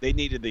okay. They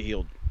needed the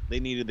heel. They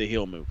needed the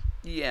heel move.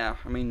 Yeah,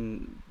 I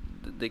mean,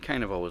 they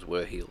kind of always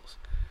were heels.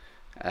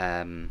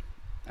 And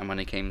when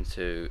they came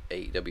to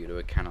AEW, they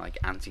were kind of like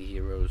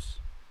anti-heroes.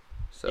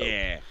 So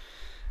yeah.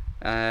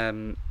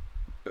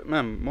 But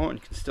man, Morton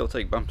can still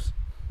take bumps.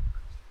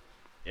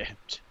 Yeah.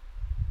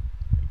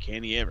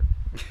 Can he ever?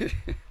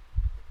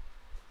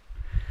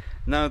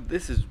 Now,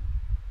 this is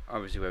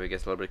obviously where it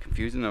gets a little bit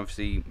confusing.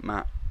 Obviously,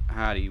 Matt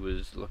Hardy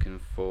was looking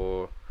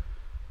for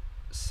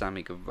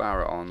Sammy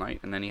Guevara all night,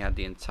 and then he had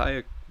the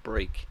entire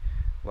break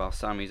while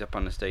Sammy's up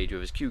on the stage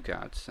with his cue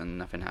cards, and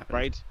nothing happened.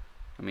 Right.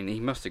 I mean, he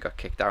must have got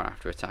kicked out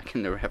after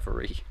attacking the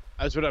referee.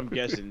 That's what I'm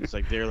guessing. It's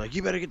like they're like,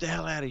 you better get the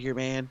hell out of here,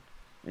 man.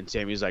 And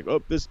Sammy's like,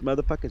 oh, this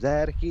motherfucker's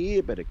out of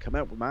here. Better come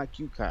out with my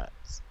cue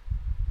cards.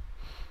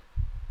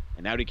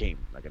 And out he came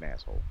like an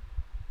asshole.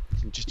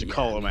 Just to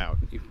call him out.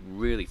 You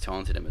really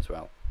taunted him as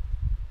well.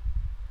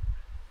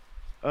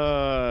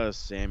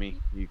 Sammy,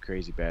 you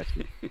crazy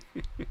bastard.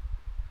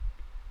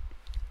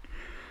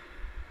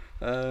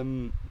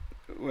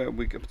 Well,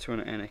 we got to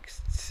an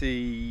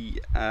NXT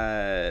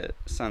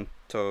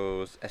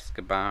Santos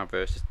Escobar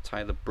versus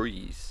Tyler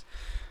Breeze.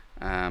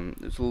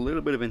 There's a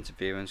little bit of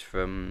interference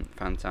from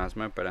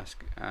Phantasma, but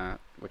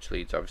which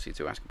leads obviously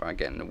to Escobar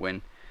getting the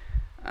win.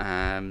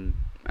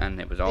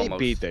 And it was almost... They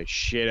beat the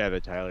shit out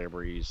of Tyler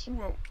Breeze.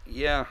 Well,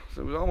 yeah,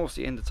 so it was almost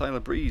the end of Tyler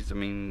Breeze. I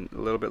mean, a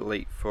little bit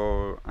late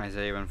for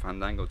Isaiah and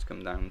Fandango to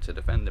come down to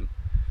defend him.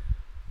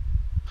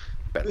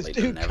 This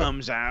dude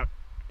comes out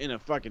in a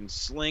fucking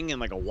sling and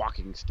like a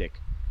walking stick.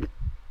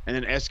 And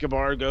then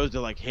Escobar goes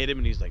to like hit him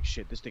and he's like,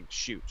 shit, this thing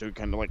shoots. So he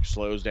kind of like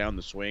slows down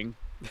the swing.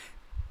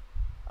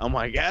 I'm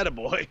like,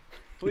 attaboy.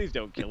 Please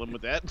don't kill him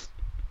with that.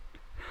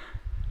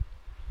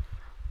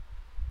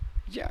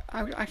 Yeah,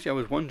 I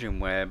was wondering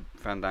where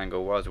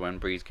Fandango was when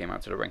Breeze came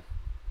out to the ring.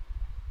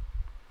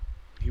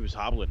 He was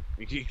hobbling.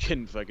 He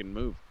couldn't fucking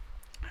move.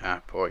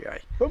 Ah, poor guy.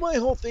 But my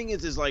whole thing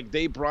is like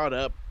they brought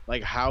up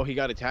like how he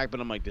got attacked, but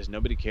I'm like, does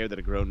nobody care that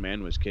a grown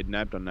man was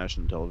kidnapped on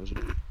national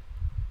television?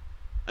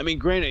 I mean,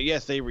 granted,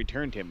 yes, they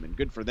returned him, and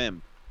good for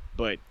them,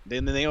 but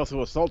then they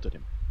also assaulted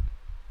him.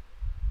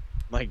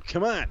 Like,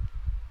 come on.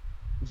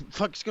 What the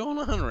fuck's going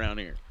on around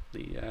here?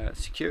 The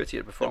security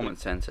at the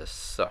Performance Center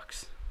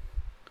sucks.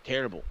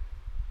 Terrible.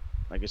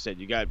 Like I said,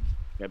 you got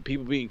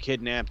people being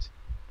kidnapped.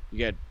 You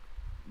got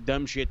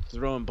dumb shit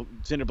throwing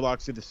cinder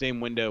blocks through the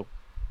same window.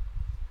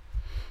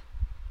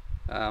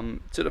 To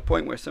the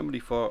point where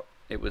somebody thought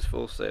it was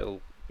Full Sail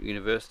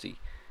University,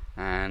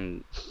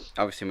 and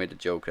obviously made a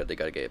joke that they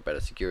got to get better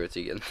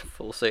security, and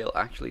Full Sail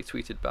actually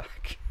tweeted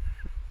back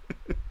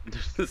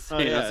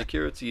saying that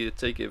security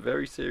take it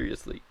very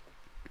seriously.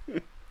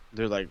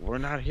 They're like, we're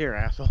not here,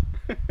 asshole.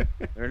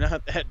 They're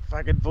not that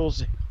fucking Full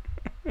Sail.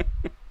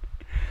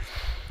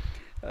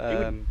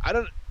 I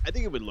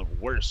think it would look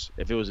worse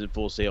if it was in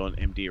Full Sail and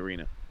empty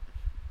arena.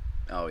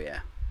 Oh yeah.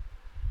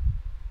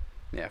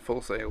 Yeah,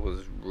 Full Sail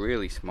was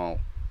really small.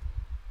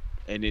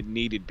 And it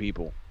needed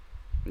people.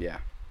 Yeah.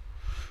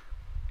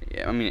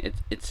 Yeah, I mean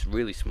it's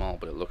really small,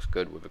 but it looks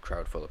good with a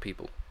crowd full of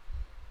people.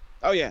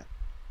 Oh yeah.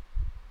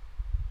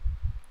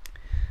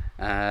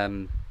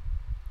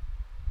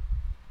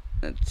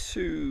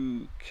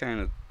 Two kind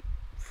of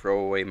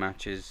throwaway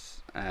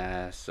matches.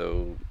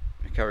 So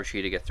Hikaru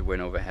Shida gets a win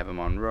over Heather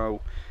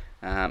Monroe.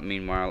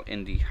 Meanwhile,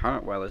 Indy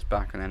Hartwell is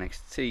back on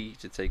NXT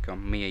to take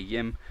on Mia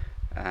Yim,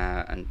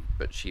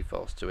 but she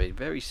falls to a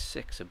very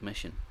sick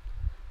submission.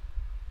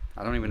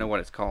 I don't even know what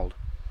it's called,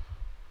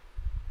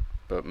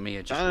 but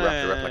Mia just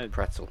wrapped her up like a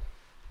pretzel.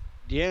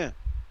 Yeah,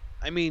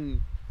 I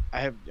mean,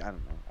 I don't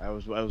know. I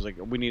was like,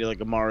 we need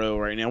like a Morrow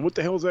right now. What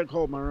the hell is that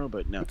called, Morrow?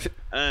 But no,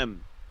 I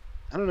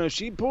don't know.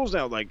 She pulls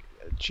out like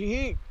she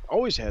ain't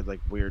always had like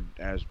weird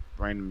ass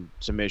random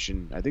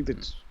submission. I think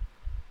that's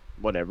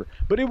whatever.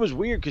 But it was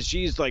weird because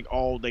she's like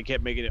they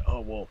kept making it. Oh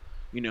well,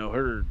 you know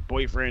her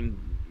boyfriend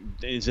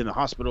is in the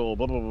hospital.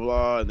 Blah blah blah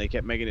blah, and they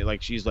kept making it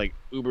like she's like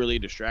uberly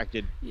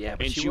distracted. Yeah,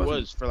 but and she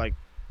was for like.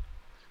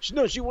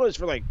 She was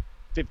for like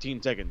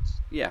 15 seconds.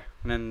 Yeah,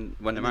 and then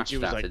when the match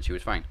started, she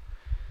was fine.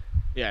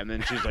 Yeah, and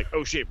then she was like,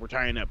 "Oh shit, we're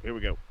tying up. Here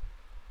we go."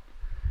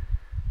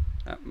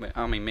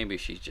 I mean, maybe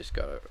she's just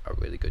got a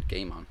really good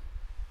game on.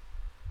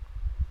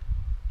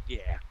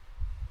 Yeah.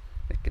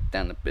 Let's get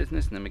down to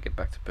business, and then we get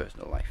back to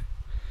personal life.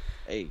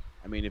 Hey,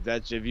 I mean,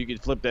 if you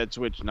could flip that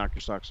switch, knock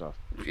your socks off.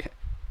 Yeah.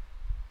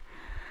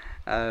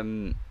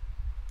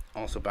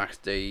 Also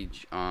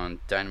backstage on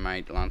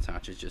Dynamite, Lance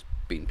Archer's just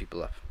beating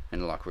people up in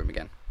the locker room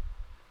again.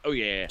 Oh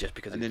yeah. Just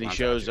because. And then he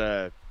shows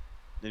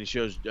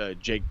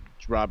Jake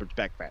Roberts'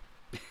 back fat.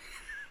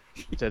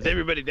 He says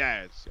everybody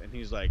dies, and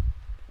he's like,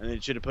 and then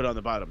should have put on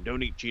the bottom,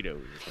 "Don't eat Cheetos"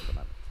 or something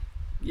like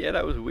that. Yeah,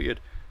 that was weird.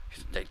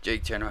 He's like,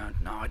 "Jake, turn around."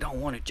 No, I don't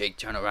want it, Jake.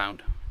 Turn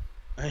around.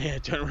 Yeah,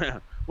 turn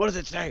around. What does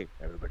it say?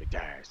 Everybody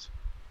dies.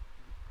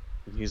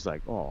 And he's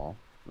like, "Oh,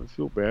 I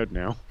feel bad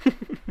now."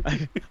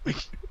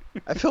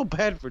 I felt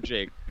bad for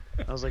Jake.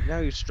 I was like,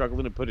 now he's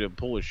struggling to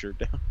pull his shirt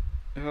down.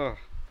 Oh.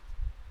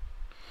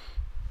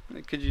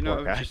 Could you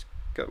not have just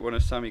got one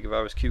of Sammy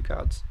Guevara's cue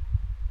cards?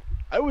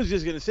 I was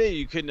just gonna say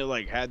you couldn't have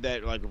like had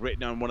that like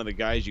written on one of the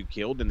guys you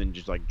killed and then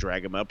just like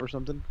drag him up or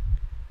something.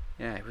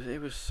 Yeah,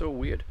 it was so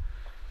weird.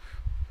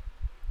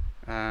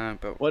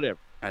 But whatever.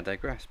 I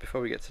digress.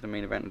 Before we get to the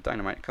main event of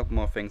Dynamite, a couple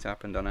more things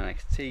happened on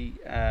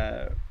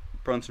NXT.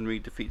 Bronson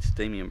Reed defeats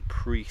Damian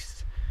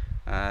Priest,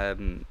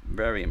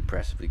 very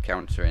impressively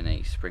countering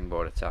a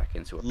springboard attack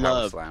into a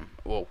power slam.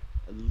 Whoa!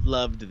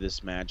 Loved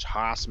this match,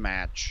 Haas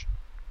match.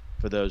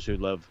 For those who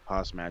love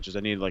Haas matches, I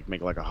need to like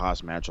make like a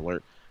Haas match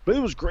alert. But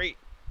it was great.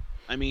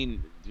 I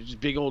mean, there's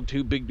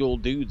two big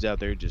old dudes out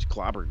there just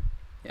clobbering.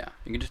 Yeah,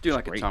 you can just do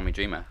like a Tommy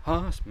Dreamer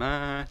Haas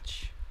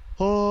match.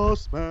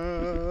 Haas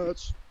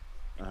match.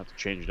 I have to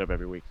change it up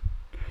every week.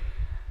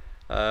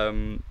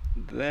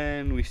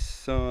 Then we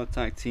saw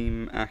tag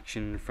team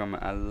action from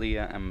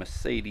Aaliyah and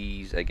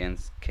Mercedes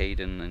against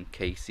Kaden and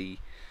Casey.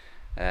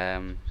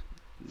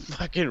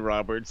 Fucking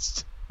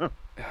Roberts.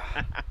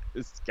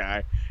 This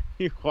guy,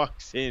 he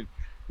walks in.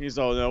 He's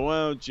all, "Now why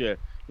don't you?"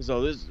 He's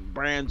all, "This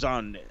brand's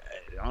on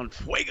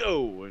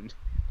fuego." And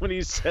when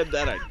he said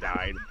that, I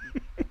died.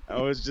 I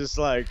was just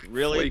like,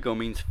 really? Fuego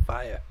means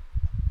fire.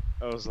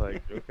 I was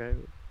like, okay,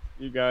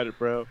 you got it,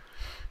 bro.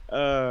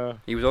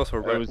 He was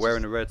also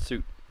wearing a red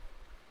suit.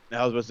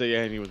 I was about to say,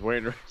 yeah, and he was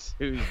wearing a red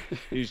suit.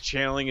 He was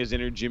channeling his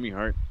inner Jimmy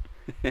Hart.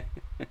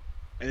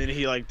 And then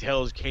he like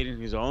tells Kaden,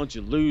 he's all, "Why don't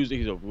you lose?"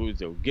 He's all,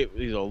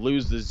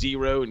 lose the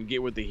zero and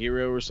get with the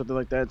hero or something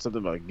like that.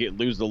 Something like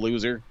lose the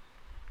loser.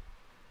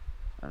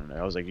 I don't know.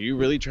 I was like, are you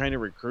really trying to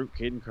recruit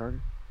Kaden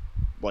Carter?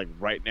 Like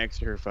right next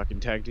to her fucking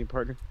tag team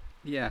partner?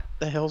 Yeah. What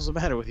the hell's the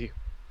matter with you?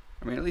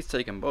 I mean, at least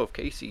take them both.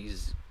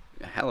 Casey's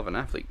a hell of an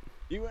athlete.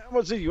 You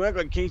act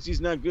like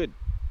Casey's not good.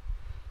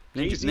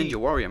 Ninja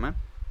Warrior, man.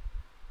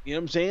 You know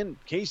what I'm saying?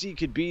 Casey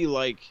could be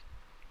like,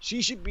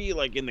 she should be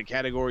like in the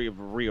category of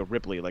Rhea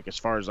Ripley, like as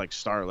far as like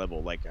star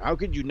level. Like, how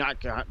could you not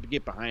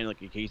get behind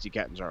like a Casey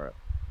Catanzaro?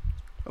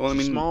 Well,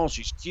 she's small,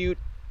 she's cute,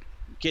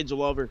 kids will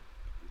love her.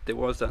 There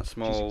was that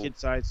small kid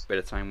size bit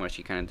of time where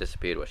she kind of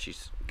disappeared, where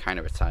she's kind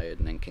of retired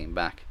and then came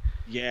back.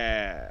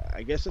 Yeah,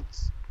 I guess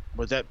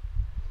was that.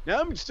 Now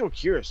I'm still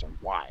curious on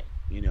why.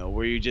 You know,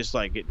 were you just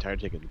like getting tired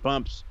of taking the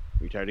bumps?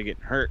 Were you tired of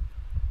getting hurt?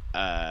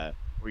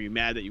 Were you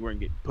mad that you weren't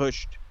getting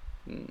pushed?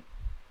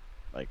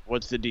 Like,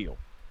 what's the deal?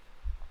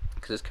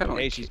 Because it's kind of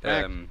like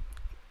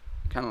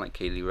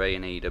Kaylee Ray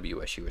in AEW,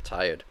 where she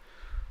retired,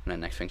 and then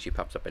next thing she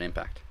pops up in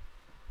Impact.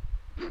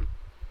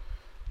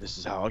 This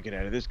is how I'll get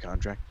out of this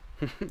contract.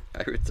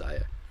 I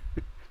retire.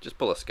 Just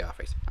pull a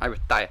Scarface. I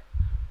retire.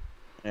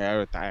 Yeah, I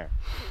retire.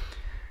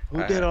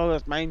 Who did all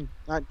this, man?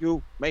 Not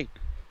you, me.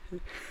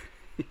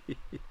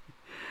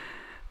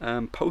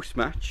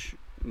 Post-match,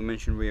 we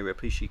mentioned Rhea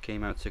Ripley. She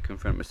came out to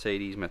confront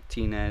Mercedes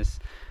Martinez.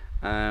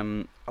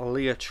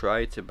 Aaliyah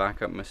tried to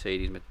back up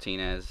Mercedes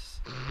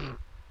Martinez,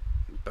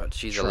 but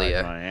she's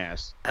Aaliyah. My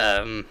ass.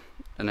 And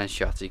then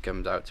Shotzi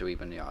comes out to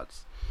even the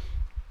odds.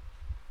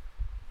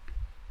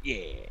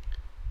 Yeah.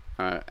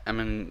 I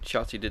mean,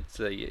 Shotzi did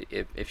say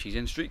if she's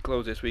in street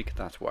clothes this week,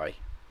 that's why,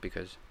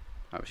 because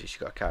obviously she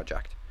got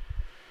carjacked.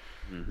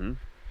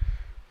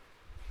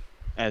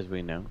 As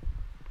we know.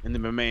 And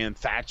then my man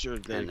Thatcher,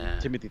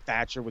 Timothy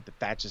Thatcher with the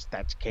Thatcher's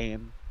Thatch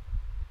can.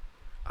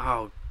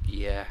 Oh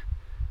yeah,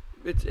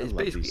 it's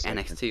basically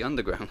NXT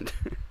Underground.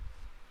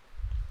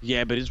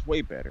 Yeah, but it's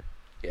way better.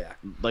 Yeah,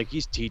 like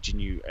he's teaching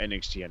you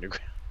NXT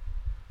Underground.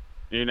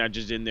 You're not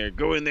just in there.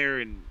 Go in there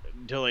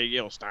until they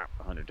yell stop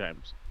 100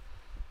 times.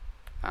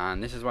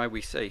 And this is why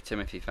we say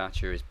Timothy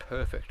Thatcher is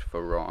perfect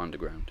for Raw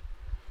Underground.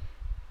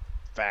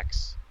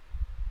 Facts.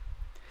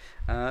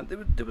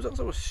 There was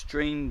also a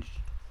strange,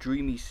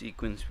 dreamy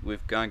sequence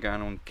with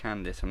Gargano and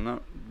Candice. I'm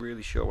not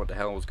really sure what the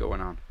hell was going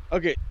on.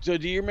 Okay, so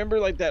do you remember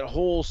like that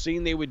whole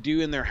scene they would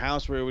do in their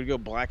house where it would go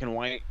black and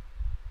white,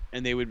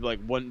 and they would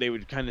they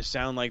would kind of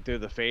sound like they're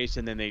the face,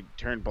 and then they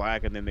turn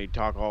black, and then they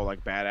talk all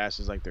like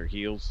badasses like they're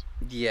heels.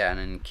 Yeah, and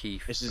then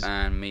Keith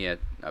and Mia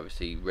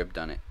obviously ribbed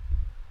on it.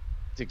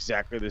 It's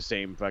exactly the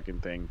same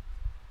fucking thing.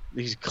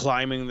 He's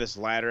climbing this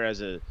ladder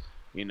as a,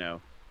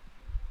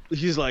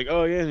 he's like,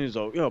 oh yeah, and he's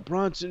like,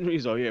 Bronson.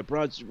 He's like, yeah,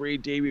 Bronson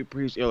Reed, Damian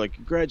Priest. Like,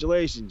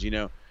 congratulations,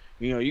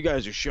 you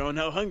guys are showing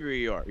how hungry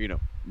you are.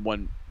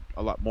 One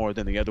a lot more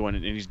than the other one,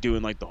 and he's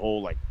doing like the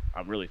whole like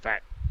I'm really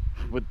fat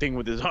thing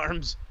with his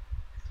arms.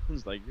 I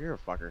was like, you're a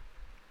fucker.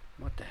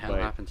 What the hell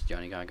happened to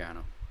Johnny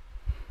Gargano?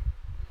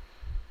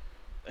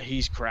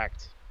 He's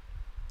cracked.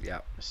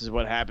 Yeah. This is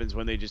what happens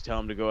when they just tell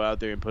him to go out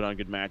there and put on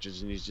good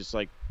matches, and he's just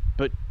like,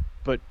 but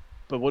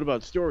what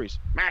about stories?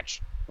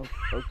 Match. Oh,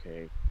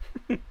 okay.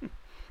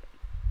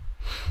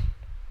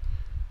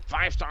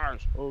 5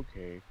 stars.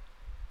 Okay.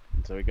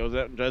 And so he goes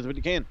out and does what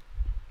he can.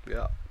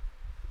 Yeah.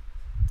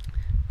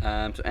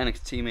 So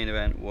NXT main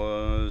event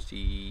was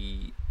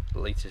the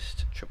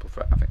latest triple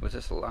threat. I think was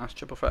this the last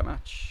triple threat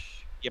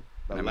match? Yep.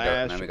 Then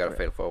we got a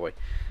fatal 4-way.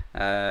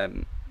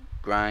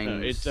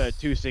 Grimes. No, it's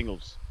 2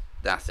 singles.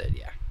 That's it.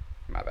 Yeah.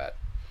 My bad.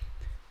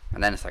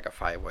 And then it's like a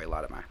 5-way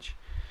ladder match.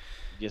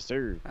 Yes,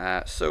 sir.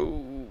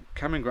 So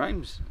Cameron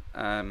Grimes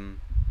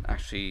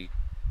actually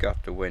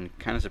got the win.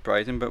 Kind of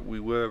surprising, but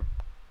we were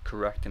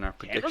correct in our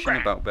prediction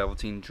about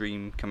Velveteen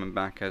Dream coming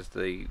back as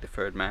the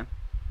third man.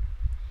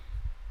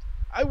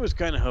 I was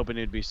kind of hoping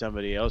it'd be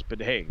somebody else,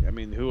 but hey, I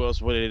mean, who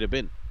else would it have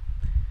been?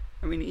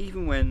 I mean,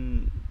 even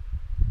when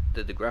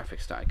the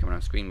graphics started coming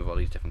on screen with all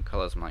these different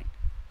colors, I'm like,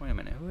 wait a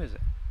minute, who is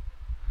it?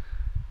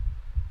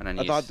 And then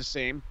I thought the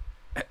same.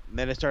 And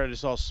then I started to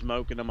saw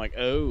smoke, and I'm like,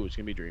 oh, it's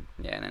gonna be Dream.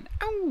 Yeah, and then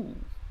ow.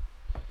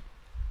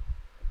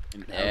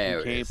 And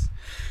there it is.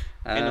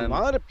 And a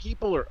lot of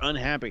people are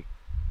unhappy.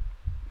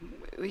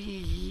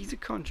 He's a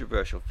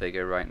controversial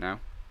figure right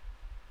now.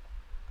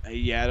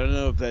 Yeah, I don't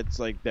know if that's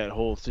like that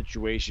whole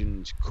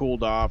situation's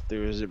cooled off.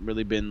 There hasn't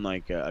really been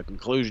like a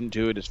conclusion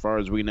to it as far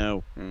as we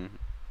know. Mm-hmm.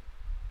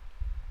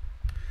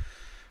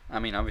 I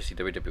mean, obviously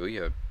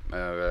WWE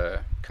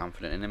are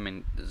confident in him. I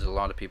mean, there's a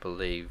lot of people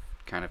they've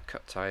kind of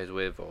cut ties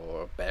with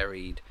or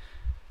buried.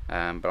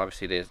 But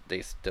obviously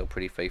they're still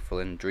pretty faithful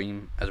in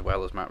Dream as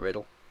well as Matt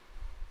Riddle.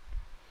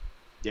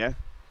 Yeah.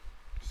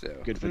 So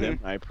good for them.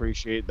 I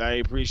appreciate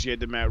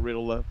the Matt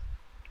Riddle love.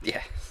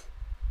 Yes.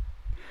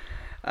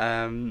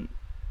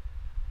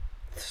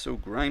 So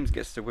Grimes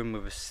gets the win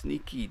with a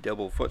sneaky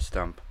double foot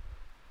stomp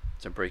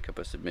to break up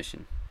a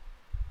submission.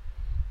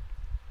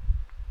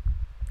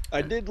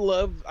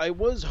 I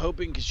was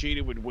hoping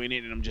Kushida would win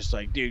it, and I'm just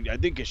like, dude, I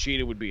think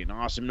Kushida would be an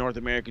awesome North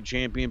American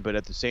champion, but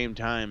at the same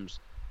time,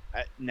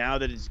 now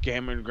that it's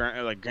Cameron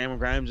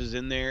Grimes is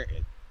in there,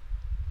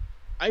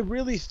 I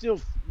really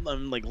still,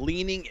 I'm like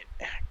leaning, it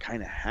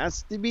kind of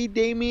has to be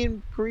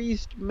Damian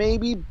Priest,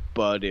 maybe,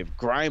 but if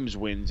Grimes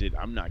wins it,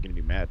 I'm not going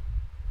to be mad.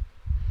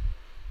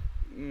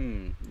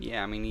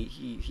 Yeah, I mean,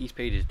 he's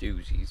paid his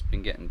dues. He's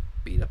been getting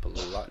beat up a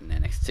lot in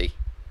NXT.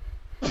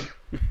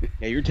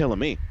 Yeah, you're telling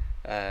me.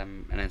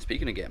 And then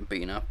speaking of getting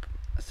beaten up,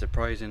 a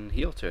surprising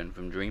heel turn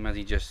from Dream as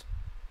he just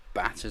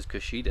batters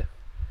Kushida.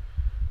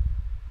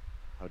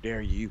 How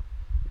dare you?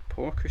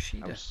 Poor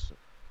Kushida.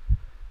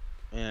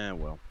 Yeah,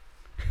 well.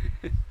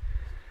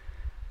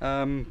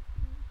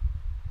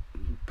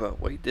 But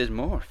wait, there's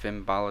more.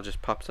 Finn Balor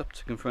just pops up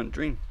to confront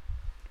Dream.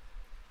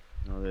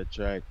 Oh, that's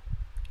right.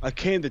 I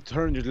came to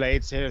turn the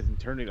lights here and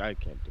turn it. I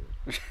can't do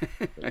it.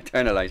 I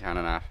turn the light hand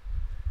and half.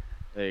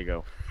 There you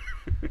go.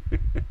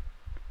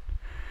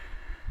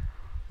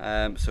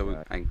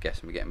 So I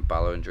guess we're getting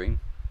Balor and Dream.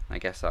 I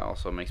guess that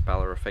also makes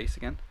Balor a face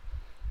again.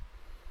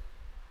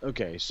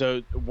 Okay,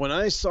 so when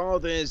I saw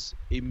this,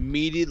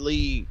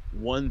 immediately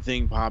one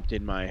thing popped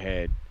in my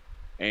head,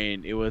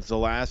 and it was the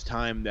last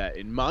time that,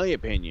 in my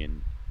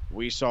opinion,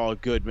 we saw a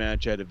good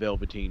match at a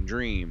Velveteen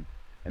Dream,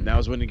 and that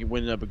was when he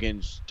went up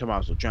against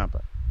Tommaso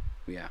Ciampa.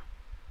 Yeah.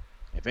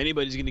 If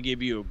anybody's going to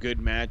give you a good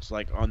match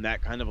like on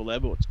that kind of a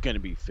level, it's going to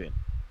be Finn.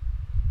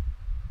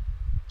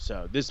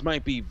 So this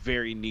might be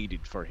very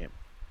needed for him.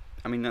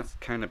 I mean, that's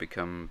kind of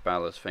become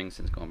Balor's thing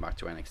since going back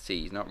to NXT.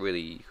 He's not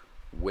really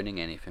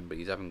winning anything, but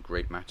he's having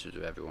great matches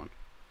with everyone.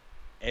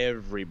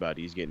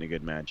 Everybody's getting a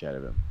good match out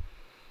of him.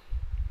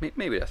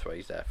 Maybe that's what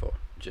he's there for,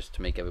 just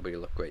to make everybody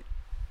look great.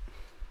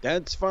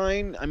 That's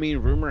fine. I mean,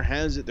 rumor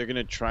has it they're going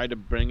to try to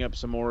bring up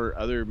some more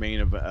other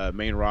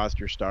main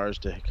roster stars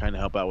to kind of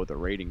help out with the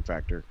rating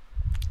factor.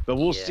 But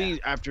we'll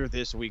see after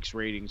this week's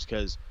ratings,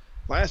 because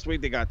last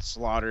week they got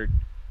slaughtered.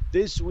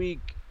 This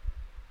week,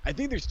 I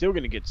think they're still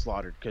going to get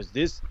slaughtered, because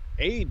this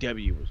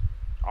AEW was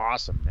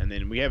awesome. And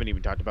then we haven't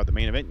even talked about the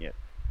main event yet.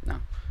 No.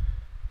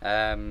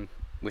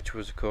 Which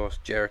was, of course,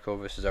 Jericho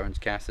versus Orange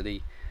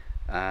Cassidy.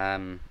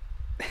 $7,000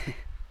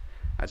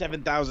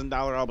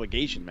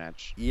 obligation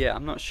match. Yeah,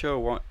 I'm not sure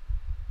what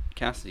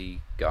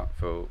Cassidy got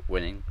for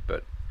winning,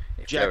 but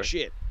if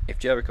shit. If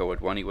Jericho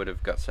had won, he would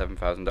have got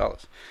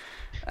 $7,000.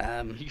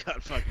 He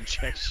got fucking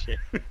jack shit.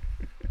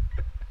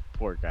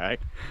 Poor guy.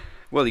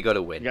 Well, he got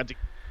a win. I'm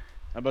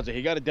about to say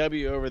he got a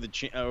W over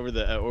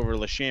over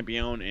Le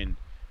Champion,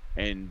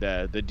 and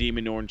the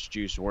Demon Orange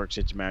Juice works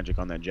its magic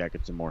on that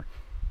jacket some more.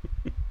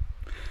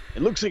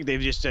 It looks like they've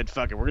just said,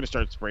 "Fuck it, we're gonna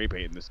start spray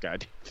painting this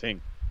goddamn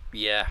thing."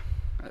 Yeah.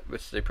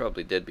 Which they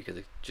probably did because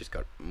it just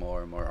got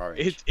more and more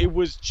orange. It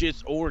was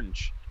just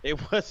orange. It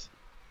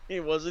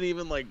It wasn't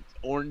even like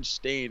orange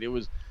stained. It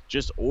was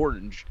just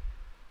orange.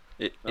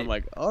 I'm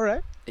like, all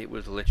right. It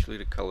was literally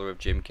the color of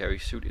Jim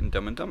Carrey's suit in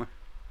Dumb and Dumber.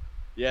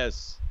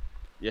 Yes,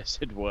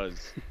 it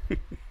was.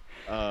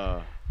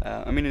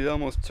 I mean, it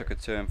almost took a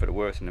turn for the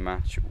worse in the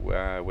match,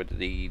 with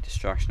the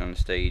distraction on the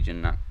stage,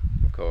 and that,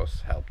 of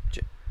course, helped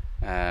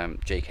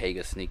Jake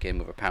Hager sneak in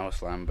with a power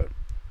slam, but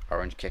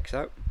Orange kicks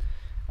out.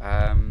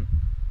 And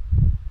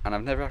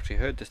I've never actually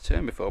heard this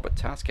term before, but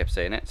Taz kept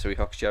saying it, so he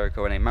hooks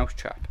Jericho in a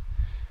mousetrap.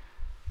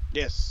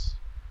 Yes.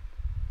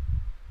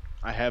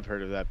 I have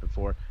heard of that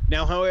before.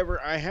 Now, however,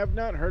 I have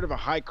not heard of a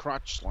high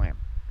crotch slam.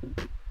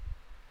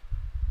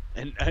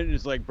 And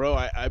it's like, bro,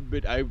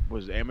 I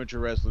was amateur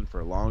wrestling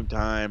for a long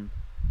time.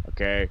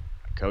 Okay,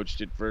 I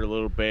coached it for a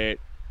little bit.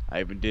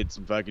 I even did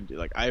some fucking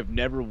I have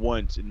never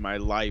once in my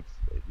life,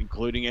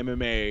 including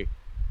MMA,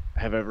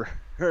 have ever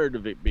heard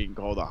of it being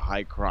called a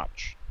high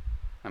crotch.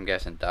 I'm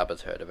guessing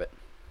Dabba's heard of it.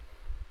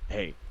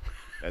 Hey,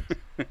 that's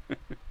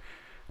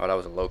oh, that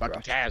was a low crotch.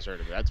 Fucking Taz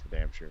heard of it. That's for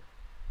damn sure.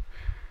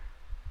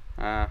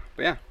 But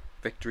yeah,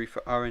 victory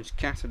for Orange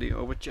Cassidy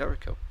over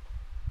Jericho.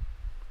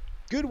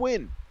 Good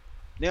win.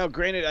 Now,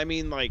 granted, I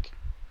mean, like,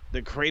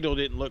 the cradle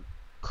didn't look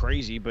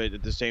crazy, but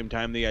at the same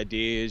time, the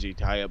idea is you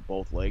tie up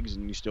both legs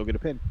and you still get a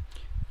pin.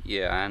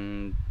 Yeah,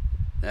 and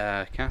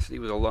Cassidy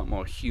was a lot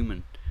more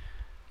human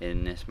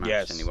in this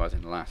match than he was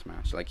in the last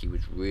match. Like, he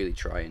was really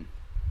trying.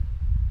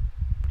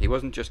 He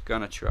wasn't just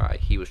gonna try,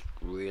 he was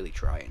really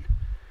trying.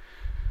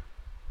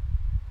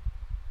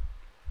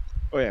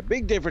 Oh, yeah,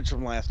 big difference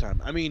from last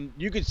time. I mean,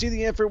 you could see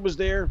the effort was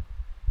there.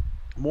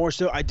 More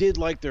so, I did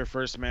like their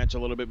first match a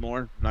little bit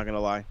more, not gonna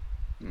lie.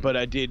 But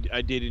I did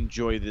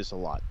enjoy this a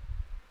lot.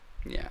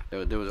 Yeah,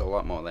 there was a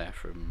lot more there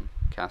from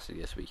Cassidy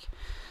this week.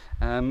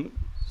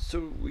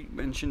 So we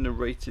mentioned the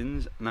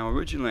ratings. Now,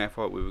 originally I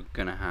thought we were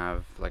going to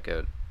have like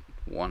a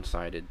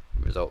one-sided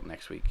result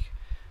next week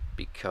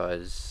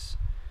because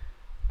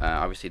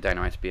obviously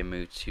Dynamite's being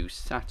moved to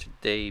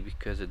Saturday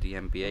because of the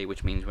NBA,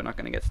 which means we're not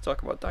going to get to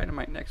talk about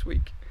Dynamite next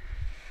week.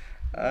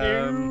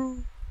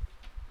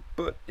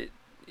 But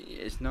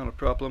it's not a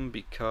problem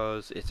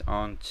because it's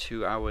on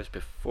 2 hours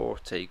before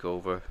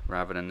TakeOver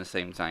rather than the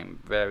same time.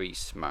 Very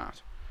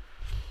smart.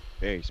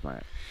 Very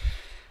smart.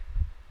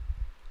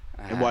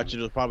 And watch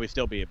it'll probably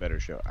still be a better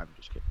show. I'm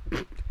just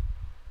kidding.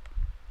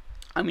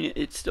 I mean,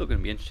 it's still going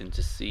to be interesting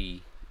to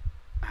see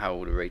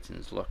how the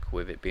ratings look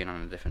with it being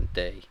on a different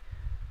day.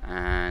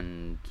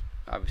 And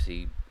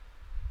obviously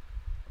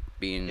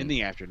being in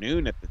the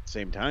afternoon at the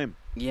same time.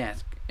 Yeah,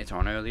 it's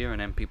on earlier,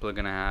 and then people are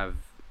going to have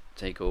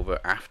TakeOver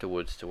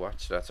afterwards to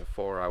watch. So that's a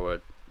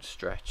 4-hour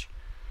stretch.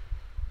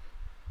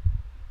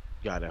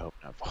 God, I hope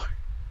not 4.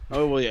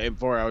 Oh, well, yeah, in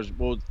 4 hours.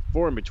 Well,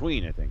 4 in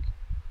between, I think.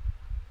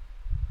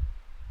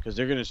 Because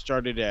they're going to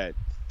start it at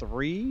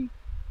 3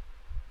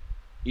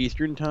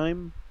 Eastern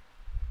time.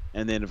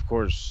 And then, of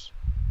course,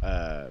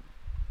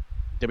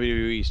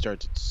 WWE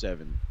starts at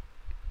 7.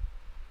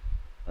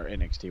 Or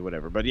NXT,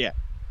 whatever. But, yeah.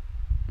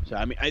 So,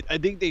 I mean, I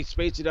think they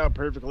spaced it out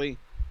perfectly.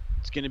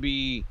 It's going to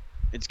be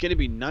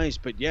nice.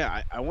 But,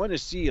 yeah, I want to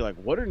see, like,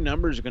 what are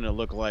numbers going to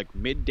look like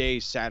midday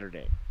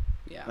Saturday?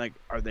 Yeah. Like,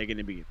 are they going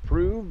to be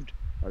improved?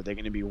 Are they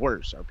going to be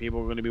worse? Are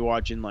people going to be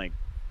watching, like,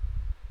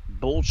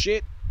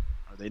 bullshit?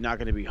 Are they not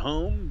going to be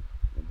home?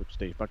 Which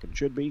they fucking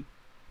should be.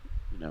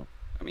 You know.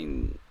 I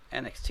mean,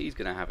 NXT is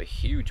going to have a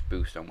huge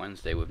boost on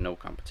Wednesday with no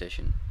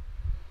competition.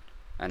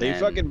 And they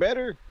fucking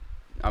better.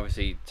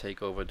 Obviously,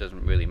 TakeOver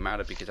doesn't really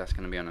matter because that's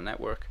going to be on the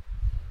network.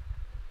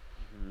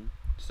 Mm-hmm.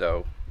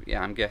 So,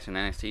 yeah, I'm guessing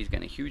NXT is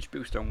getting a huge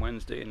boost on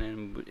Wednesday, and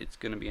then it's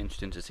going to be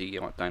interesting to see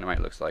what Dynamite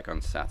looks like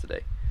on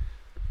Saturday.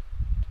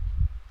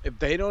 If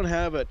they don't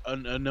have a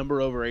number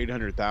over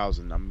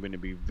 800,000, I'm going to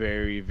be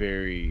very,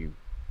 very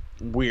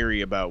weary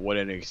about what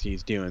NXT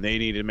is doing. They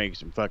need to make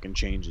some fucking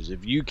changes.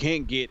 If you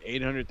can't get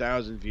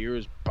 800,000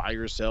 viewers by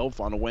yourself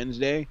on a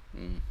Wednesday,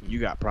 you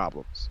got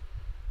problems.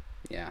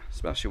 Yeah,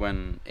 especially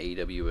when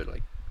AEW are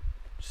like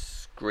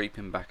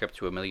scraping back up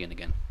to 1 million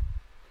again.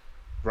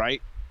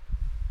 Right?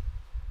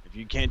 If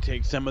you can't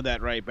take some of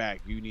that right back,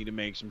 you need to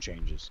make some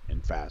changes,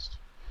 and fast.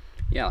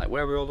 Yeah, like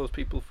where were all those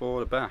people for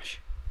the bash?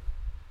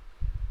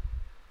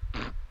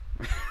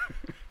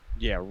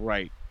 Yeah,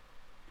 right.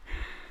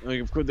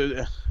 Like, of course,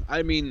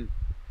 I mean,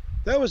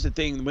 that was the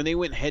thing. When they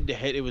went head to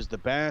head, it was the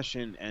Bash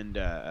and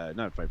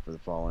not Fight for the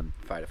Fallen.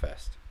 Fyter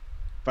Fest.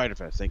 Fyter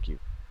Fest, thank you.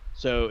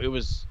 So it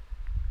was,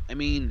 I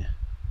mean,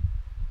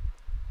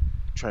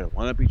 try to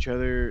one up each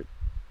other.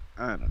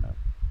 I don't know.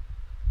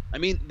 I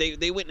mean,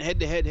 they went head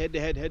to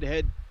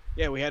head.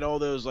 Yeah, we had all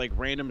those like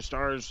random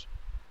stars.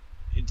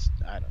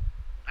 I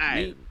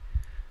don't know.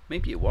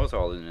 Maybe it was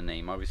all in the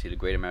name. Obviously, the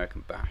Great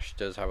American Bash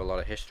does have a lot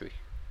of history.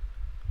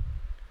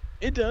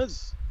 It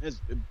does. It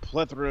has a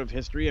plethora of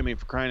history. I mean,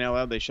 for crying out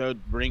loud, they showed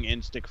Ring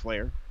and Stick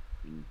Flair.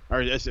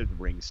 Or I said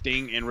Ring,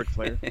 Sting and Ric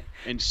Flair.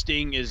 And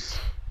Sting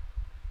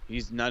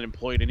he's not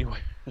employed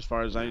anywhere, as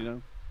far as I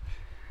know.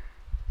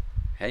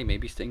 Hey,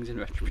 maybe Sting's in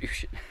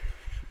Retribution.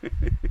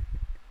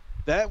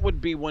 That would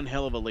be one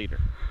hell of a leader.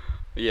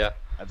 Yeah.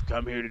 I've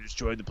come here to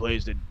destroy the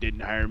place that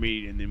didn't hire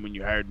me, and then when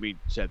you hired me,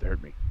 Seth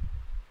hurt me.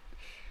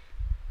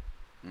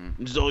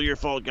 It's all your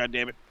fault,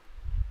 goddammit.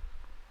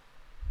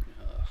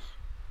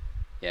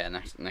 Yeah,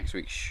 next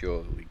week's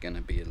show is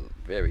gonna be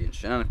very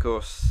interesting. And of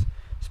course,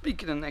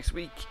 speaking of next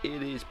week,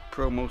 it is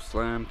Promo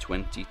Slam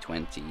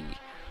 2020.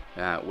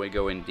 We're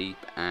going deep,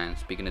 and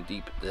speaking of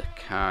deep, the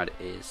card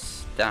is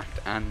stacked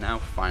and now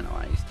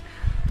finalized.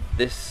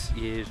 This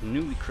year's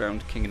newly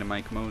crowned King of the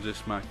Mic,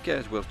 Moses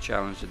Marquez, will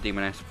challenge the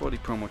Demoness for the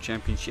Promo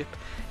Championship.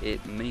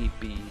 It may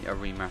be a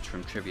rematch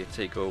from Trivia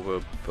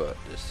Takeover, but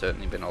there's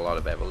certainly been a lot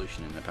of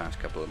evolution in the past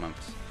couple of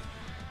months.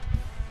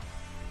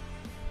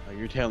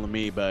 You're telling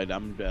me, but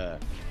I'm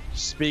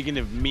speaking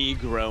of me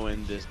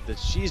growing, that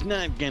she's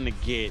not gonna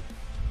get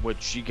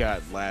what she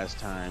got last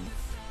time.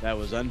 That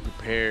was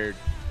unprepared.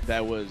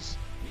 That was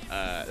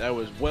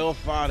well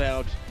thought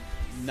out,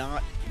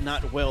 not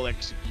well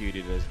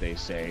executed, as they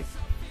say.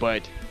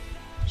 But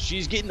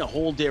she's getting a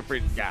whole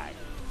different guy,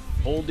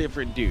 whole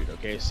different dude.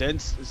 Okay,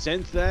 since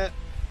that,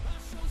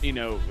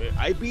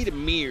 I beat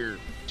Amir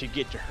to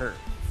get to her,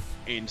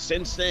 and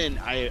since then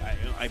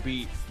I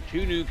beat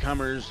 2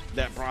 newcomers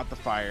that brought the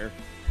fire,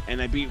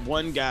 and I beat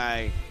one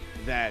guy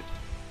that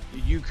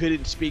you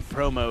couldn't speak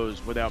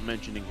promos without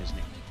mentioning his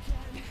name.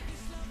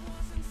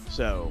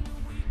 So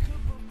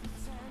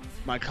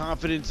my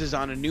confidence is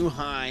on a new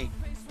high,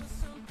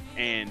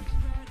 and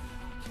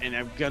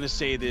I'm gonna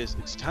say this: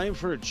 it's time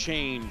for a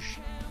change,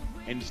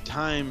 and it's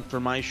time for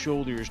my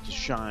shoulders to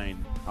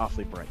shine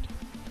awfully bright.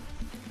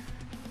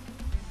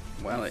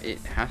 Well, it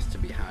has to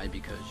be high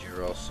because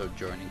you're also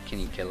joining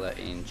Kenny Killer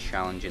in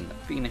challenging the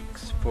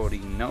Phoenix for the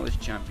Knowledge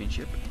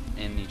Championship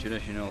in the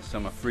traditional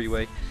Summer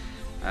Freeway.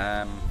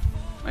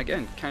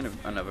 Again, kind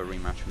of another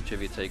rematch from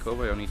Trivia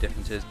Takeover. The only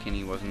difference is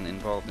Kenny wasn't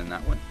involved in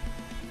that one.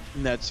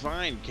 And that's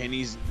fine.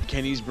 Kenny's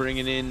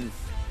bringing in,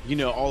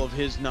 all of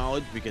his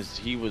knowledge because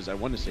he was, I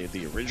want to say,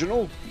 the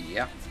original.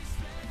 Yeah.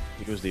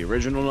 He was the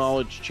original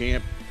Knowledge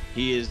champ.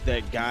 He is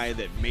that guy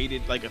that made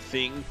it like a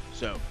thing.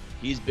 So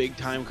he's big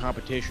time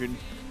competition.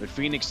 But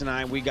Phoenix and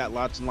I, we got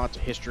lots and lots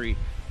of history.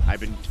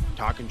 I've been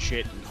talking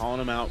shit and calling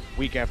him out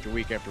week after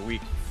week after week.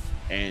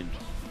 And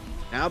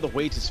now the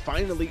wait is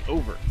finally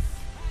over.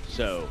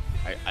 So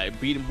I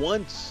beat him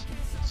once.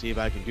 Let's see if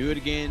I can do it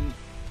again.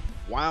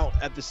 While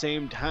at the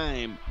same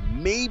time,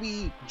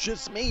 maybe,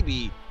 just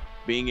maybe,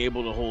 being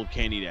able to hold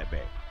Kenny that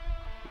bay.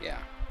 Yeah.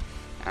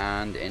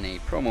 And in a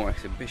promo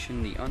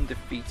exhibition, the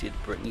undefeated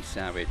Brittany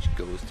Savage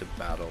goes to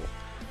battle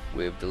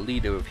with the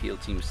leader of Heel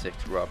Team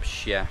 6, Rob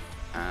Chef.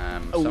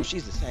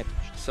 She's a savage.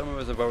 Some of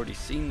us have already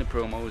seen the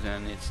promos,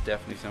 and it's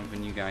definitely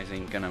something you guys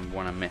ain't gonna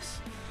want to miss.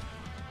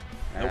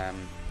 Nope.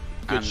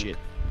 Good shit.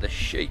 The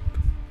Shape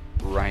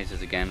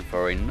rises again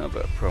for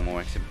another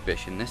promo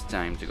exhibition, this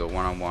time to go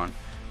one-on-one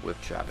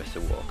with Travis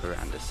Walker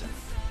Anderson.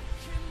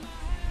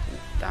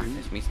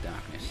 Darkness meets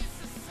darkness.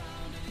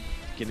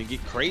 Gonna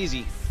get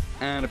crazy.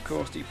 And of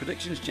course, the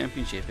Predictions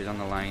Championship is on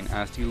the line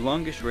as the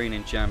longest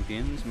reigning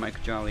champions,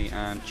 Mike Jolly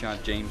and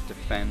Chad James,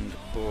 defend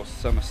for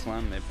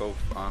SummerSlam. They're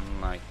both on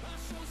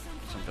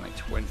something like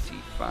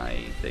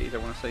 25 days, I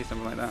want to say,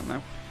 something like that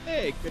now.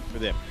 Hey, good for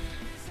them.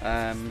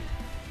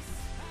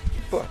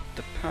 But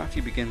the party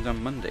begins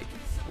on Monday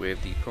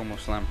with the Promo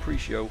Slam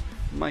pre-show.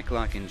 Mike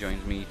Larkin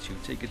joins me to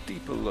take a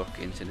deeper look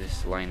into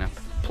this lineup.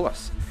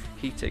 Plus,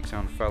 he takes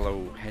on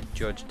fellow head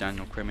judge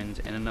Daniel Crimmins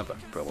in another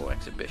promo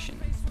exhibition.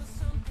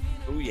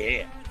 Oh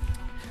yeah.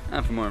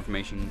 And for more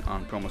information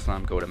on Promo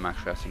Slam, go to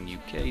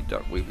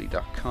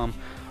maxwrestlinguk.weebly.com.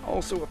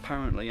 Also,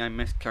 apparently, I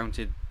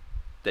miscounted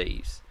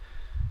days.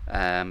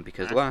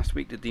 Because last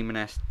week the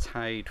Demoness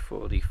tied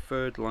for the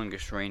 3rd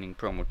longest reigning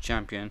promo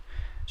champion.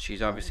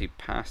 She's obviously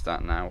past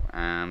that now,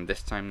 and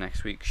this time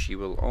next week she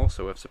will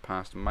also have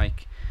surpassed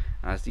Mike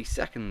as the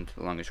 2nd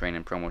longest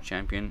reigning promo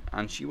champion,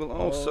 and she will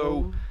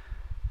also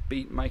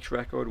beat Mike's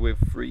record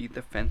with 3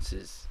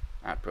 defenses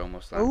at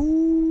Promo Slam.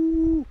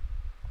 Ooh.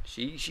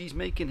 She's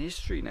making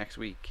history next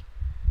week.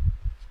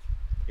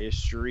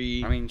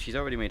 History. I mean, she's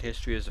already made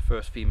history as the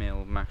first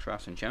female Max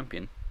Wrestling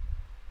champion.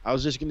 I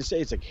was just gonna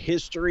say, it's like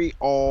history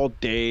all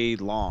day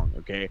long.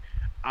 Okay,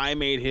 I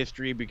made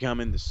history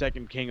becoming the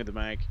 2nd king of the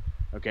mic.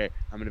 Okay,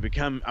 I'm gonna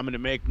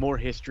make more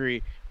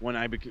history when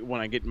I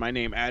get my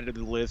name added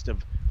to the list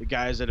of the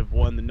guys that have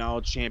won the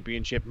Knowledge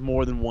Championship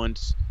more than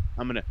once.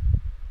 I'm gonna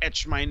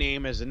etch my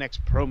name as the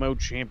next promo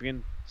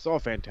champion. It's all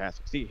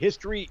fantastic. See,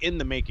 history in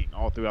the making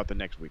all throughout the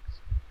next weeks.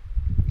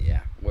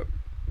 Yeah,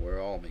 we're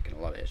all making a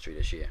lot of history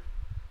this year.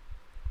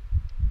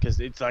 Because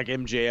it's like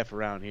MJF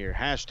around here.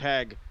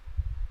 Hashtag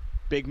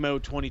Big Mo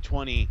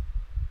 2020.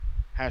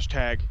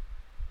 Hashtag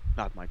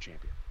not my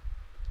champion.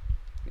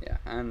 Yeah,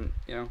 and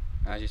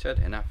as you said,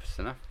 enough is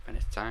enough, and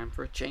it's time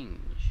for a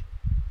change.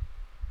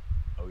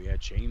 Oh yeah,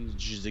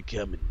 change is a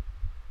coming.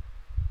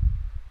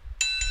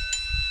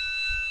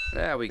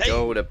 There we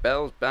go, the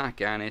bell's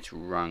back and it's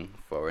rung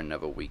for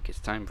another week. It's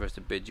time for us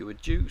to bid you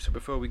adieu. So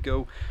before we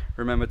go,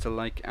 remember to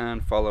like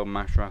and follow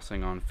Max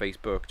Wrestling on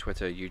Facebook,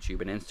 Twitter,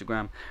 YouTube and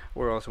Instagram.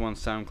 We're also on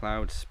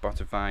SoundCloud,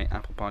 Spotify,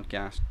 Apple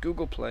Podcasts,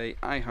 Google Play,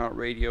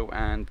 iHeartRadio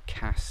and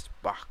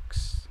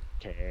CastBox.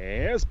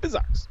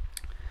 CastBox.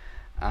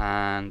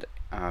 And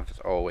As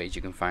always,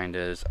 you can find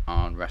us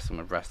on Wrestling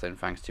with Wrestling,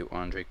 thanks to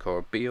Andre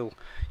Corbeil.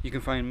 You can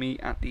find me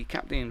at the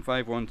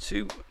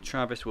Captain512.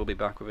 Travis will be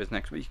back with us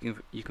next week.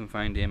 You can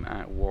find him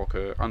at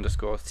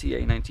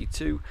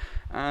Walker_TA92,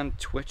 and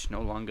Twitch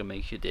no longer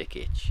makes your dick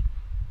itch.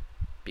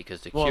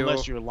 Because the Cure...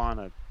 unless you're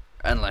Lana.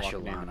 Unless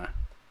you're Lana.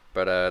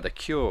 But the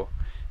Cure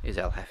is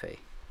El Jefe.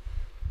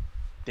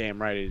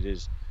 Damn right it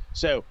is.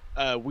 So,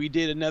 we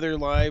did another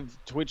live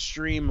Twitch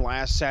stream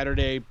last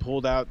Saturday,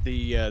 pulled out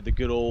the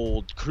good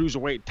old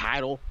Cruiserweight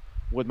title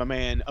with my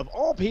man, of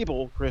all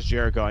people, Chris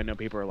Jericho. I know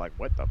people are like,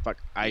 what the fuck?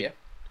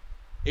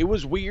 It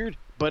was weird,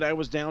 but I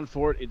was down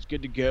for it. It's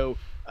good to go.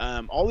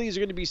 All these are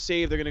going to be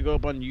saved. They're going to go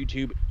up on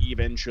YouTube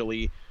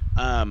eventually.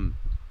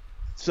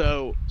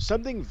 So,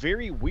 something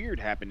very weird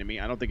happened to me.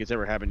 I don't think it's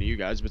ever happened to you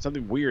guys, but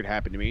something weird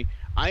happened to me.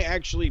 I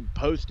actually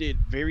posted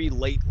very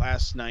late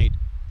last night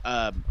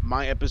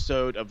my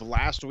episode of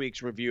last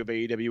week's review of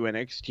AEW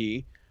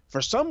NXT. For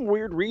some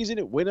weird reason,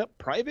 it went up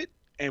private,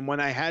 and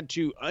when I had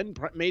to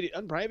made it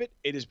unprivate,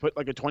 it has put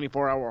like a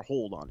 24-hour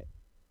hold on it.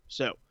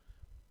 So,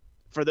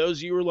 for those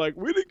of you who are like,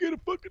 we didn't get a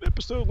fucking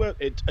episode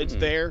left, it's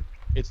there.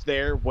 It's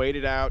there. Wait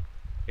it out.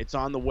 It's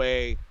on the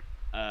way.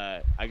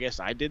 I guess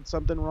I did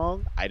something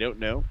wrong. I don't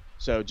know.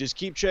 So just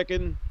keep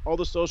checking all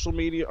the social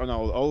media.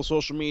 All the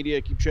social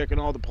media. Keep checking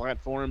all the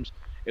platforms.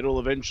 It'll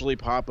eventually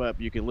pop up.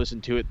 You can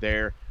listen to it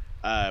there.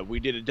 We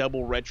did a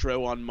double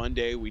retro on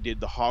Monday. We did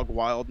the Hog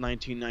Wild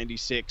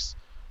 1996,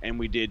 and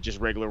we did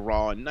just regular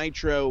Raw and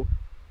Nitro.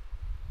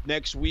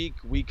 Next week,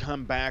 we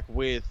come back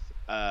with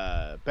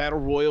Battle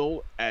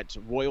Royal at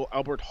Royal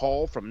Albert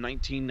Hall from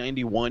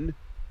 1991,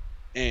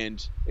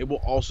 and it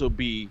will also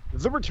be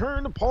the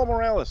return of Paul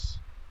Morales.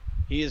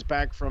 He is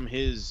back from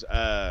his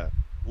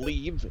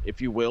leave,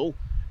 if you will,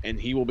 and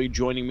he will be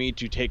joining me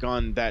to take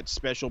on that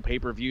special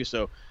pay-per-view.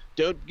 So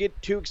don't get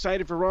too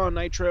excited for Raw and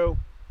Nitro.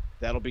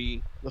 That'll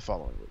be the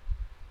following week.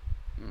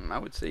 I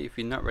would say if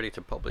you're not ready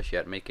to publish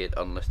yet, make it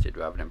unlisted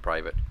rather than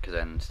private, because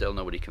then still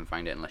nobody can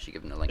find it unless you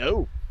give them the link.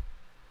 No.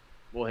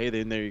 Well, hey,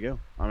 then there you go.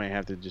 I may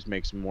have to just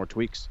make some more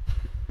tweaks.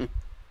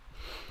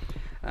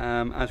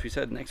 As we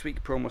said, next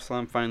week Promo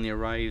Slam finally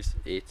arrives.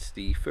 It's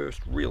the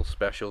first real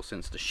special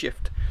since the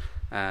shift,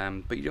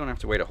 but you don't have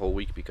to wait a whole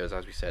week because,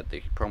 as we said,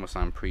 the Promo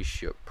Slam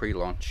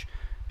pre-launch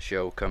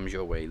show comes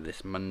your way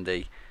this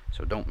Monday,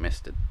 so don't miss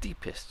the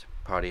deepest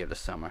party of the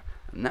summer.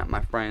 And that,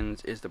 my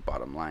friends, is the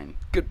bottom line.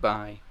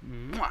 Goodbye,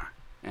 mwah,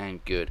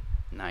 and good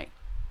night.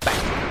 Bang.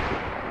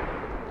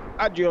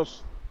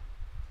 Adios.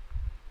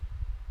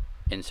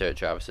 Insert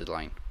Travis's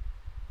line.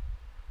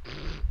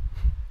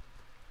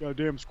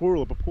 Goddamn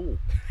squirrel up a pool.